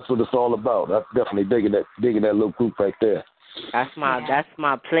 man, that's what it's all about. I'm definitely digging that little group right there. That's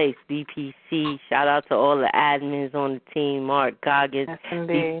my place, BPC. Shout out to all the admins on the team. Mark Goggins.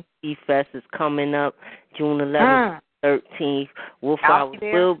 BPC Fest is coming up June 11th, 13th. Wolf Hours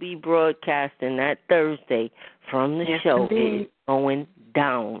will be broadcasting that Thursday from the show. It is going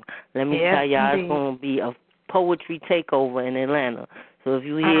down. Let me tell y'all, it's going to be a poetry takeover in Atlanta. So if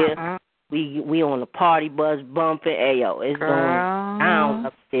you hear We on the party bus bumping. Hey, yo, it's going down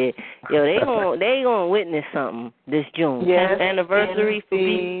up there. Yo, they gonna witness something this June. Yes, 10th anniversary for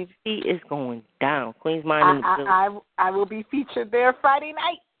indeed. BC is going down. Queen's Mind. I will be featured there Friday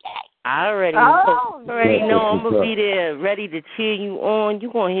night. I already know. I'm gonna be there, ready to cheer you on. You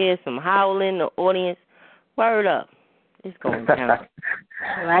gonna hear some howling in the audience. Word up, it's going down.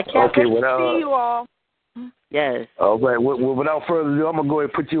 I can't wait to see you all. Yes. All right. Well, without further ado, I'm gonna go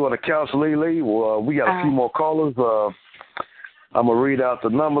ahead and put you on the couch, Lily. We got a few more callers. I'm gonna read out the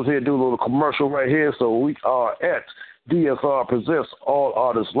numbers here, do a little commercial right here. So we are at DSR Presents All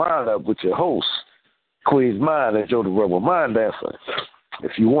Artists Lineup with your host, Queen's Mind and Joe the Rebel Mind Dancer.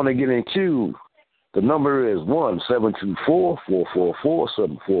 If you want to get in queue, the number is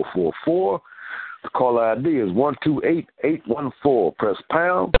 1-724-444-7444. The caller ID is 128814. Press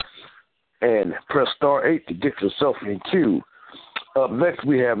pound and press *8 to get yourself in queue. Up next,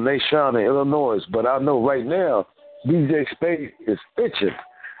 we have Nation in Illinois, but I know right now DJ Spade is itching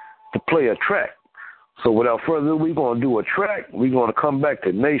to play a track. So without further ado, we're going to do a track. We're going to come back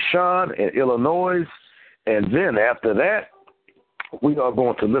to Nation in Illinois, and then after that, we are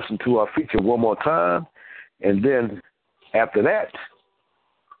going to listen to our feature one more time, and then after that,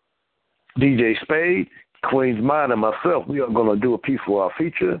 DJ Spade, Queen's Mind, and myself, we are going to do a piece for our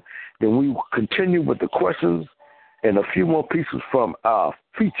feature. Then we will continue with the questions and a few more pieces from our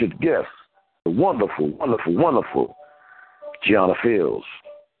featured guest, the wonderful, wonderful, wonderful Gianna Fields.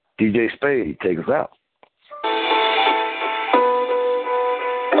 DJ Spade, take us out.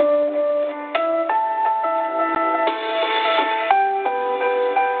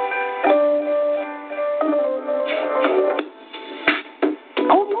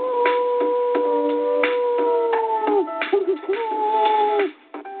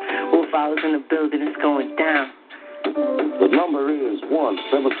 In the building, it's going down. The number is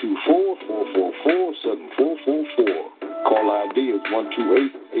 1-724-444-7444. Call ID is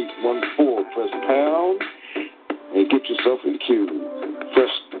 128814. Press pound and get yourself in queue.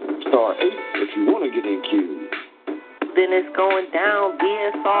 Press *8 if you want to get in queue. Then it's going down.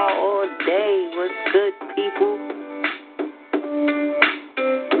 DSR all day. What's good, people?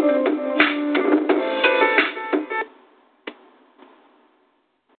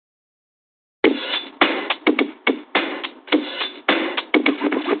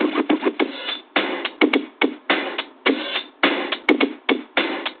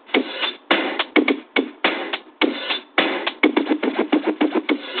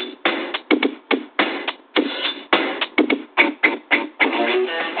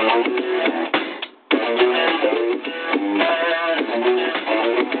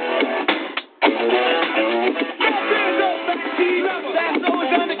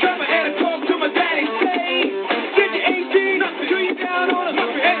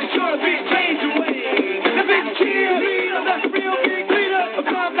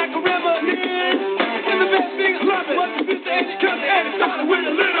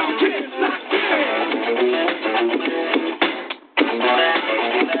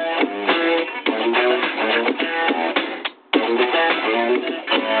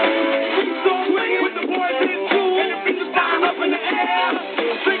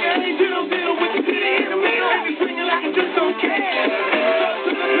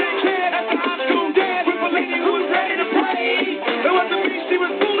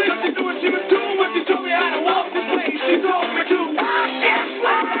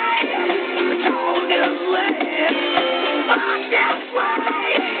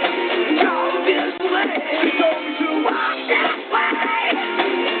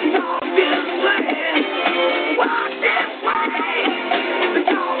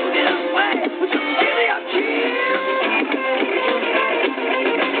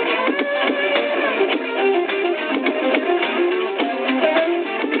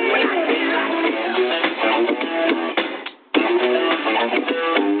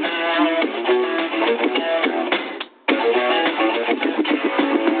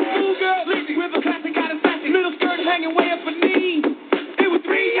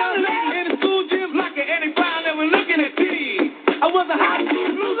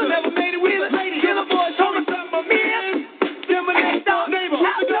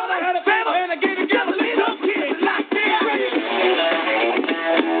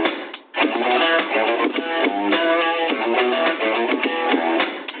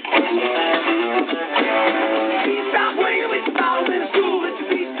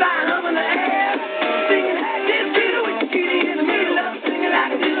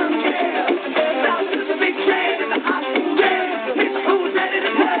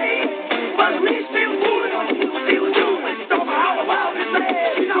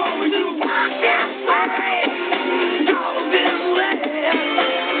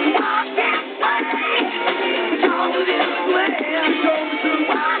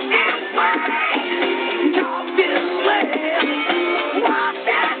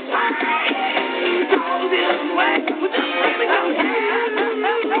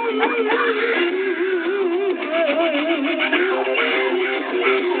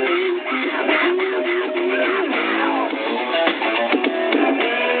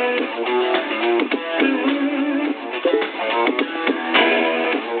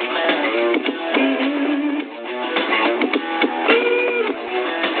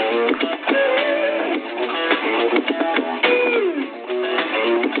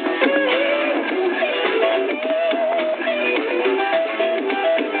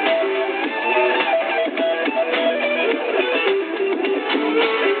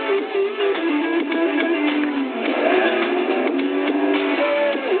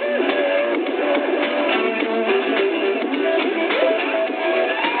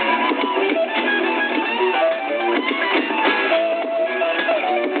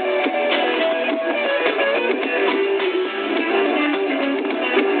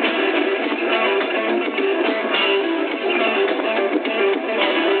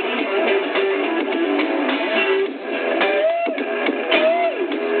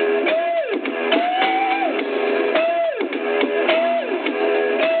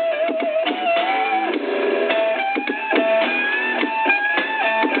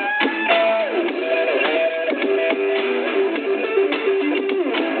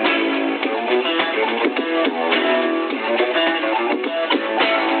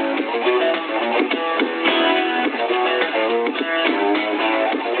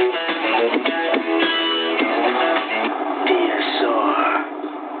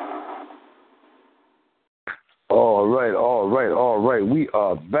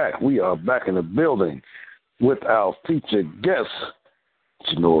 are back. We are back in the building with our featured guest,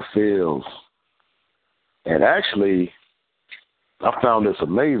 Genoa Fields. And actually, I found this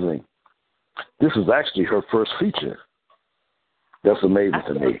amazing. This is actually her first feature. That's amazing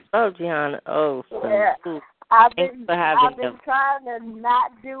to me. Oh, Gianna. Oh, yeah. I've been trying to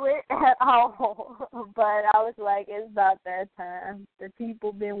not do it at all, but I was like, it's about that time. The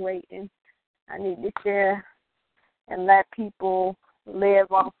people been waiting. I need to share and let people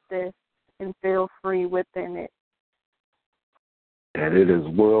live off this and feel free within it. And it is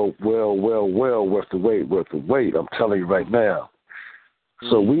well worth the wait. I'm telling you right now.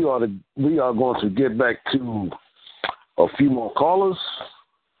 So we are going to get back to a few more callers.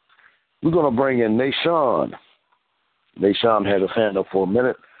 We're going to bring in Nashawn. Nashawn had his hand up for a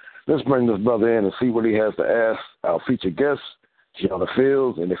minute. Let's bring this brother in and see what he has to ask our featured guest, Genoa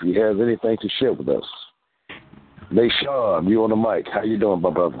Fields, and if he has anything to share with us. Nashawn, you on the mic. How you doing, my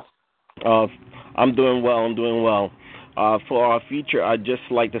brother? I'm doing well. For our feature, I'd just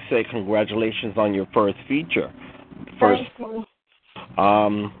like to say congratulations on your first feature. Thank you.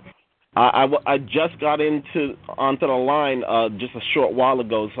 I just got onto the line just a short while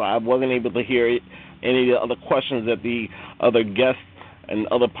ago, so I wasn't able to hear any of the other questions that the other guests and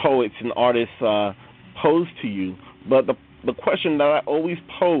other poets and artists posed to you. But the question that I always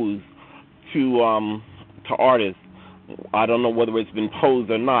pose to artists, I don't know whether it's been posed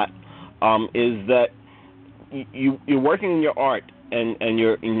or not, is that you're working in your art and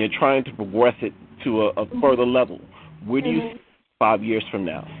you're trying to progress it to a further level. Where do you see 5 years from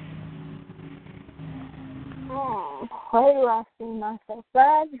now? Where do I see myself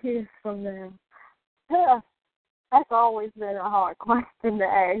 5 years from now? That's always been a hard question to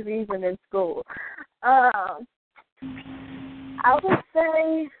ask, even in school. I would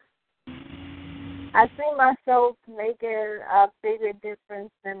say I see myself making a bigger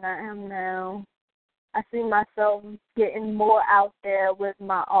difference than I am now. I see myself getting more out there with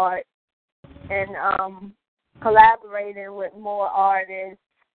my art and collaborating with more artists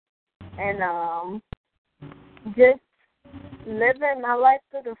and just living my life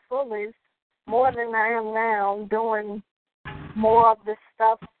to the fullest more than I am now, doing more of the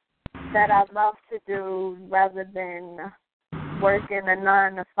stuff that I love to do rather than working a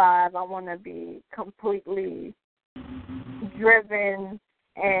 9 to 5. I want to be completely driven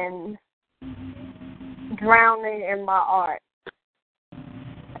and drowning in my art.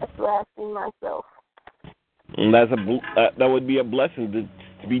 That's where I see myself. And that would be a blessing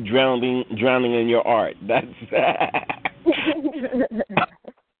to be drowning in your art. That's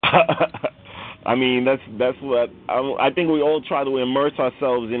I mean, that's what I think we all try to immerse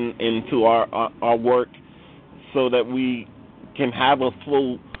ourselves into our work so that we can have a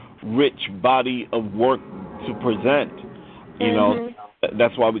full, rich body of work to present. You know,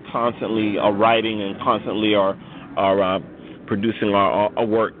 that's why we constantly are writing and constantly are producing our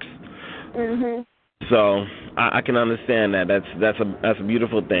works. So I can understand that. That's a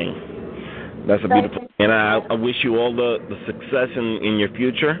beautiful thing. That's a beautiful thing. And I wish you all the success in your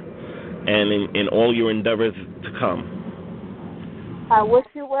future and in all your endeavors to come. I wish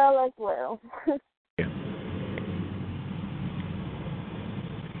you well as well.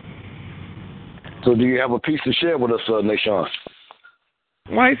 So do you have a piece to share with us, Nashawn?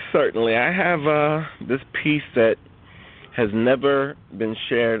 Why, certainly. I have this piece that has never been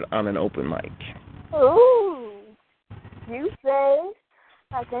shared on an open mic. Ooh, you say.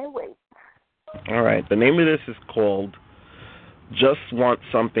 I can't wait. All right. The name of this is called Just Want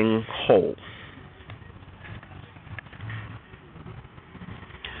Something Whole.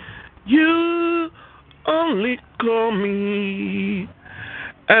 You only call me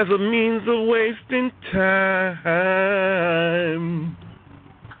as a means of wasting time.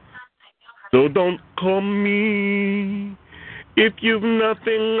 So don't call me if you've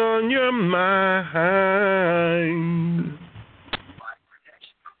nothing on your mind.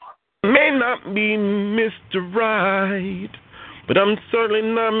 May not be Mr. Right, but I'm certainly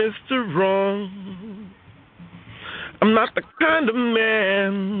not Mr. Wrong. I'm not the kind of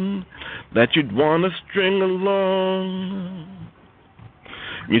man that you'd want to string along.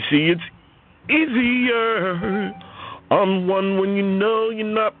 You see, it's easier on one when you know you're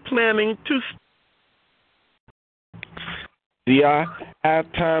not planning to. See, I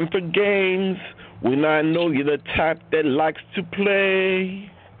have time for games when I know you're the type that likes to play.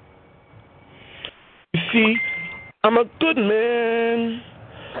 You see, I'm a good man,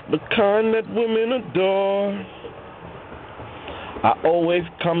 the kind that women adore. I always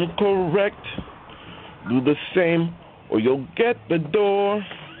come correct. Do the same or you'll get the door.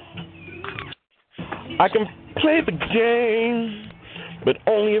 I can play the game, but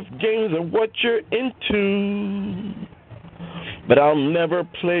only if games are what you're into. But I'll never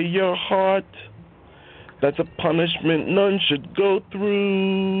play your heart. That's a punishment none should go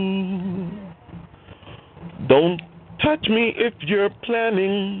through. Don't touch me if you're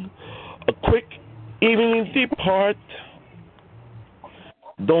planning a quick evening depart.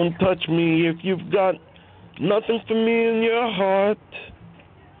 Don't touch me if you've got nothing for me in your heart.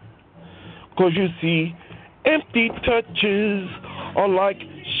 'Cause you see, empty touches are like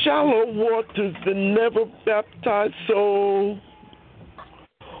shallow waters that never baptize soul.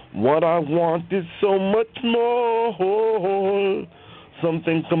 What I want is so much more,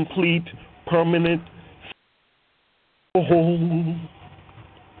 something complete, permanent.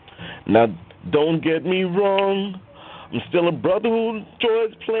 Now, don't get me wrong, I'm still a brother who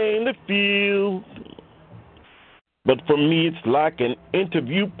enjoys playing the field. But for me, it's like an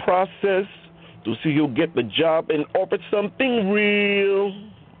interview process to see who'll get the job and offer something real.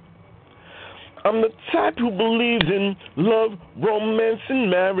 I'm the type who believes in love, romance, and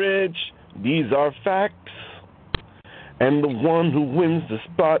marriage. These are facts. And the one who wins the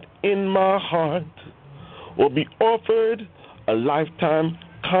spot in my heart will be offered a lifetime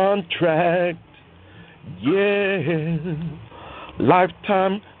contract. Yeah,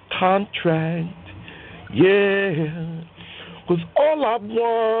 lifetime contract. Yeah, 'cause all I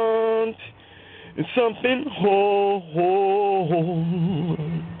want is something whole,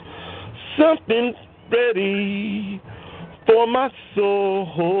 something ready for my soul.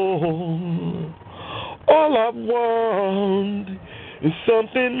 All I want is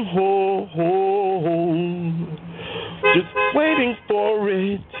something whole, just waiting for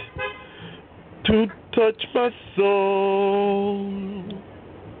it to touch my soul.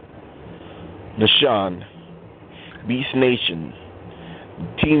 Nashawn, Beast Nation,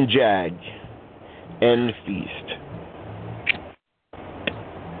 Team Jag, and Feast.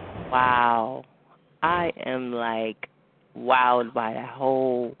 Wow. I am like wowed by that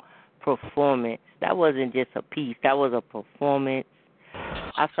whole performance. That wasn't just a piece, that was a performance.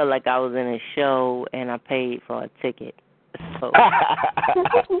 I felt like I was in a show and I paid for a ticket. So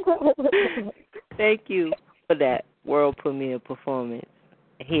thank you for that world premiere performance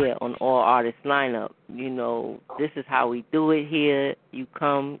here on All Artists Lineup. You know, this is how we do it here. You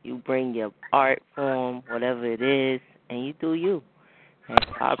come, you bring your art form, whatever it is, and you do you. And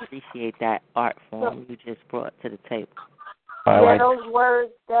so I appreciate that art form you just brought to the table. Yeah, those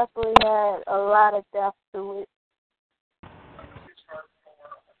words definitely had a lot of depth to it.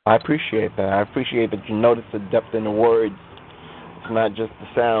 I appreciate that. I appreciate that you notice the depth in the words. It's not just the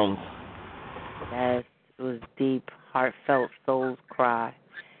sounds. Yes, it was deep, heartfelt souls cry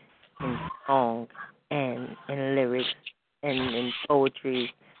in songs and in lyrics and in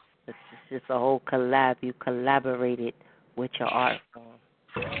poetry. It's just a whole collab. You collaborated with your art form.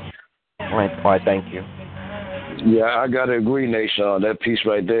 Why, thank you. Yeah, I gotta agree, Nation. That piece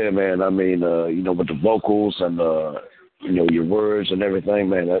right there, man. I mean, with the vocals and your words and everything,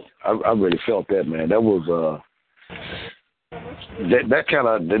 man. I really felt that, man. That was that kind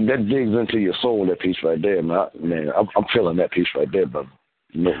of that digs into your soul. That piece right there, man. I'm feeling that piece right there, brother.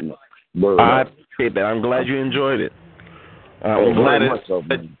 I appreciate that. I'm glad you enjoyed it. I'm glad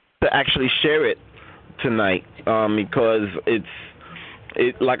to actually share it tonight because it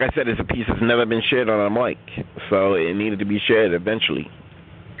like I said, it's a piece that's never been shared on a mic, so it needed to be shared eventually.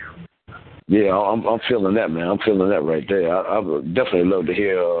 Yeah, I'm feeling that, man. I'm feeling that right there. I would definitely love to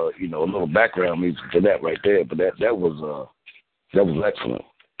hear a little background music to that right there. But that was excellent,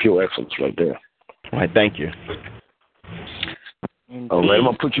 pure excellence right there. All right, thank you. All right, I'm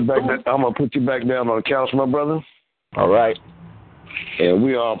gonna put you back. I'm gonna put you back down on the couch, my brother. All right. And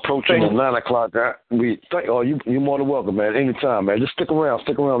we are approaching the 9 o'clock. You're more than welcome, man. Anytime, man. Just stick around.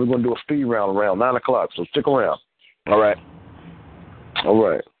 We're gonna do a speed round around 9 o'clock. So stick around. All right.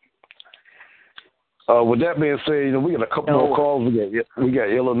 With that being said, we got a couple more calls. We got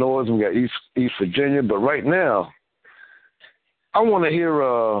Illinois, we got East Virginia, but right now, I want to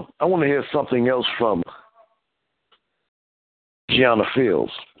hear something else from Gianna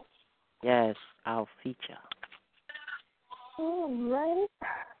Fields. Yes, our feature. All right.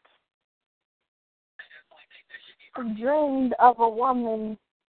 I dreamed of a woman,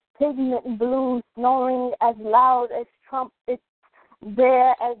 pigment blue, snoring as loud as trumpets,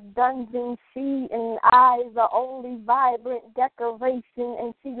 bare as dungeon she, and eyes are only vibrant decoration,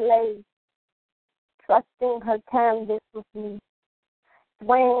 and she lay, trusting her canvas with me,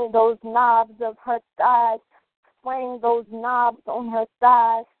 swaying those knobs of her thighs, swaying those knobs on her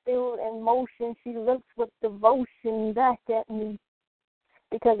thighs, still in motion, she looks with devotion back at me.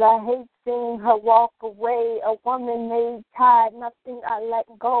 because I hate seeing her walk away. A woman made tired, nothing I let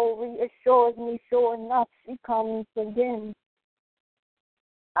go reassures me. Sure enough, she comes again.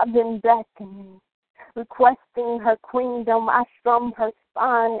 I've been beckoning, requesting her queendom. I strum her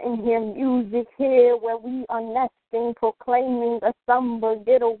spine and hear music here where we are nesting, proclaiming a somber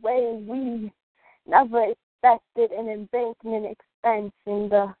getaway. We never expected an embankment expansion,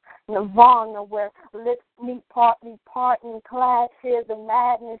 the nirvana where lips meet partly part and clash here. The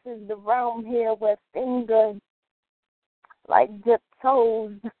madness is the realm here where fingers like dipped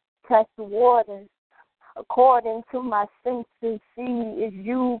toes press waters. According to my senses, she is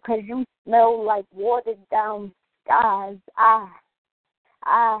you, 'cause you smell like watered down skies. I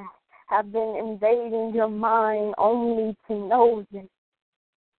have been invading your mind only to know that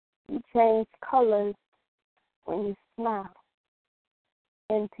you change colors when you smile.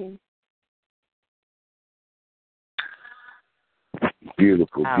 In peace.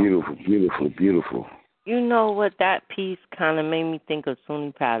 Beautiful, Wow. beautiful, beautiful, beautiful. You know what? That piece kind of made me think of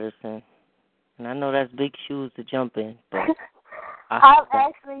Suni Patterson. And I know that's big shoes to jump in, but I've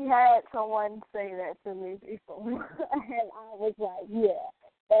actually had someone say that to me before, and I was like, yeah,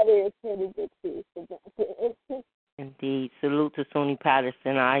 that is pretty big piece to jump in. Indeed. Salute to Suni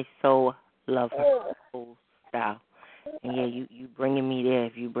Patterson. I so love her whole style. And yeah, you bringing me there.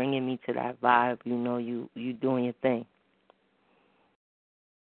 If you bringing me to that vibe, you know you doing your thing.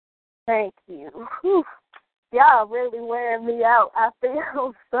 Thank you. Whew. Y'all really wearing me out. I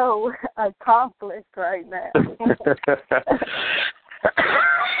feel so accomplished right now.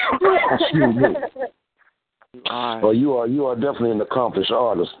 Excuse me. Well, you are definitely an accomplished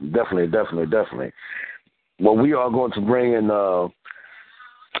artist. Definitely. Well, we are going to bring in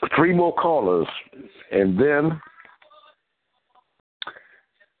 3 more callers, and then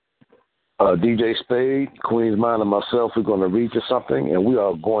DJ Spade, Queen's Mind, and myself, we're going to read you something, and we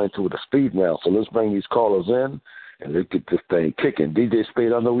are going to the speed round. So let's bring these callers in, and let's get this thing kicking. DJ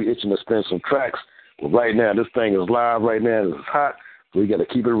Spade, I know we're itching to spin some tracks, but right now, this thing is live right now. It's hot, so we got to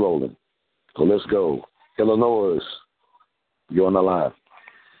keep it rolling. So let's go. Illinois, you're on the line.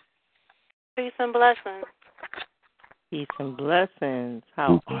 Peace and blessings. Peace and blessings.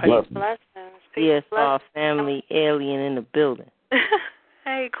 How Peace are you? Blessings. DSR family alien in the building.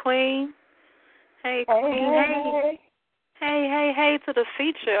 Hey, Queen. Hey, Queen. Hey to the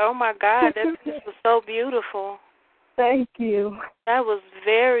feature. Oh, my God. That piece was so beautiful. Thank you. That was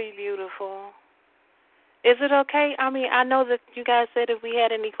very beautiful. Is it okay? I mean, I know that you guys said if we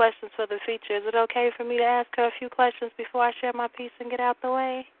had any questions for the feature, is it okay for me to ask her a few questions before I share my piece and get out the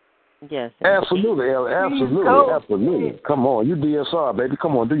way? Yes. Absolutely. Come on, you DSR, baby.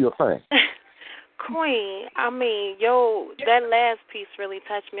 Come on, do your thing. Queen, I mean, that last piece really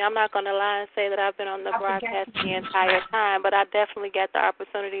touched me. I'm not going to lie and say that I've been on the broadcast the entire time, but I definitely got the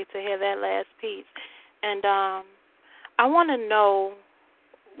opportunity to hear that last piece. And I want to know,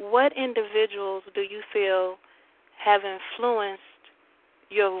 what individuals do you feel have influenced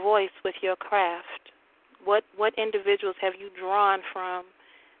your voice with your craft? What individuals have you drawn from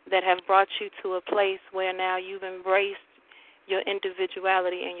that have brought you to a place where now you've embraced your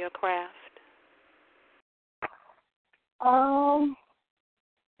individuality in your craft?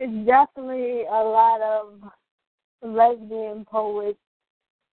 It's definitely a lot of lesbian poets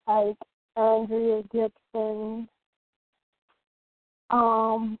like Andrea Gibson.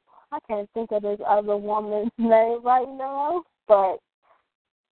 I can't think of this other woman's name right now, but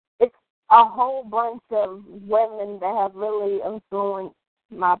it's a whole bunch of women that have really influenced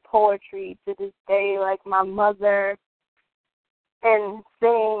my poetry to this day, like my mother, and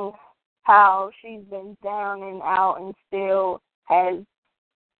seeing how she's been down and out and still has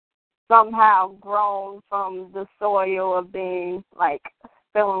somehow grown from the soil of being like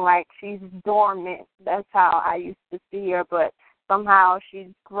feeling like she's dormant. That's how I used to see her, but somehow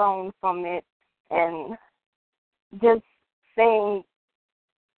she's grown from it, and just seeing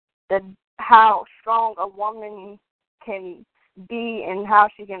how strong a woman can be and how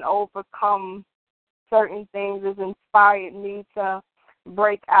she can overcome certain things has inspired me to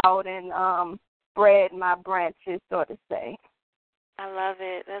break out and spread my branches, so to say. I love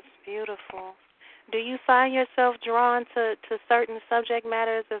it. That's beautiful. Do you find yourself drawn to certain subject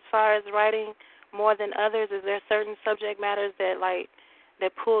matters as far as writing more than others? Is there certain subject matters that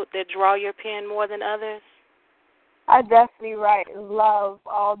draw your pen more than others? I definitely write love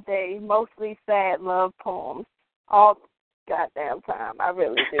all day, mostly sad love poems, all goddamn time. I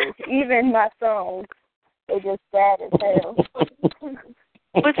really do. Even my songs, they're just sad as hell.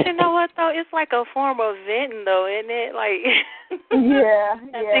 But you know what, though? It's like a form of venting, though, isn't it? Like,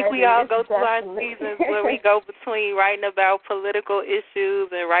 I think we all go through our seasons where we go between writing about political issues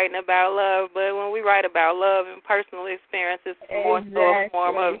and writing about love. But when we write about love and personal experiences, it's more so a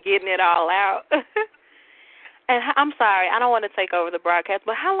form of getting it all out. And I'm sorry, I don't want to take over the broadcast,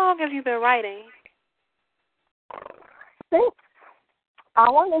 but how long have you been writing? I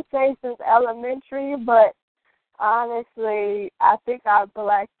want to say since elementary, but honestly, I think I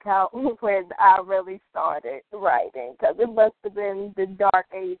blacked out when I really started writing, because it must have been the dark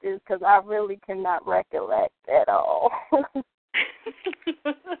ages, because I really cannot recollect at all.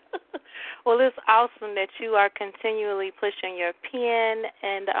 Well, it's awesome that you are continually pushing your pen,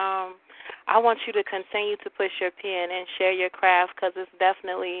 and I want you to continue to push your pen and share your craft, because it's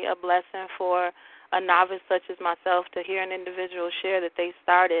definitely a blessing for a novice such as myself to hear an individual share that they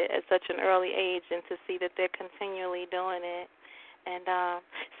started at such an early age and to see that they're continually doing it. And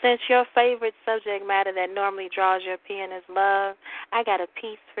since your favorite subject matter that normally draws your pen is love, I got a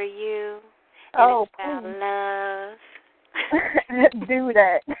piece for you. And it's about love. Do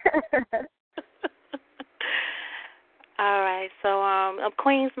that. All right, so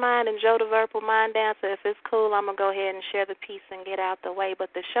Queen's Mind and Joe the Verbal Mind Dancer, if it's cool, I'm going to go ahead and share the piece and get out the way. But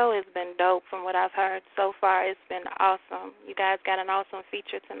the show has been dope from what I've heard so far. It's been awesome. You guys got an awesome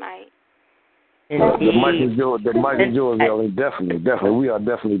feature tonight. The mic is yours, Ellie. Definitely. We are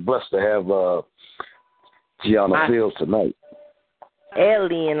definitely blessed to have Gianna Fields tonight.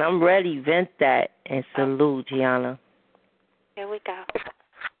 Alien, I'm ready. Vent that and salute, Gianna. Here we go.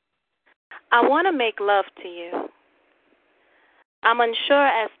 I want to make love to you. I'm unsure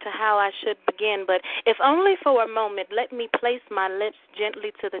as to how I should begin, but if only for a moment, let me place my lips gently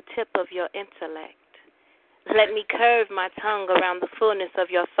to the tip of your intellect. Let me curve my tongue around the fullness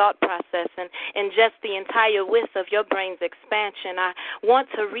of your thought process and ingest the entire width of your brain's expansion. I want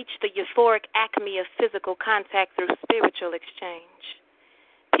to reach the euphoric acme of physical contact through spiritual exchange.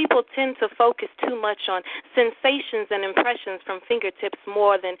 People tend to focus too much on sensations and impressions from fingertips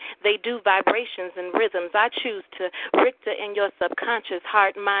more than they do vibrations and rhythms. I choose to Richter in your subconscious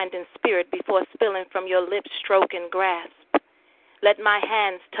heart, mind, and spirit before spilling from your lips, stroke, and grasp. Let my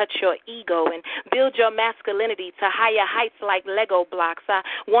hands touch your ego and build your masculinity to higher heights like Lego blocks. I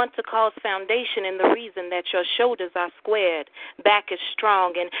want to cause foundation in the reason that your shoulders are squared, back is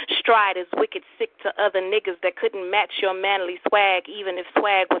strong, and stride is wicked sick to other niggas that couldn't match your manly swag, even if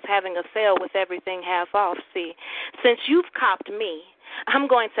swag was having a sale with everything half off. See, since you've copped me, I'm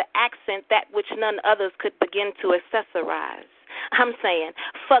going to accent that which none others could begin to accessorize. I'm saying,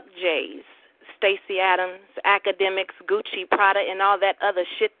 fuck J's, Stacey Adams, academics, Gucci, Prada, and all that other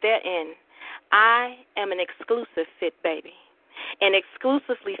shit they're in. I am an exclusive fit, baby, and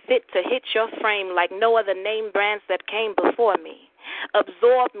exclusively fit to hit your frame like no other name brands that came before me.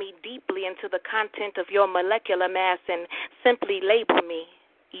 Absorb me deeply into the content of your molecular mass and simply label me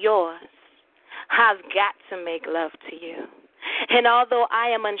yours. I've got to make love to you. And although I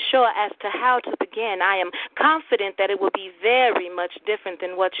am unsure as to how to begin, I am confident that it will be very much different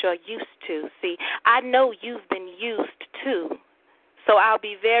than what you're used to. See, I know you've been used too. So I'll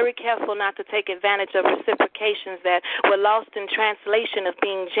be very careful not to take advantage of reciprocations that were lost in translation of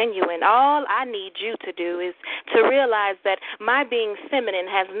being genuine. All I need you to do is to realize that my being feminine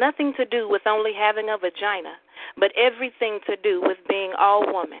has nothing to do with only having a vagina, but everything to do with being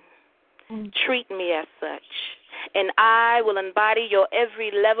all woman. Treat me as such, and I will embody your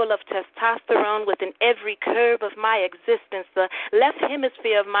every level of testosterone within every curve of my existence. The left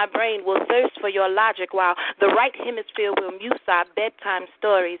hemisphere of my brain will thirst for your logic, while the right hemisphere will muse our bedtime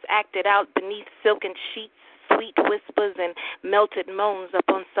stories acted out beneath silken sheets, sweet whispers, and melted moans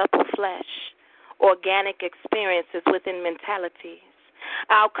upon supple flesh, organic experiences within mentalities.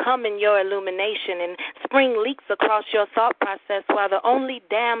 I'll come in your illumination and spring leaks across your thought process, while the only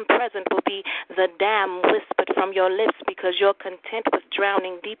dam present will be the dam whispered from your lips because you're content with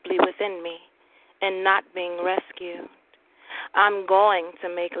drowning deeply within me and not being rescued. I'm going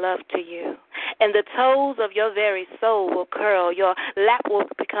to make love to you, and the toes of your very soul will curl. Your lap will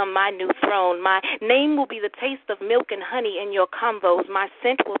become my new throne. My name will be the taste of milk and honey in your convos. My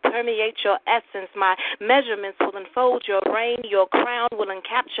scent will permeate your essence. My measurements will enfold your brain. Your crown will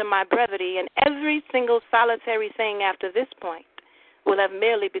encapture my brevity, and every single solitary thing after this point will have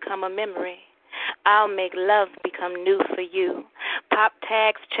merely become a memory. I'll make love become new for you. Pop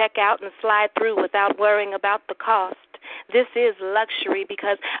tags, check out, and slide through without worrying about the cost. This is luxury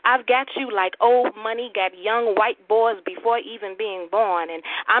because I've got you like old money got young white boys before even being born. And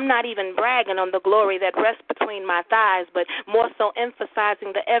I'm not even bragging on the glory that rests between my thighs, but more so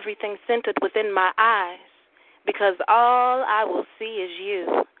emphasizing the everything centered within my eyes. because all I will see is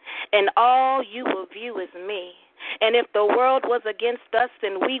you, and all you will view is me. And if the world was against us,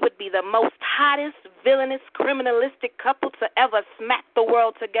 then we would be the most hottest, villainous, criminalistic couple to ever smack the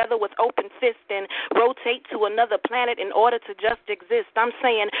world together with open fists and rotate to another planet in order to just exist. I'm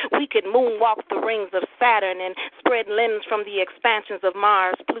saying we could moonwalk the rings of Saturn and spread limbs from the expansions of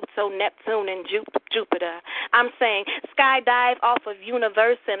Mars, Pluto, Neptune, and Jupiter. I'm saying skydive off of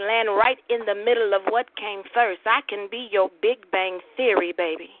universe and land right in the middle of what came first. I can be your Big Bang Theory,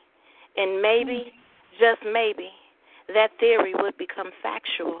 baby. And maybe, just maybe, that theory would become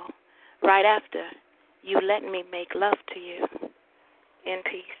factual right after you let me make love to you in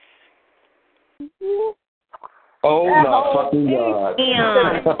peace. Oh my fucking God.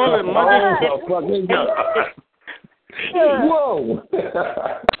 Whoa.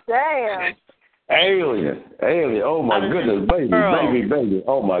 Damn. Alien. Oh my goodness, baby.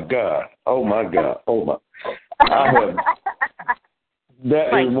 Oh my God. I have.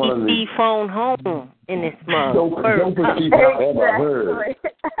 That like is one of the phone home in this month. Dopest people I ever heard.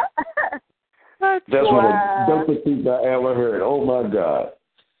 That's one of the dopest things I ever heard. Oh my God.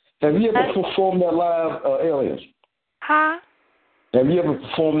 Have you ever performed that live, Aliens? Huh? Have you ever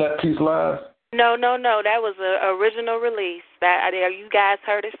performed that piece live? No. That was an original release. You guys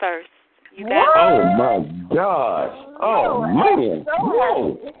heard it first. You guys. Oh my God. Oh man.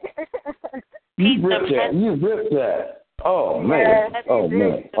 Whoa. You ripped that. Oh man.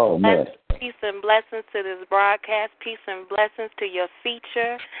 Man. Peace and blessings to this broadcast. Peace and blessings to your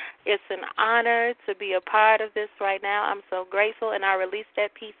feature. It's an honor to be a part of this right now. I'm so grateful, and I released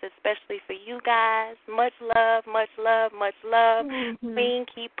that piece especially for you guys. Much love. Queen,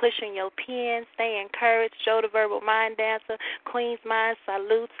 keep pushing your pen. Stay encouraged. Joe the Verbal Mind Dancer. Queen's Mind,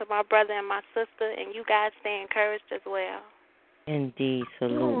 salute to my brother and my sister, and you guys stay encouraged as well. Indeed,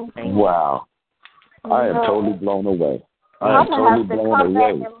 salute. Wow. I am totally blown away. I'm going to have to come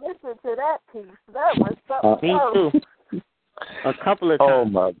back and listen to that piece. That was something Me too. A couple of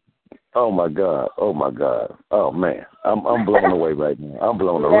times. Oh my God. Oh man. I'm blown away right now. I'm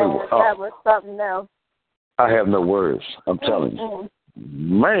blown away. That was something else. I have no words. I'm telling you.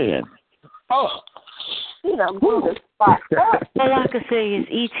 Man. Oh. You know, do the spot. All I can say is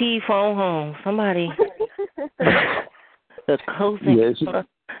E.T. phone home. Somebody. The closing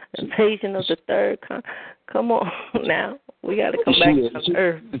invasion of the third. Come on now. We got to come back to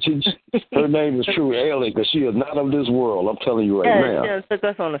Earth. Her name is truly Alien because she is not of this world. I'm telling you right now. She took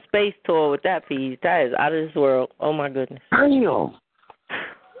us on a space tour with that piece. That is out of this world. Oh, my goodness. Damn.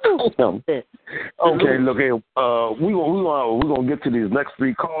 Okay, look here. We're gonna get to these next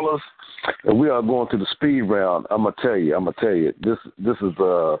three callers, and we are going to the speed round. I'm gonna tell you. This is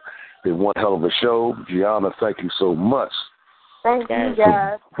been one hell of a show. Gianna, thank you so much. Thank you,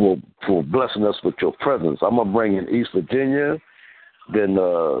 guys. For blessing us with your presence. I'm going to bring in East Virginia, then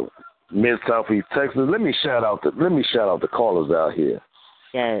Mid-Southeast Texas. Let me shout out the callers out here.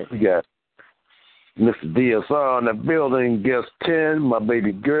 Yes. We got Mr. DSR in the building, guest 10, my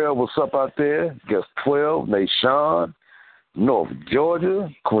baby girl, what's up out there? Guest 12, Nashawn, North Georgia,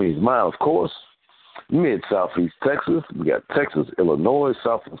 Queens Mine, of course. Mid-Southeast Texas. We got Texas, Illinois,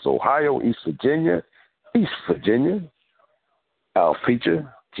 Southwest Ohio, East Virginia, our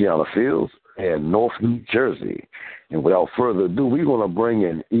feature, Gianna Fields, and North New Jersey. And without further ado, we're going to bring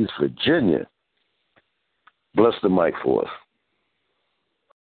in East Virginia. Bless the mic for us.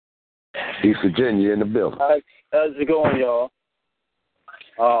 East Virginia in the building. How's it going, y'all?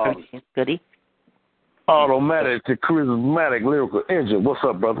 Goody. Automatic to charismatic lyrical engine. What's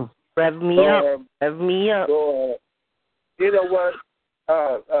up, brother? Rev me up. You know what?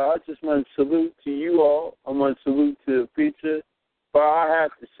 I just want to salute to you all. I want to salute to the feature. But I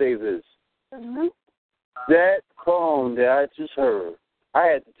have to say this. Mm-hmm. That poem that I just heard, I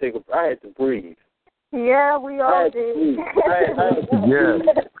had to breathe. Yeah, we all did.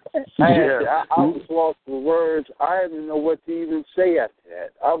 I was lost for words. I didn't know what to even say after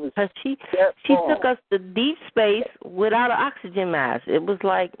that. She took us to deep space without an oxygen mask. It was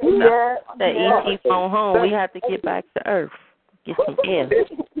like that ET phone home. We had to get back to Earth, get some air.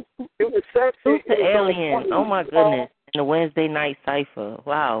 It was sexy. Who's the alien? Oh my goodness! In the Wednesday night cipher.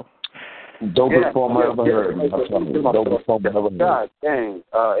 Wow. Dopest form I ever heard. Dopest form I ever heard. God dang,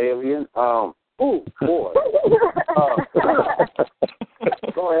 alien. Ooh, boy.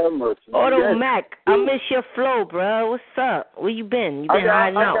 Go ahead, Mercy. Auto Mac, I miss your flow, bro. What's up? Where you been? You been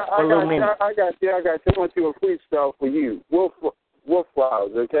hiding out for a little minute. I got you. I want to do a freestyle for you. Wolf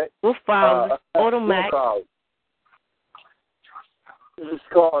Flowers, okay? Wolf Flowers, Auto Mac. This is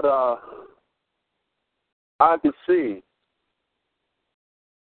called I Can See.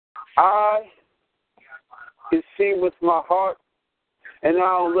 I can see with my heart, and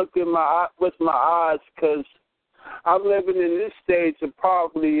I don't look with my eyes, because I'm living in this stage of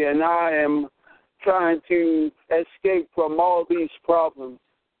poverty, and I am trying to escape from all these problems.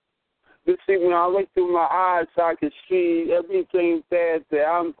 But see, when I look through my eyes, I can see everything bad that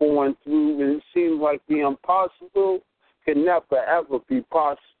I'm going through, and it seems like the impossible can never, ever be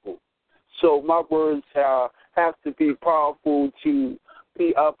possible. So my words have to be powerful to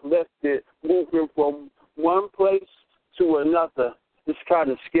be uplifted, moving from one place to another. It's kind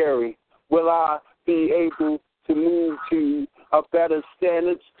of scary. Will I be able to move to a better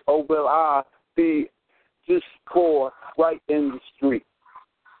standards, or will I be just poor right in the street?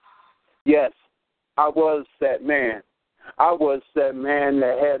 Yes, I was that man. I was that man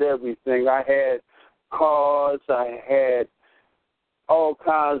that had everything. I had cars, I had all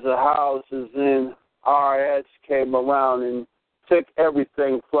kinds of houses, and RS came around and took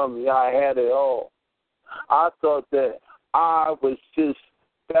everything from me. I had it all. I thought that I was just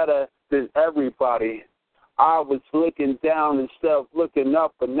better than everybody. I was looking down instead of looking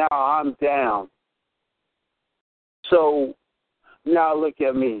up, but now I'm down. So now look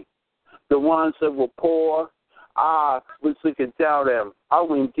at me. The ones that were poor, I was looking down at them. I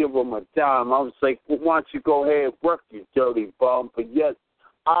wouldn't give them a dime. I was like, well, why don't you go ahead and work, you dirty bum? But yet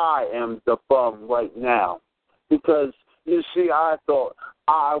I am the bum right now. Because, you see, I thought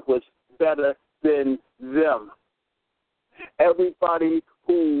I was better than them. Everybody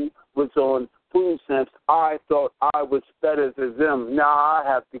who was on food stamps, I thought I was better than them. Now I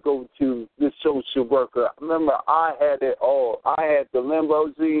have to go to the social worker. Remember, I had it all. I had the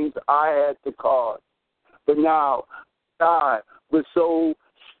limousines. I had the cars. But now I was so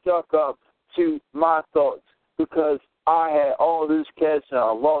stuck up to my thoughts because I had all this cash and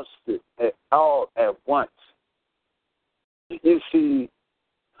I lost it all at once. You see,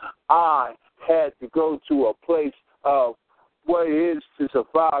 I had to go to a place of what it is to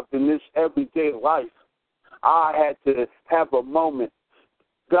survive in this everyday life. I had to have a moment.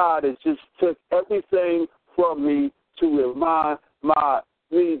 God has just took everything from me to remind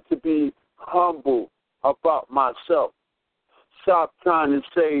me to be humble about myself. Stop trying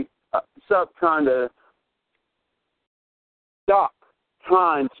to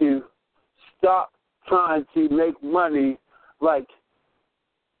make money like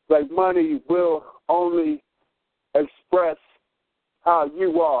money will only express how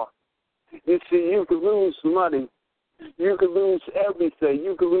you are. You see, you can lose money. You can lose everything.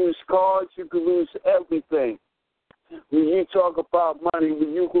 You can lose cars. You can lose everything. When you talk about money,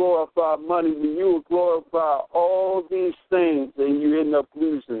 when you glorify money, when you glorify all these things and you end up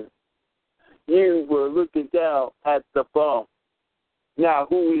losing, you were looking down at the bum. Now,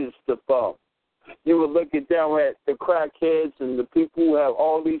 who is the bum? You were looking down at the crackheads and the people who have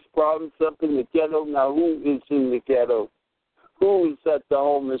all these problems up in the ghetto. Now, who is in the ghetto? Who is at the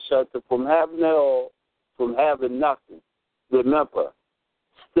homeless shelter from having it all, from having nothing? Remember,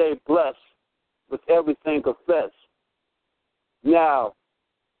 stay blessed with everything confessed. Now,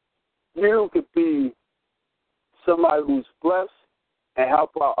 you could be somebody who's blessed and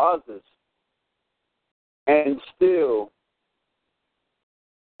help out others and still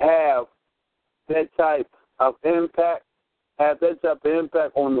have that type of impact,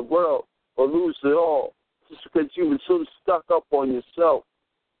 on the world, or lose it all just because you were so stuck up on yourself.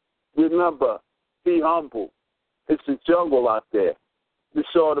 Remember, be humble. It's a jungle out there. This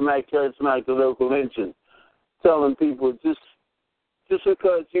automatic charismatic local engine telling people just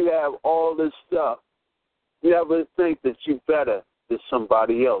because you have all this stuff, never think that you're better than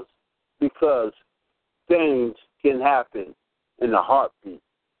somebody else, because things can happen in a heartbeat.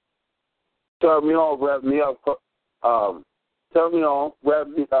 Turn me on, rev me up. Turn me on, rev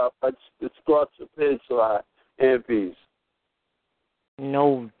me up. It's across the finish line and peace.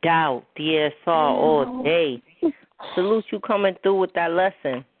 No doubt. DSR all day. Salute you coming through with that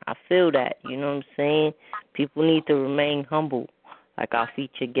lesson. I feel that. You know what I'm saying? People need to remain humble. Like our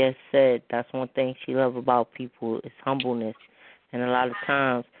featured guest said, that's one thing she loves about people is humbleness. And a lot of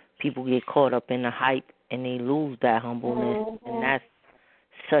times people get caught up in the hype and they lose that humbleness. And that's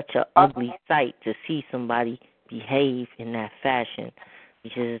such an ugly sight to see somebody behave in that fashion,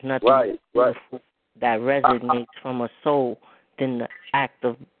 because there's nothing beautiful that resonates from a soul than the act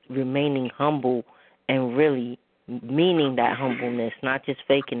of remaining humble and really meaning that humbleness, not just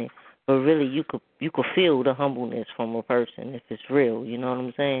faking it, but really you could feel the humbleness from a person if it's real. You know what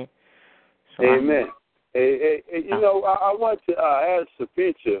I'm saying? So amen. I want to ask the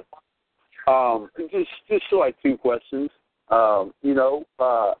feature just like two questions. And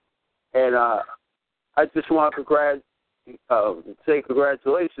I just want to say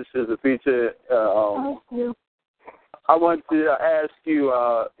congratulations to the feature. Thank you. I want to ask you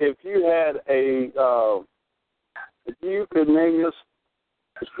if you had if you could name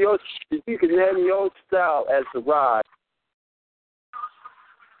your style as a ride.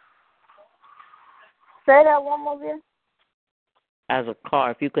 Say that one more again. As a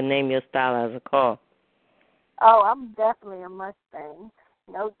car, if you could name your style as a car. Oh, I'm definitely a Mustang,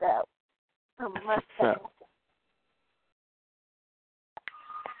 no doubt. I'm a Mustang.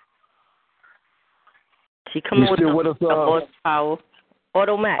 She coming with the horsepower.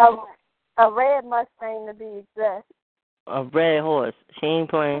 Automatic. A red Mustang to be exact. A red horse. She ain't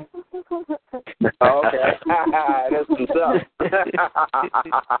playing. Okay. That's what's up.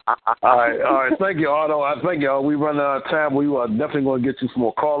 All right. Thank you, Otto. I thank y'all. We run out of time. We are definitely going to get you some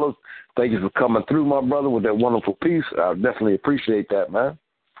more callers. Thank you for coming through, my brother, with that wonderful piece. I definitely appreciate that, man.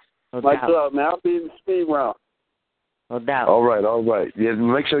 Much love, man. I'll be in the speed round. No doubt. All right. Yeah,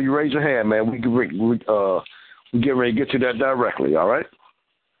 make sure you raise your hand, man. We get ready to get you that directly. All right.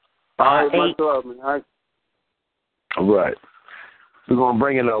 All right. Much love, man. All right. We're going to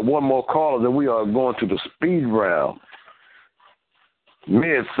bring in one more caller, then we are going to the speed round.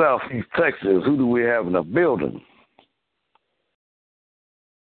 Mid-Southeast Texas, who do we have in the building?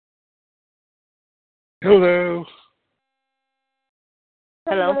 Hello.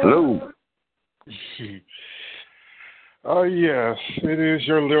 Hello. Oh, yes. It is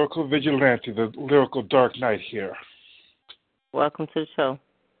your lyrical vigilante, the lyrical Dark Knight here. Welcome to the show.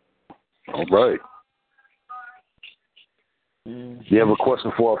 All right. You have a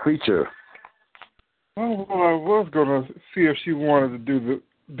question for our feature? Oh, well, I was gonna see if she wanted to do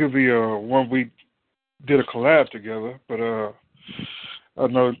the one we did a collab together, but I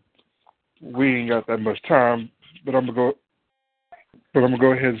know we ain't got that much time. But I'm gonna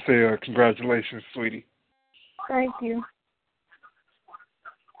go ahead and say congratulations, sweetie. Thank you.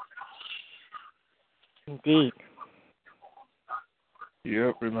 Indeed.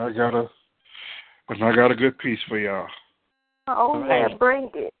 Yep, and I got a good piece for y'all. Oh, yeah,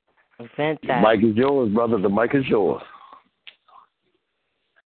 bring it. Fantastic. The mic is yours, brother. The mic is yours.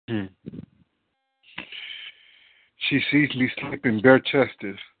 She sees me sleeping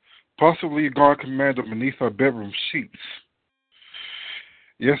bare-chested, possibly gone commando beneath our bedroom sheets.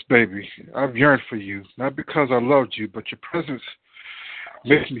 Yes, baby, I've yearned for you, not because I loved you, but your presence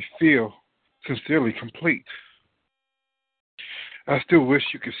makes me feel sincerely complete. I still wish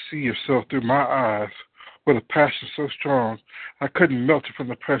you could see yourself through my eyes with a passion so strong I couldn't melt it from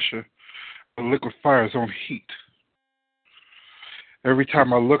the pressure of liquid fire's own heat. Every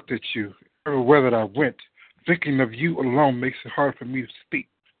time I looked at you, everywhere that I went, thinking of you alone makes it hard for me to speak.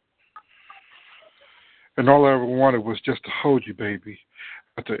 And all I ever wanted was just to hold you, baby,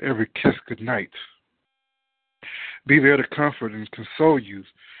 after every kiss goodnight. Be there to comfort and console you,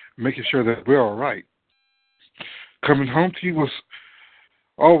 making sure that we're all right. Coming home to you was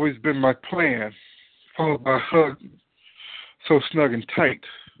always been my plan, followed by a hug so snug and tight.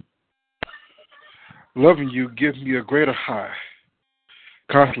 Loving you gives me a greater high,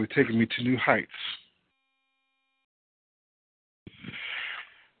 constantly taking me to new heights.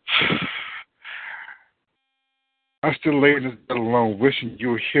 I still lay in this bed alone, wishing you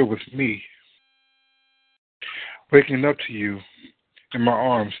were here with me. Waking up to you in my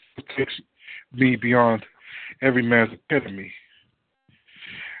arms takes me beyond every man's epitome.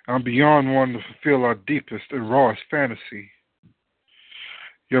 I'm beyond wanting to fulfill our deepest and rawest fantasy.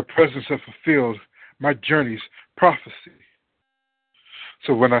 Your presence has fulfilled my journey's prophecy.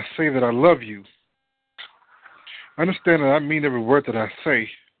 So when I say that I love you, understand that I mean every word that I say.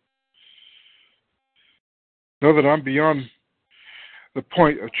 Know that I'm beyond the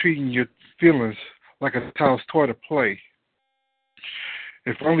point of treating your feelings like a child's toy to play.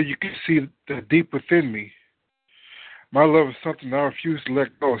 If only you could see the deep within me. My love is something I refuse to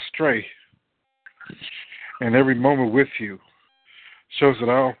let go astray. And every moment with you shows that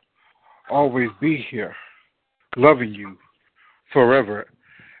I'll always be here, loving you forever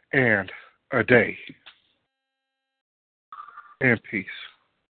and a day. And peace.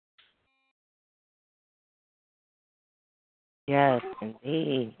 Yes,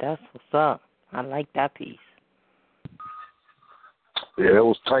 indeed. That's what's up. I like that piece. Yeah, that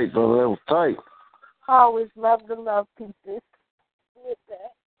was tight, brother. That was tight. I always love the love pieces with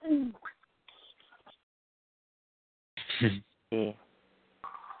that. Yeah.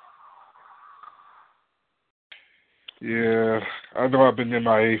 Yeah, I know I've been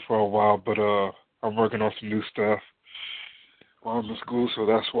MIA for a while, but I'm working on some new stuff while I'm in school, so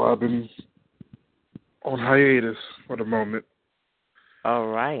that's why I've been on hiatus for the moment. All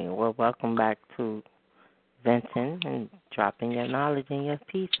right. Well, welcome back to venting and dropping your knowledge and your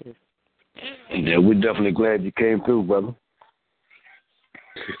pieces. Yeah, we're definitely glad you came through, brother.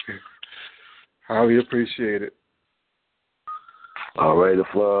 Highly appreciate it. All right, if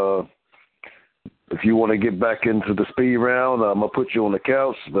you want to get back into the speed round, I'm gonna put you on the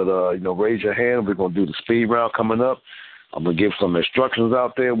couch, but raise your hand. We're gonna do the speed round coming up. I'm gonna give some instructions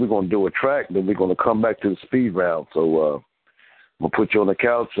out there. We're gonna do a track, then we're gonna come back to the speed round. So I'm gonna put you on the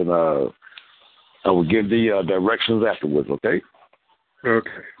couch, and I will give the directions afterwards. Okay.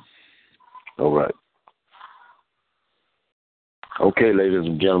 Okay. All right. Okay, ladies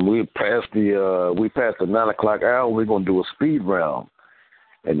and gentlemen, we passed the 9 o'clock hour. We're gonna do a speed round,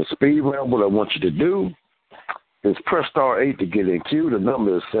 and the speed round. What I want you to do is press *8 to get in queue. The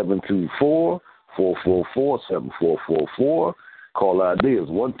number is 724-444-7444. Call ID is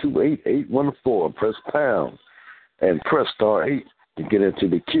 128-814. Press pound and press *8 to get into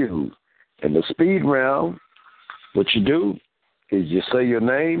the queue. In the speed round, what you do is you say your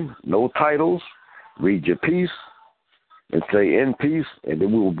name, no titles, read your piece, and say in peace, and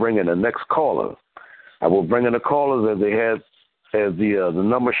then we will bring in the next caller. I will bring in the callers as they have as the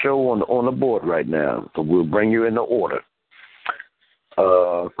number show on the board right now. So we'll bring you in the order.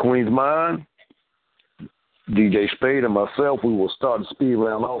 Queen's Mind, DJ Spade, and myself, we will start the speed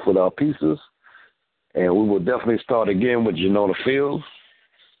round off with our pieces, and we will definitely start again with Janona Fields,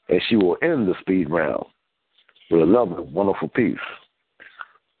 and she will end the speed round with a lovely, wonderful piece.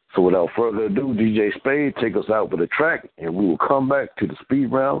 So without further ado, DJ Spade, take us out with a track, and we will come back to the speed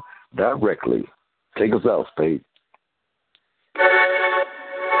round directly. Take us out, Spade.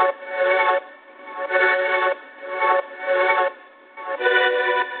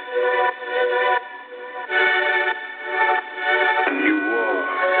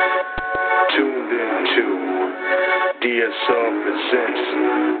 DSR presents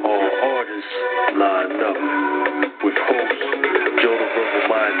All Artists Line Up with host Joe the Verbal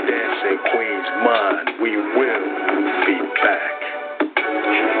Mind Dancing, Queen's Mind. We will be back.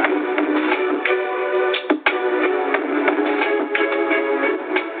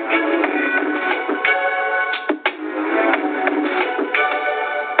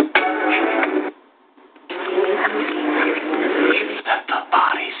 Let the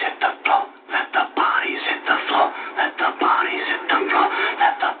bodies hit the floor. Let the bodies hit the floor. Let the bodies hit the floor.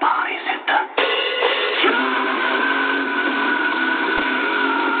 Let the bodies hit the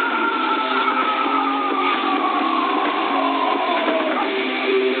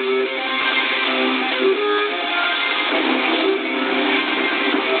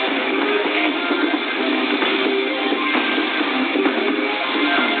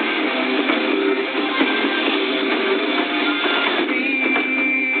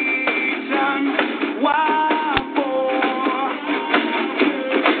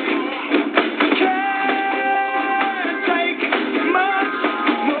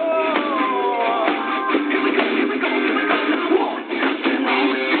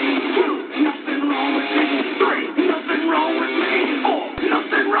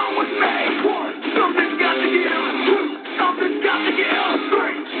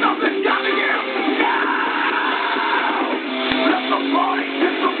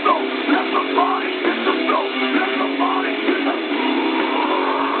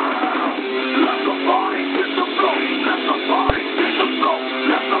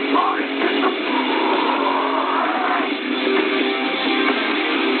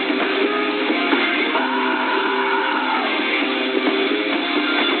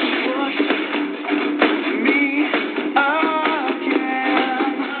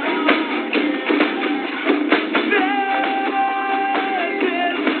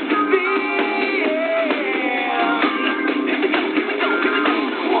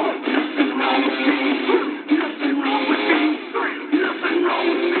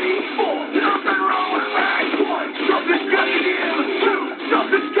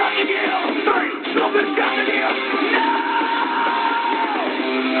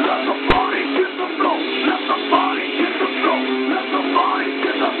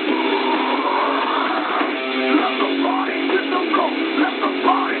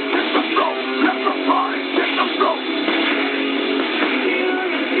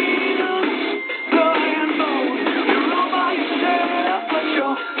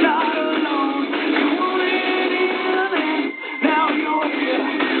not alone. You wanted it, and now you're here.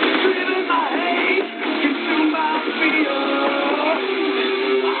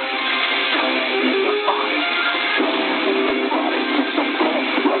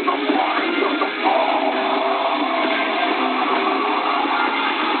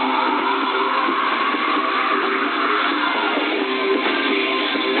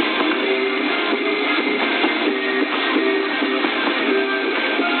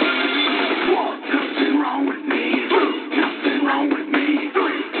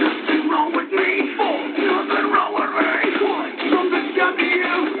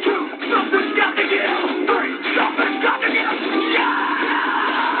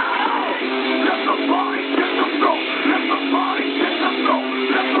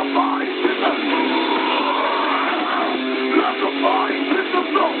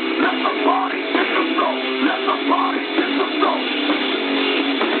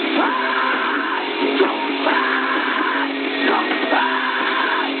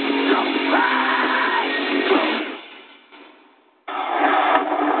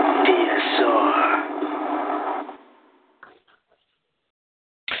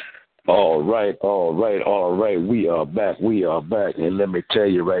 right. We are back. And let me tell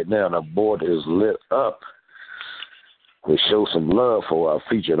you right now, the board is lit up. We show some love for our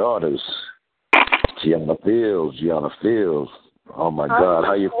featured artist, Gianna Fields. Oh my God,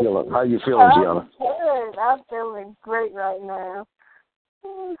 how you feeling? Gianna? Good. I'm feeling great right now.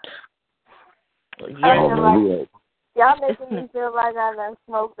 Y'all making me feel like I done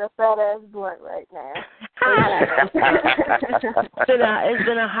smoked a fat ass blunt right now. It's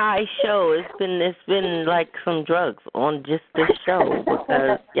been a high show. It's been like some drugs on just this show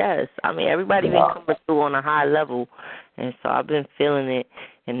because yes, I mean everybody been coming through on a high level, and so I've been feeling it.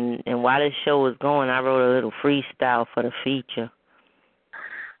 And while this show was going, I wrote a little freestyle for the feature.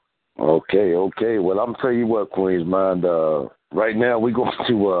 Okay. Well, I'm tell you what, Queen's Mind. Right now, we're going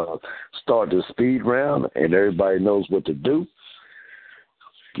to start the speed round, and everybody knows what to do.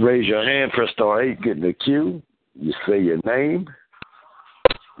 Raise your hand, press star 8, get in the queue. You say your name,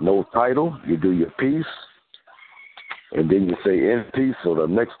 no title. You do your piece, and then you say in piece so the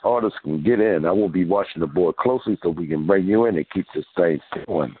next artist can get in. I will be watching the board closely so we can bring you in and keep this thing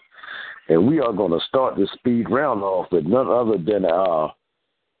going. And we are going to start the speed round off with none other than our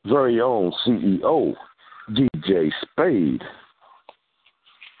very own CEO, DJ Spade.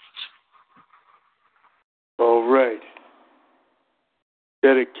 All right.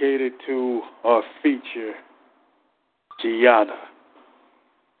 Dedicated to our feature, Gianna.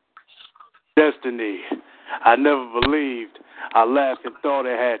 Destiny. I never believed. I laughed and thought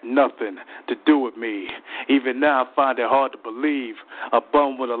it had nothing to do with me. Even now I find it hard to believe. A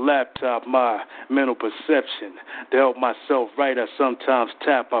bum with a laptop, my mental perception. To help myself write, I sometimes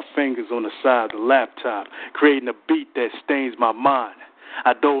tap my fingers on the side of the laptop, creating a beat that stains my mind.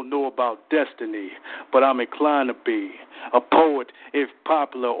 I don't know about destiny, but I'm inclined to be a poet, if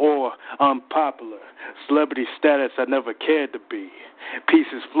popular or unpopular. Celebrity status I never cared to be.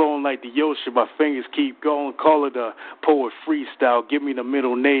 Pieces flowing like the ocean, my fingers keep going. Call it a poet freestyle. Give me the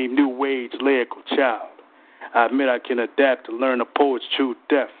middle name, New Age Lyrical Child. I admit I can adapt to learn a poet's true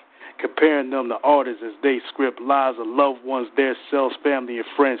depth, comparing them to artists as they script lives of loved ones, their selves, family, and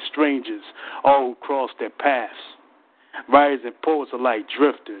friends, strangers, all who cross their paths. Writers and poets are like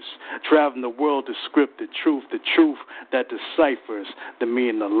drifters, traveling the world to script the truth that deciphers the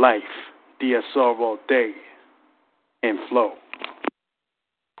meaning of life. DSR all day and flow.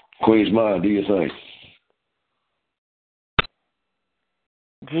 Queen's Mind, do you think?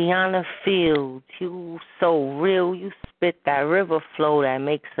 Gianna Fields, you so real. You spit that river flow that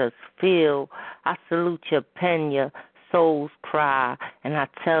makes us feel. I salute your pen, your soul's cry, and I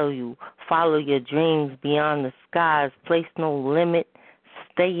tell you, follow your dreams beyond the skies. Place no limit,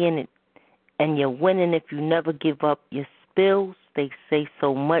 stay in it, and you're winning if you never give up your spills. They say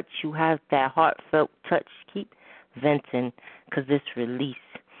so much, you have that heartfelt touch. Keep venting, 'cause it's release.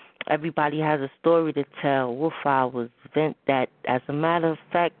 Everybody has a story to tell. Wolf Hours, vent that. As a matter of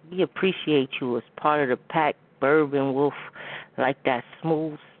fact, we appreciate you as part of the pack. Bourbon Wolf, like that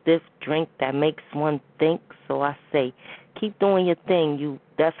smooth, stiff drink that makes one think. So I say, keep doing your thing. You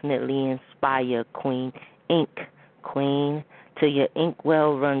definitely inspire, Queen. Ink, Queen, till your ink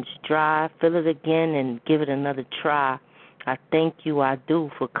well runs dry. Fill it again and give it another try. I thank you, I do,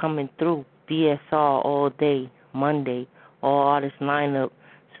 for coming through. DSR all day, Monday, all artist lineup.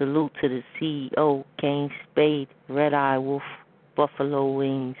 Salute to the CEO, King Spade, Red Eye Wolf, Buffalo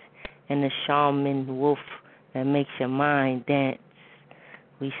Wings, and the Shaman Wolf that makes your mind dance.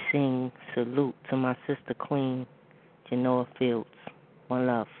 We sing salute to my sister Queen, Genoa Fields. One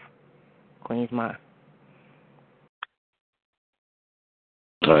love. Queen's Mind.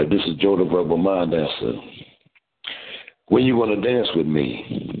 All right, this is Joe the Verbal Mind Dancer. When you want to dance with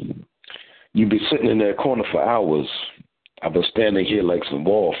me, you be sitting in that corner for hours. I've been standing here like some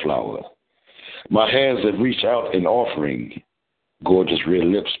wallflower. My hands have reached out in offering. Gorgeous red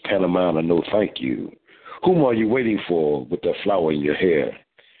lips, pantomime, a no thank you. Whom are you waiting for with that flower in your hair?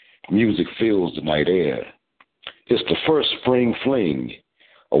 Music fills the night air. It's the first spring fling,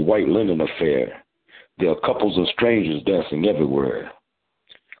 a white linen affair. There are couples and strangers dancing everywhere.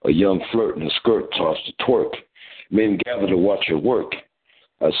 A young flirt in a skirt tossed to twerk. Men gather to watch your work.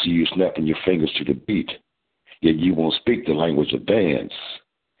 I see you snapping your fingers to the beat. Yet you won't speak the language of dance.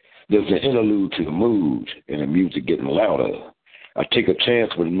 There's an interlude to the mood and the music getting louder. I take a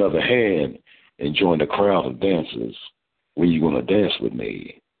chance with another hand and join the crowd of dancers. When you gonna dance with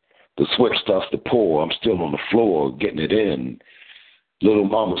me? The sweat starts to pour. I'm still on the floor getting it in. Little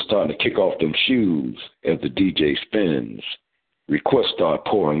mama's starting to kick off them shoes as the DJ spins. Requests start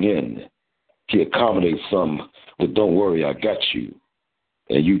pouring in. He accommodates some, but don't worry, I got you.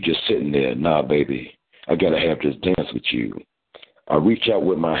 And you just sitting there, nah, baby. I gotta have this dance with you. I reach out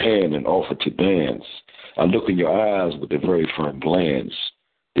with my hand and offer to dance. I look in your eyes with a very firm glance.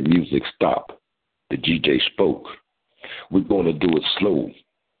 The music stopped. The DJ spoke. We're going to do it slow,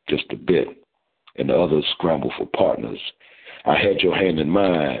 just a bit, and the others scramble for partners. I had your hand in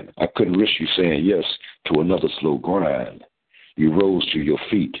mine. I couldn't risk you saying yes to another slow grind. You rose to your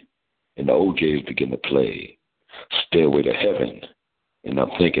feet, and the OJs begin to play. Stairway to Heaven, and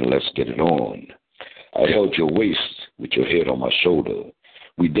I'm thinking, let's get it on. I held your waist with your head on my shoulder.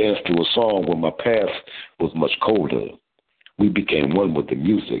 We danced to a song when my path was much colder. We became one with the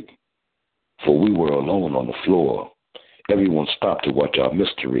music, for we were alone on the floor. Everyone stopped to watch our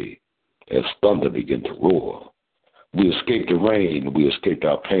mystery as thunder began to roar. We escaped the rain, we escaped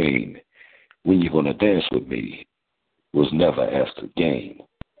our pain. When you gonna dance with me was never asked again.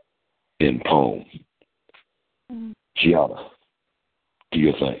 End poem. Gianna, do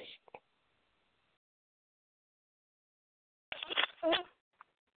your thing.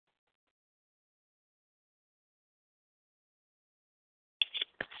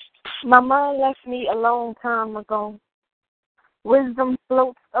 My mom left me a long time ago. Wisdom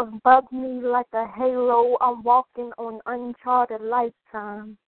floats above me like a halo. I'm walking on uncharted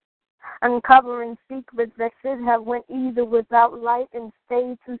lifetime, uncovering secrets that should have went either without light and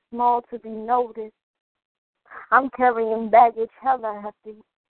stayed too small to be noticed. I'm carrying baggage hella hefty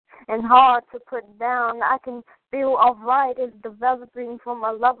and hard to put down. I can feel alright is developing from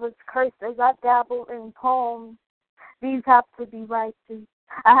a lover's curse as I dabble in poems. These have to be righteous.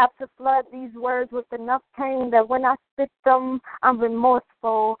 I have to flood these words with enough pain that when I spit them, I'm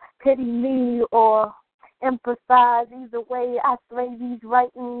remorseful. Pity me or empathize. Either way, I slay these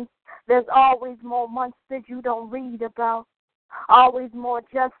writings. There's always more monsters you don't read about. Always more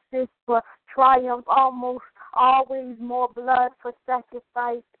justice for triumph. Almost always more blood for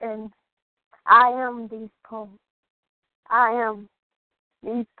sacrifice. And I am these poems. I am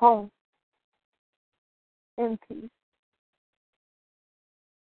these poems. In peace.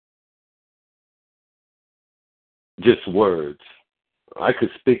 Just words. I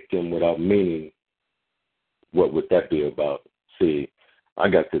could speak them without meaning. What would that be about? See, I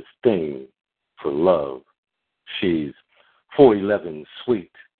got this thing for love. She's 4'11",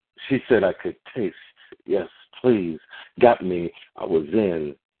 sweet. She said I could taste. Yes, please. Got me. I was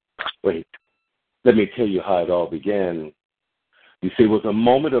in. Wait, let me tell you how it all began. You see, it was a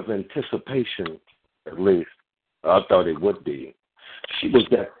moment of anticipation, at least. I thought it would be. She was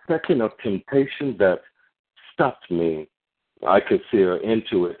that second of temptation that stopped me. I could see her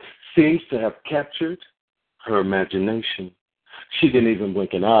into it. Seems to have captured her imagination. She didn't even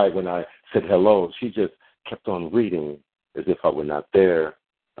blink an eye when I said hello. She just kept on reading as if I were not there.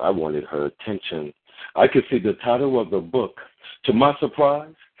 I wanted her attention. I could see the title of the book. To my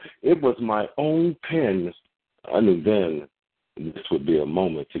surprise, it was my own pen. I knew then this would be a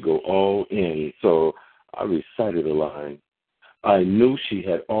moment to go all in, so I recited a line. I knew she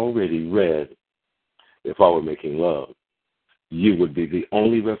had already read. If I were making love, you would be the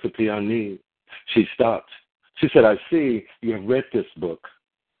only recipe I need. She stopped. She said, I see you have read this book.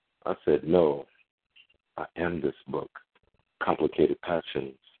 I said, no, I am this book. Complicated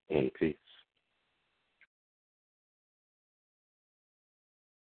Passions in Peace.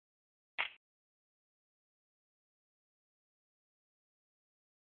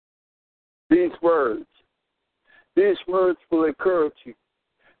 These words will encourage you.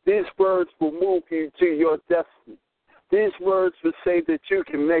 These words will move you to your destiny. These words will say that you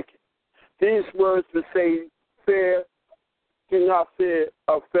can make it. These words will say, fear, do not fear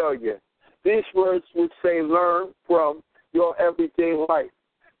a failure. These words will say, learn from your everyday life.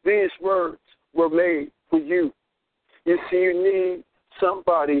 These words were made for you. You see, you need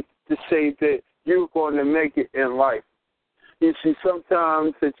somebody to say that you're going to make it in life. You see,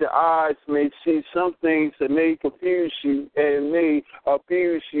 sometimes that your eyes may see some things that may confuse you and may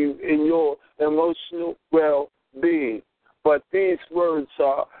abuse you in your emotional well-being. But these words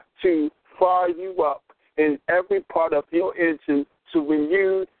are to fire you up in every part of your engine. So when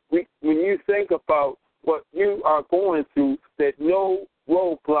you think about what you are going through, that no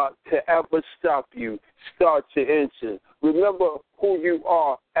roadblock to ever stop you. Start your engine. Remember who you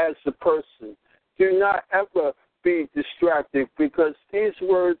are as a person. Do not ever be distracted, because these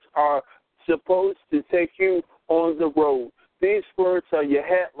words are supposed to take you on the road. These words are your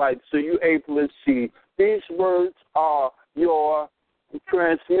headlights so you're able to see. These words are your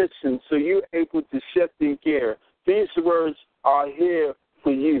transmission so you're able to shift in gear. These words are here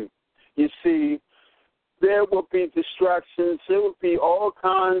for you. You see, there will be distractions. There will be all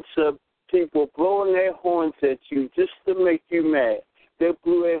kinds of people blowing their horns at you just to make you mad. They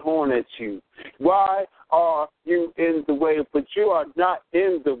blew their horn at you. Why? are you in the way, but you are not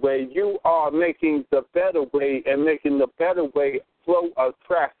in the way. You are making the better way and making the better way flow of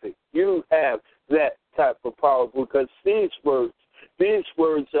traffic. You have that type of power because these words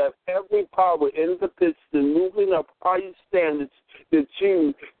have every power in the piston moving up higher standards that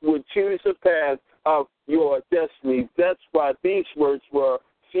you would choose a path of your destiny. That's why these words were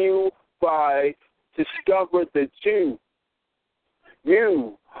fueled by discover that you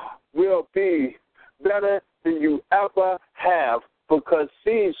will be better than you ever have because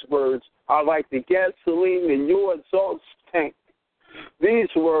these words are like the gasoline in your exhaust tank. These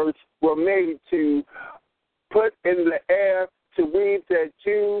words were made to put in the air to read that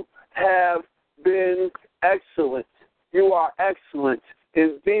you have been excellent. You are excellent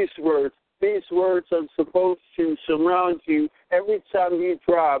in these words. These words are supposed to surround you every time you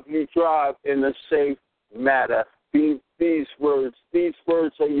drive in a safe manner. These words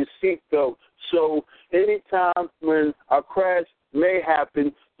are your seatbelt. So anytime when a crash may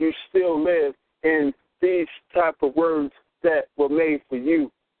happen, you still live in these type of words that were made for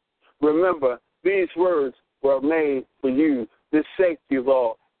you. Remember, these words were made for you. The safety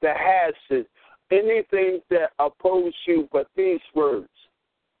law, the hazard, anything that opposes you, but these words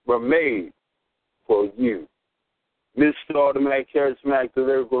were made for you. Mr. Automatic Charismatic the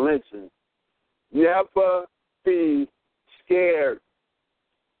Lyrical Lynching. Never be scared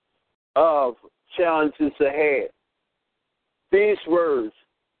of challenges ahead. These words,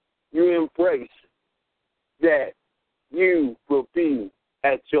 you embrace that you will be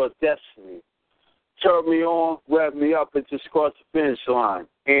at your destiny. Turn me on, rev me up, and just cross the finish line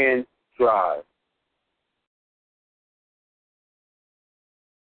and drive.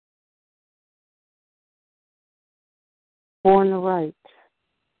 On the right.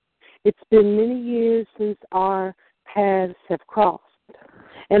 It's been many years since our paths have crossed,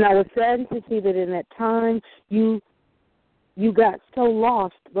 and I was saddened to see that in that time you got so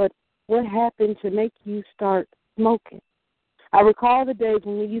lost. But what happened to make you start smoking? I recall the days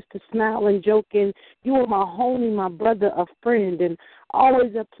when we used to smile and joke, and you were my homie, my brother, a friend, and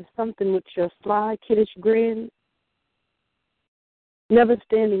always up to something with your sly, kiddish grin. Never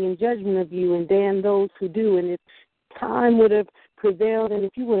standing in judgment of you, and damn those who do. And if time would have prevailed, and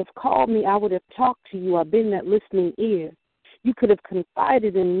if you would have called me, I would have talked to you. I've been that listening ear. You could have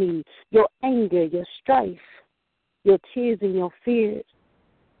confided in me, your anger, your strife, your tears and your fears.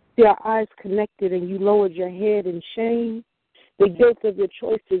 See our eyes connected, and you lowered your head in shame. The guilt of your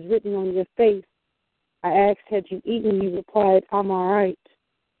choice is written on your face. I asked, had you eaten? You replied, I'm all right.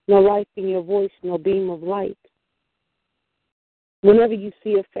 No life in your voice, no beam of light. Whenever you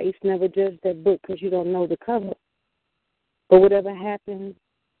see a face, never judge that book because you don't know the cover. But whatever happens,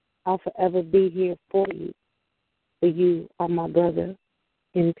 I'll forever be here for you. For you are my brother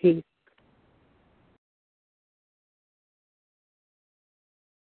in peace.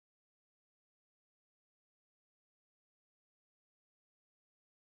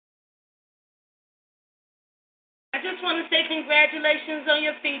 I just want to say congratulations on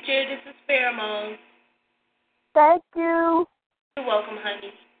your feature. This is Pheromones. Thank you. You're welcome,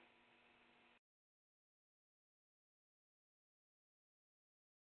 honey.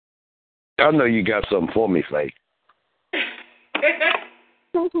 I know you got something for me, Faye.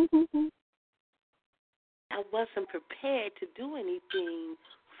 I wasn't prepared to do anything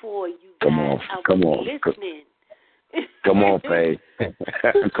for you guys. Come on, I was come on. listening. Come on, Faye.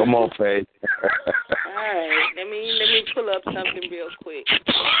 Come on, Faye. All right, let me pull up something real quick.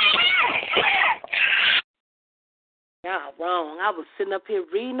 Y'all wrong. I was sitting up here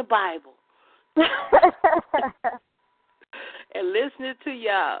reading the Bible and listening to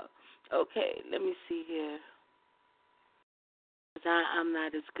y'all. Okay, let me see here. I'm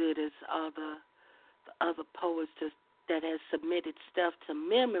not as good as all the other poets that has submitted stuff to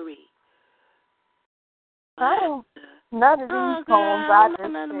memory. Oh, none of these poems I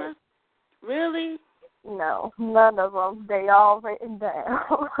just said. Really? No, none of them. They all written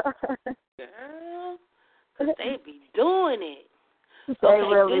down. Girl, 'cause they be doing it. They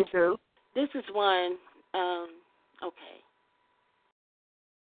really do. This is one, okay.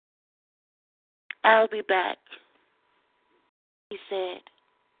 I'll be back, he said.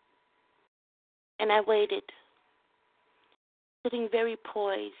 And I waited, sitting very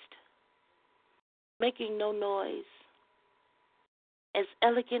poised, making no noise. As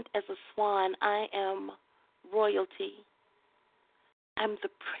elegant as a swan, I am royalty. I'm the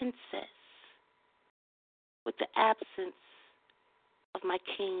princess with the absence of my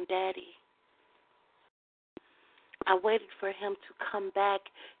king daddy. I waited for him to come back.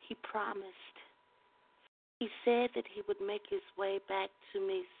 He promised. He said that he would make his way back to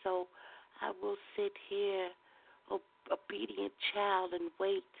me, so I will sit here, obedient child, and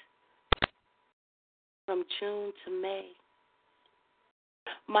wait from June to May.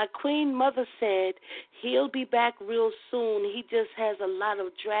 My queen mother said he'll be back real soon. He just has a lot of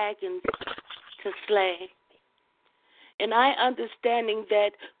dragons to slay. And I understanding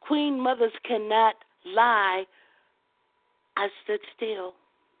that queen mothers cannot lie, I stood still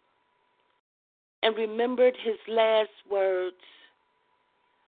and remembered his last words.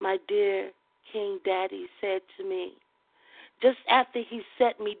 My dear King Daddy said to me, just after he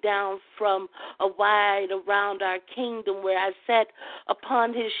set me down from a wide around our kingdom where I sat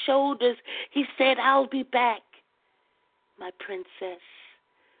upon his shoulders, he said, I'll be back, my princess,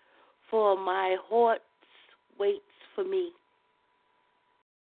 for my horse waits for me.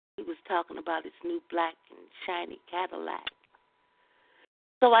 He was talking about his new black and shiny Cadillac.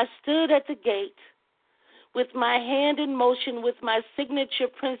 So I stood at the gate with my hand in motion with my signature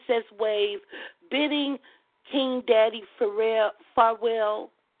princess wave, bidding King Daddy farewell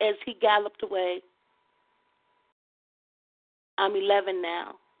as he galloped away. I'm 11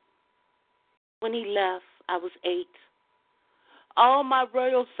 now. When he left, I was 8. All my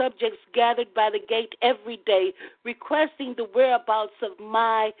royal subjects gathered by the gate every day, requesting the whereabouts of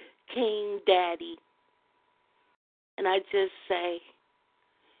my King Daddy. And I just say,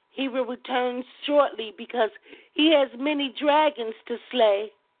 he will return shortly because he has many dragons to slay.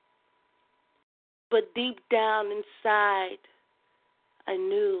 But deep down inside, I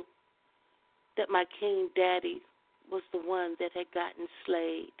knew that my King Daddy was the one that had gotten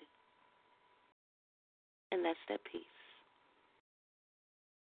slayed. And that's that piece.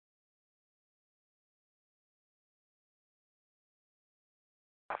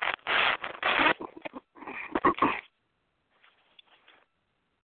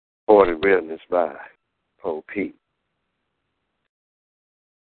 Poetic Realness by Poe Pete.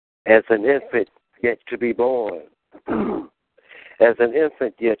 As an infant yet to be born, as an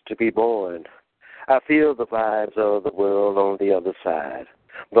infant yet to be born, I feel the vibes of the world on the other side,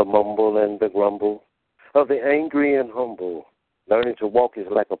 the mumble and the grumble of the angry and humble. Learning to walk is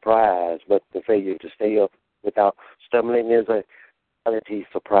like a prize, but the failure to stay up without stumbling is a reality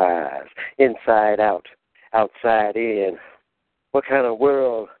surprise. Inside out, outside in. What kind of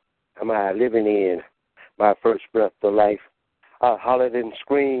world am I living in? My first breath of life, I hollered and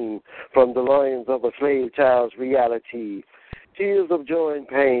screamed from the loins of a slave child's reality. Tears of joy and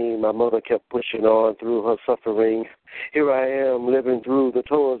pain, my mother kept pushing on through her suffering. Here I am, living through the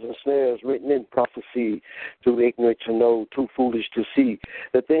toils and snares written in prophecy. Too ignorant to know, too foolish to see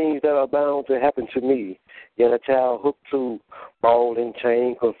the things that are bound to happen to me. Yet a child hooked to ball and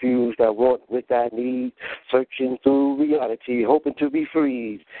chain, confused, I want what I need, searching through reality, hoping to be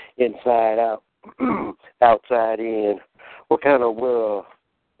freed. Inside out, outside in. What kind of world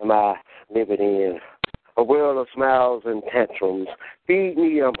am I living in? A world of smiles and tantrums. Feed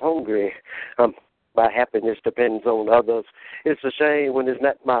me, I'm hungry. My happiness depends on others. It's a shame when it's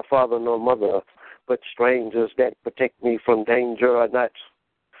not my father nor mother, but strangers that protect me from danger or not.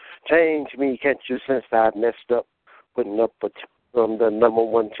 Change me, can't you sense I've messed up? Putting up from the number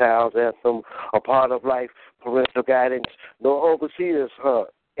one child's anthem, a part of life, parental guidance, no overseers,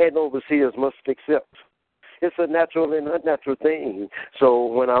 and overseers must accept. It's a natural and unnatural thing. So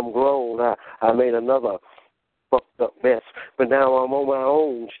when I'm grown, I made another fucked up mess. But now I'm on my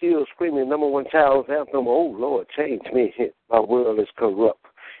own, still screaming number one child's anthem. Oh, Lord, change me. My world is corrupt.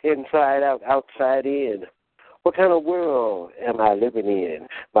 Inside out, outside in. What kind of world am I living in?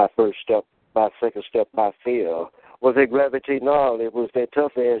 My first step, my second step, I fail. Was it gravity? No, it was that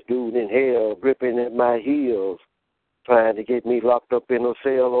tough-ass dude in hell gripping at my heels, trying to get me locked up in a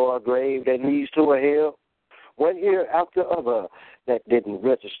cell or a grave that leads to a hell. One ear after other, that didn't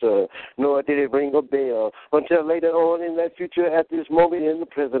register, nor did it ring a bell, until later on in that future, at this moment in the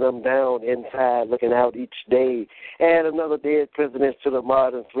present, I'm down inside, looking out each day. Add another dead president to the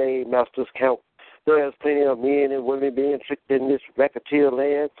modern slave master's count. There's plenty of men and women being tricked in this racketeer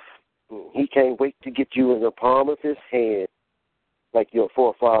land. He can't wait to get you in the palm of his hand, like your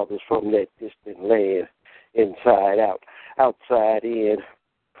forefathers from that distant land. Inside out, outside in.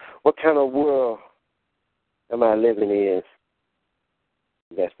 What kind of world am I living in?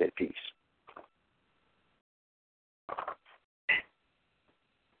 That's that piece.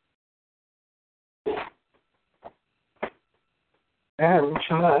 And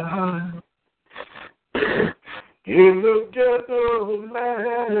child, in the ghetto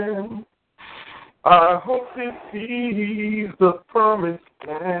land, I hope it sees the promised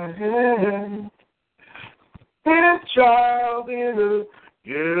land. And child, in the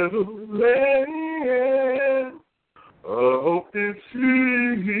ghetto land, I hope it sees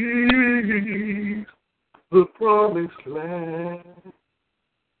the promised land.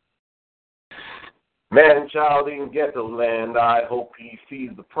 Man-child in ghetto land, I hope he sees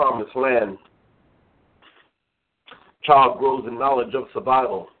the promised land. Child grows in knowledge of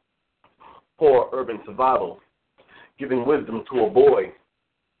survival, poor urban survival, giving wisdom to a boy,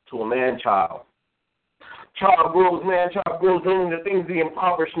 to a man-child. Child grows, man-child grows only the things the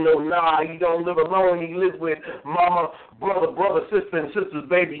impoverished know. Nah, he don't live alone. He lives with mama, brother, sister, and sister's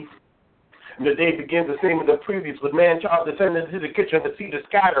baby. And the day begins the same as the previous, with man-child descending into the kitchen to see the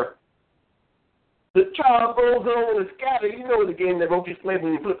scatter. The child goes on and scatter. You know the game that Roach plays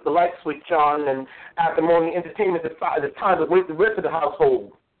when you flip the light switch on, and after morning entertainment, it's time to wake the rest of the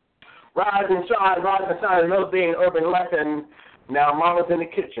household. Rise and shine another day in urban life, and now mama's in the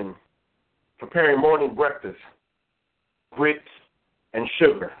kitchen, preparing morning breakfast, grits and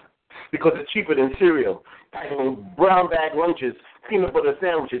sugar, because it's cheaper than cereal, packing brown bag lunches, peanut butter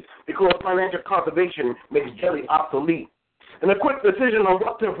sandwiches, because financial conservation makes jelly obsolete. And a quick decision on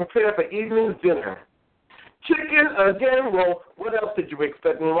what to prepare for evening's dinner. Chicken again? Well, what else did you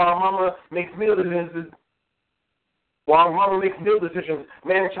expect? And while Mama makes meal decisions,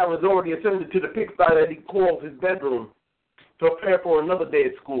 man-child has already ascended to the pigsty that he calls his bedroom to prepare for another day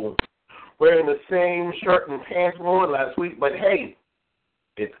at school, wearing the same shirt and pants worn last week, but hey,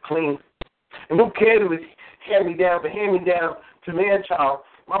 it's clean. And who cares if it's hand-me-down to man-child?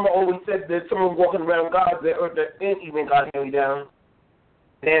 Mama always said there's someone walking around God's earth that ain't even got hand-me-down.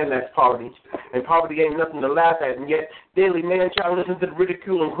 Damn, that's poverty. And poverty ain't nothing to laugh at. And yet, daily man-child listens to the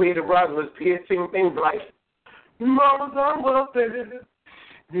ridicule and creative rivalries, piercing things like, Mama's on welfare,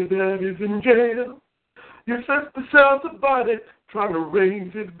 your dad is in jail, your sister sells a body, trying to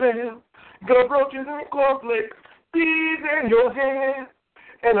raise his bail. You got roaches and cornflakes, bees in your hair,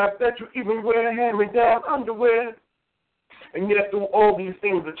 and I bet you even wear hand-me-down underwear. And yet, through all these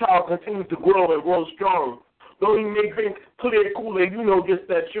things, the child continues to grow and grow strong. Though he may drink clear Kool-Aid, you know, just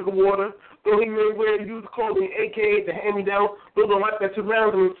that sugar water. Though he may wear used clothing, a.k.a. the hand-me-down, though the life that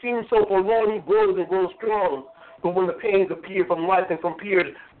surrounds him seems so forlorn, he grows and grows strong. But when the pains appear from life and from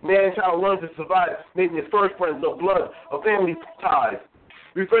peers, man-child learns to survive, making his first friends no blood or family ties.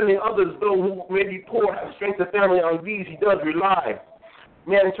 Befriending others, though who may be poor, have strength of family, on these he does rely.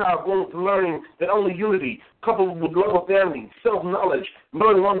 Man-child grows to learning that only unity, coupled with love of family, self-knowledge,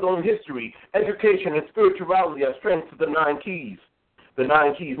 knowing one's own history, education, and spirituality are strengths to the 9 keys. The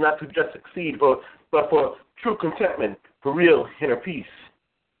 9 keys not to just succeed, but for true contentment, for real inner peace.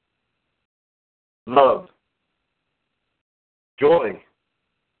 Love, joy,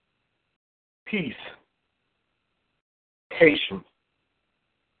 peace, patience,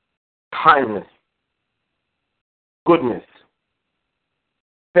 kindness, goodness,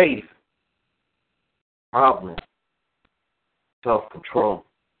 faith, mildness, self-control.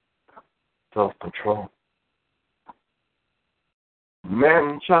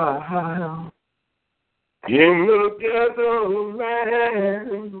 Man-child in the ghetto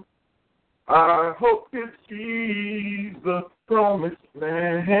land, I hope it sees the promised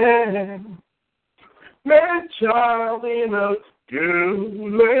land. Man-child in a ghetto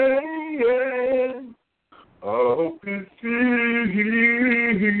land, I hope it sees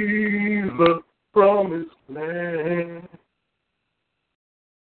the promised land.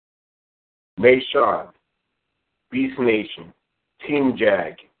 Mayshard, Beast Nation, Team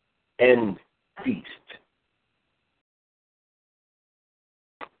Jag, End Feast.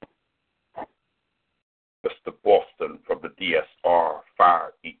 Mr. Boston from the DSR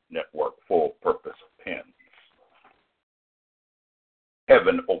Fire Eat Network Full Purpose Pens.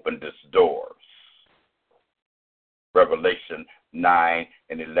 Heaven opened its doors. Revelation 9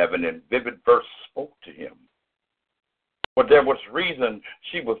 and 11 in vivid verse spoke to him. For there was reason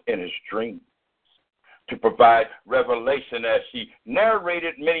she was in his dreams, to provide revelation as she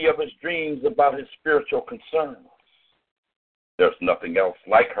narrated many of his dreams about his spiritual concerns. There's nothing else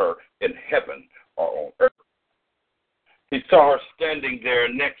like her in heaven or on earth. He saw her standing there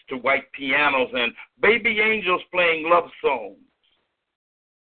next to white pianos and baby angels playing love songs.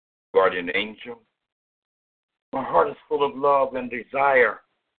 Guardian angel, my heart is full of love and desire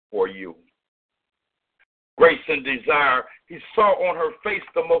for you. Grace and desire, he saw on her face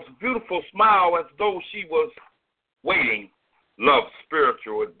the most beautiful smile as though she was waiting love's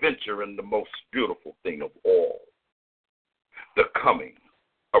spiritual adventure in the most beautiful thing of all, the coming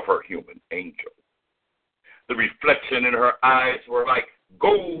of her human angel. The reflection in her eyes were like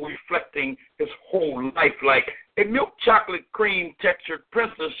gold reflecting his whole life, like a milk chocolate cream textured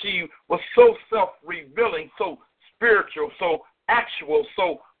princess. She was so self-revealing, so spiritual, so actual,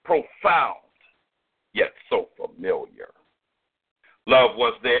 so profound. yet so familiar. Love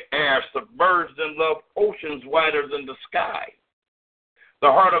was their air, submerged in love, oceans wider than the sky.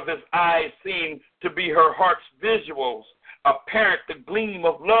 The heart of his eyes seemed to be her heart's visuals, apparent the gleam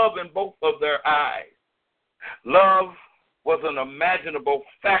of love in both of their eyes. Love was an imaginable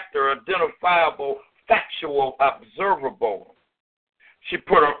factor, identifiable, factual, observable. She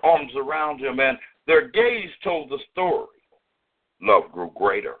put her arms around him, and their gaze told the story. Love grew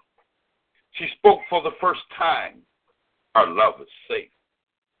greater. She spoke for the first time. Our love is safe.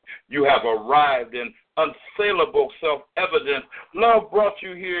 You have arrived in unassailable self-evidence. Love brought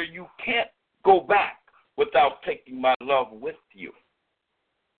you here. You can't go back without taking my love with you.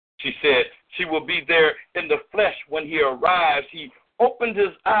 She said she will be there in the flesh when he arrives. He opened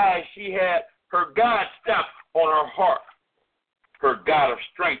his eyes. She had her God stamp on her heart, her God of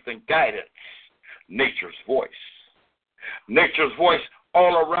strength and guidance, nature's voice. Nature's voice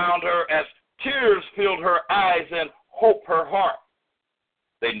all around her as tears filled her eyes and hope her heart.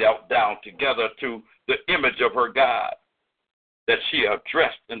 They knelt down together to the image of her God that she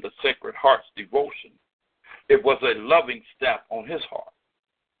addressed in the Sacred Heart's devotion. It was a loving stamp on his heart.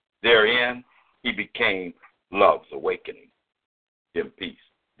 Therein, he became love's awakening. In peace,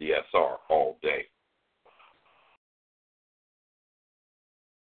 DSR all day.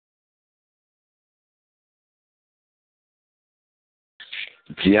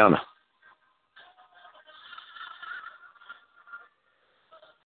 Gianna.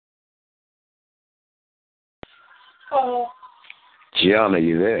 Oh. Gianna,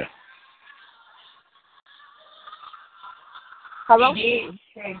 you there? Hello?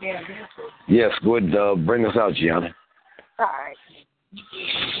 Yes, go ahead, bring us out, Gianna. All right.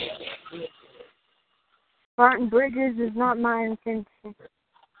 Burnt bridges is not my intention.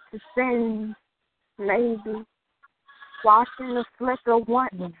 To sin, maybe. Watching the flicker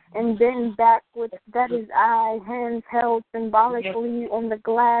once and then backwards. That is I, hands held symbolically on the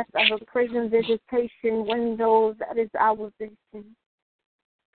glass of a prison visitation window. That is our vision.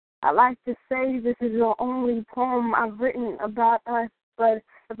 I like to say this is the only poem I've written about us, but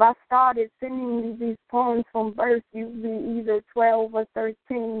if I started sending you these poems from birth, you'd be either 12 or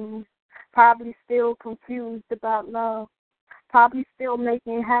 13, probably still confused about love, probably still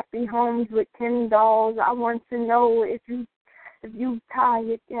making happy homes with Ken dolls. I want to know if you've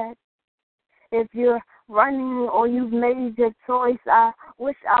tired yet, if you're running or you've made your choice. I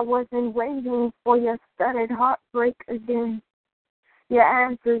wish I wasn't waiting for your stuttered heartbreak again. Your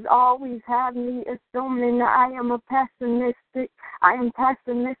answers always have me assuming I am pessimistic. I am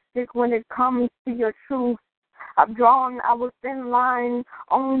pessimistic when it comes to your truth. I've drawn our thin line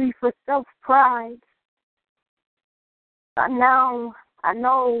only for self-pride. But now I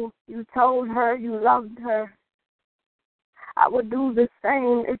know you told her you loved her. I would do the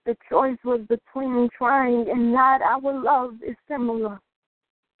same if the choice was between trying and not. Our love is similar.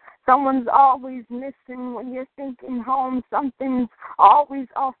 Someone's always missing when you're thinking home. Something's always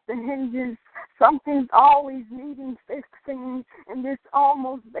off the hinges. Something's always needing fixing in this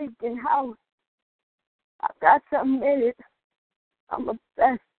almost vacant house. I've got to admit it. I'm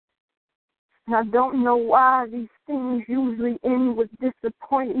obsessed. And I don't know why these things usually end with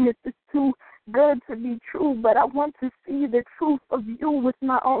disappointment. It's too good to be true, but I want to see the truth of you with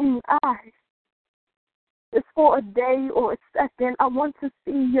my own eyes. Just for a day or a second, I want to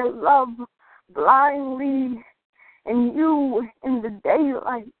see your love blindly and you in the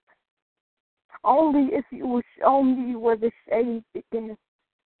daylight. Only if you will show me where the shade begins.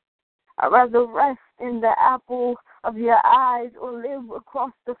 I'd rather rest in the apple of your eyes or live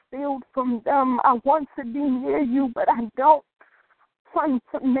across the field from them. I want to be near you, but I don't want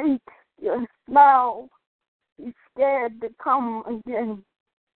to make your smile be scared to come again.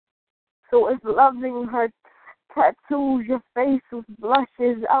 So if loving her tattoos your face with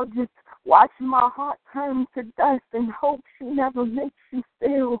blushes, I'll just watch my heart turn to dust and hope she never makes you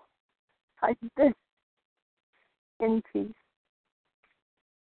feel like this. In peace.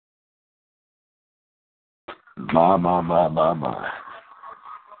 My.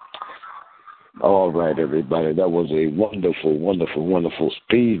 All right, everybody. That was a wonderful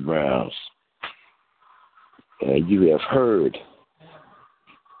speed round. And you have heard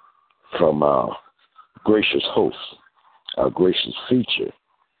from our gracious host, our gracious feature,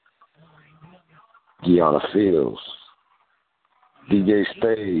 Gianna Fields. DJ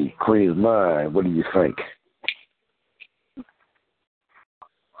Spade, Queen's Mind, what do you think?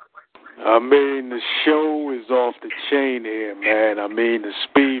 I mean, the show is off the chain here, man. I mean, the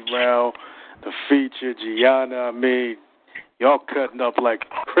speed round, the feature, Gianna, I mean, y'all cutting up like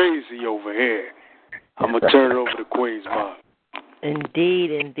crazy over here. I'm going to turn it over to Queen's Mind.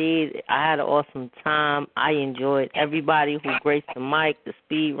 Indeed. I had an awesome time. I enjoyed everybody who graced the mic. The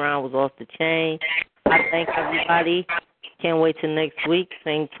speed round was off the chain. I thank everybody. Can't wait till next week.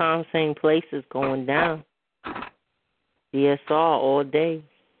 Same time, same place is going down. DSR all day.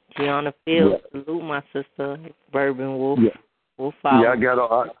 Gianna Fields, salute my sister. Bourbon Wolf. We'll follow. Yeah, I got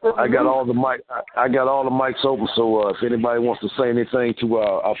all the mic. I got all the mics open. So if anybody wants to say anything to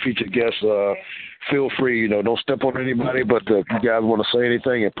our featured guests, feel free. Don't step on anybody. But if you guys want to say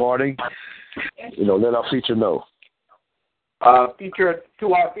anything in parting, let our feature know. Feature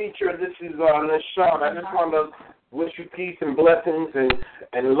to our feature. This is Sean. I just want to wish you peace and blessings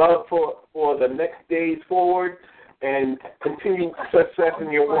and love for the next days forward and continued success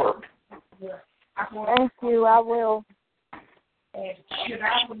in your work. Thank you. I will. Should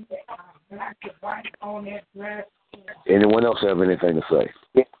I to bite on that dress? Anyone else have anything to say?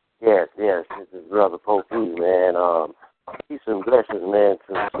 Yes. This is Brother Pope, man. Peace and blessings, man,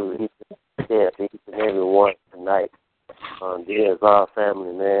 to each and every one tonight. DSR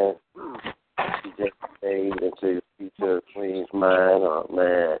family, man. You just stayed into the future Queen's mind,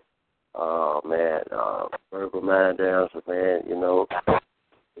 man. Verbal mind down, so man,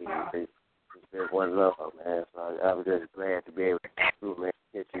 there's one love, man. So I was just glad to be able to man,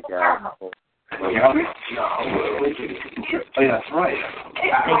 get you guys. Yeah, that's right.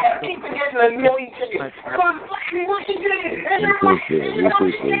 I keep forgetting to know each other.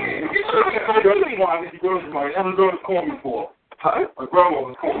 My girl called me for. Huh? My grandma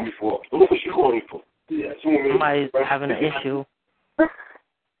was calling me for. What was she calling me for? Yeah, somebody's having an issue.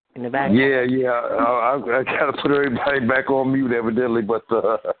 In the back. Yeah. I got to put everybody back on mute, evidently, but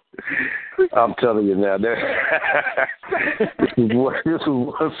I'm telling you now, this is one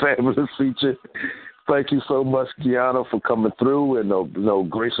fabulous feature. Thank you so much, Gianna, for coming through and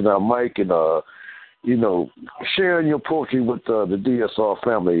gracing our mic and sharing your poetry with the DSR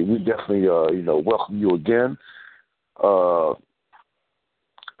family. We definitely welcome you again.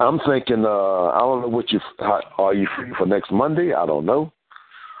 I'm thinking, I don't know are you free for next Monday? I don't know.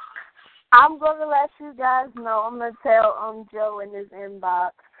 I'm going to let you guys know. I'm going to tell Joe in his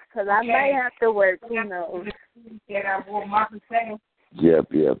inbox because I may have to work. Who knows? Yep.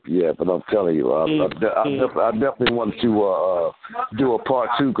 But I'm telling you, I definitely want to do a part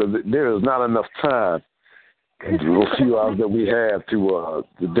 2 because there is not enough time in the few hours that we have to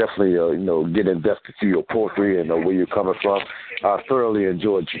definitely, get in depth to your poetry and where you're coming from. I thoroughly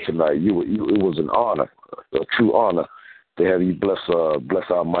enjoyed you tonight. It was an honor, a true honor, to have you bless our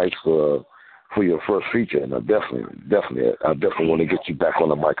mics for your first feature, and I definitely want to get you back on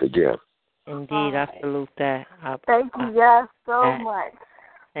the mic again. Indeed, I salute that. Thank you guys so much.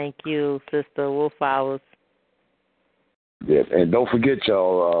 Thank you, Sister Wolf Hours. Yeah, and don't forget,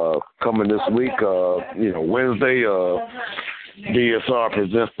 y'all, coming this week, Wednesday, DSR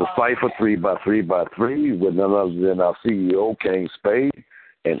presents the Cypher 3x3x3 with none other than our CEO, King Spade,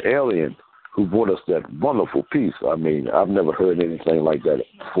 and Alien, who brought us that wonderful piece. I mean, I've never heard anything like that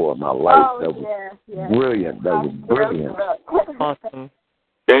before in my life. That was brilliant. That was brilliant. Awesome.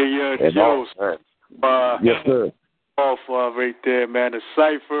 Hey, Joe. Yes, sir. Off right there, man. The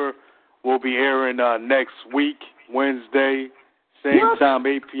Cypher will be airing next week, Wednesday, same time,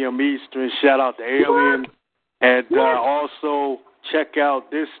 8 p.m. Eastern. Shout out to Alien. And also check out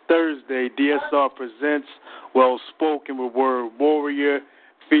this Thursday, DSR presents Well Spoken with Word Warrior,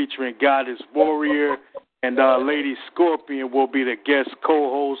 featuring Goddess Warrior, and Lady Scorpion will be the guest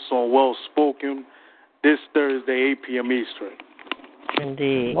co-host on Well Spoken this Thursday, 8 p.m. Eastern.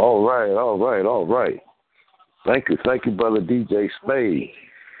 Indeed. All right. Thank you, Brother DJ Spade.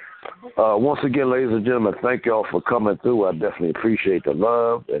 Once again, ladies and gentlemen, thank y'all for coming through. I definitely appreciate the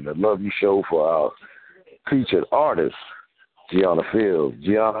love and the love you show for our featured artist, Gianna Fields.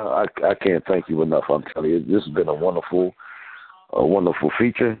 Gianna, I can't thank you enough. I'm telling you, this has been a wonderful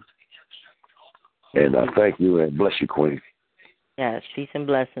feature. And I thank you and bless you, Queen. Yes, peace and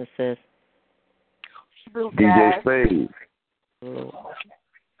blessings, sis. DJ Spade,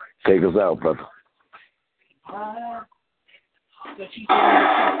 take us out, brother.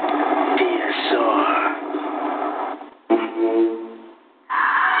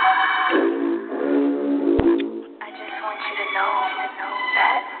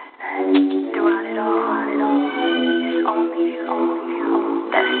 Throughout it all, it's only you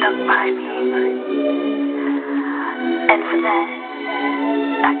that stuck by me. And for that,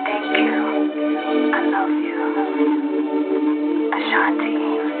 I thank you. I love you. Ashanti.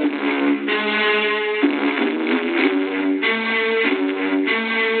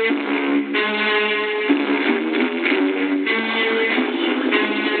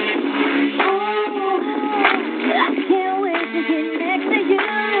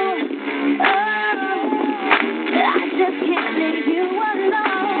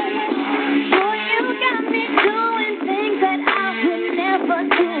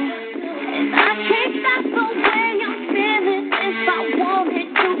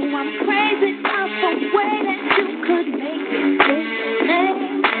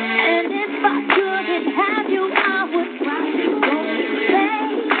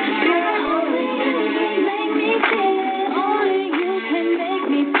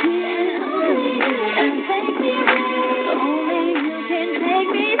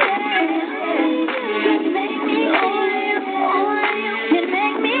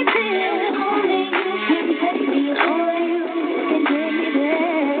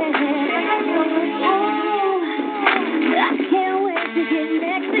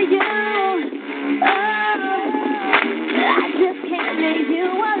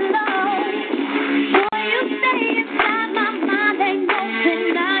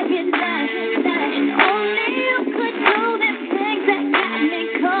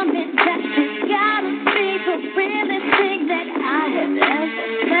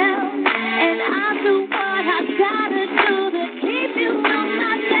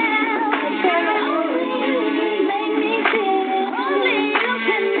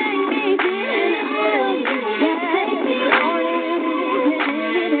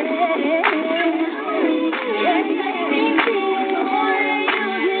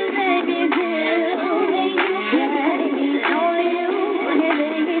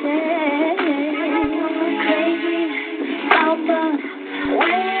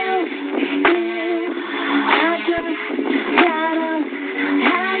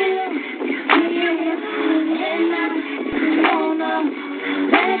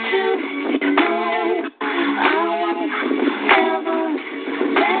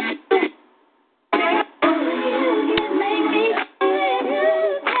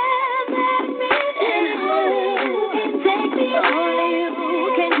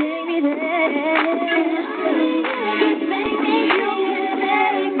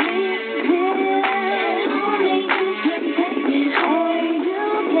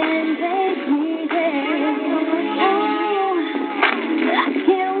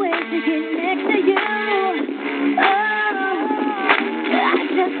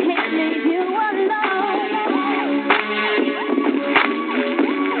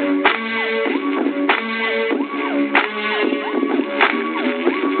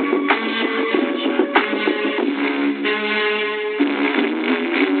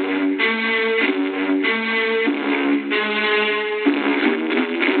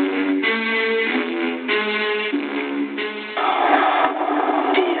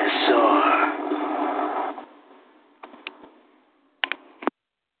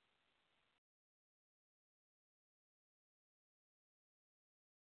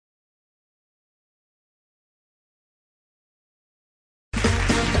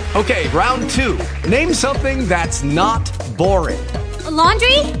 Okay, round 2. Name something that's not boring. A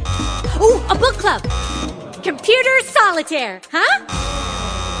laundry? Ooh, a book club. Computer solitaire, huh?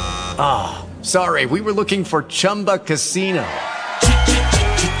 Ah, sorry, we were looking for Chumba Casino.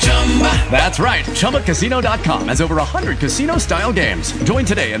 That's right, ChumbaCasino.com has over 100 casino-style games. Join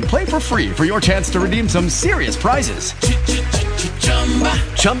today and play for free for your chance to redeem some serious prizes.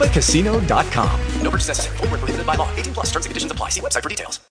 ChumbaCasino.com. No purchase necessary. Void where prohibited by law. 18+ terms and conditions apply. See website for details.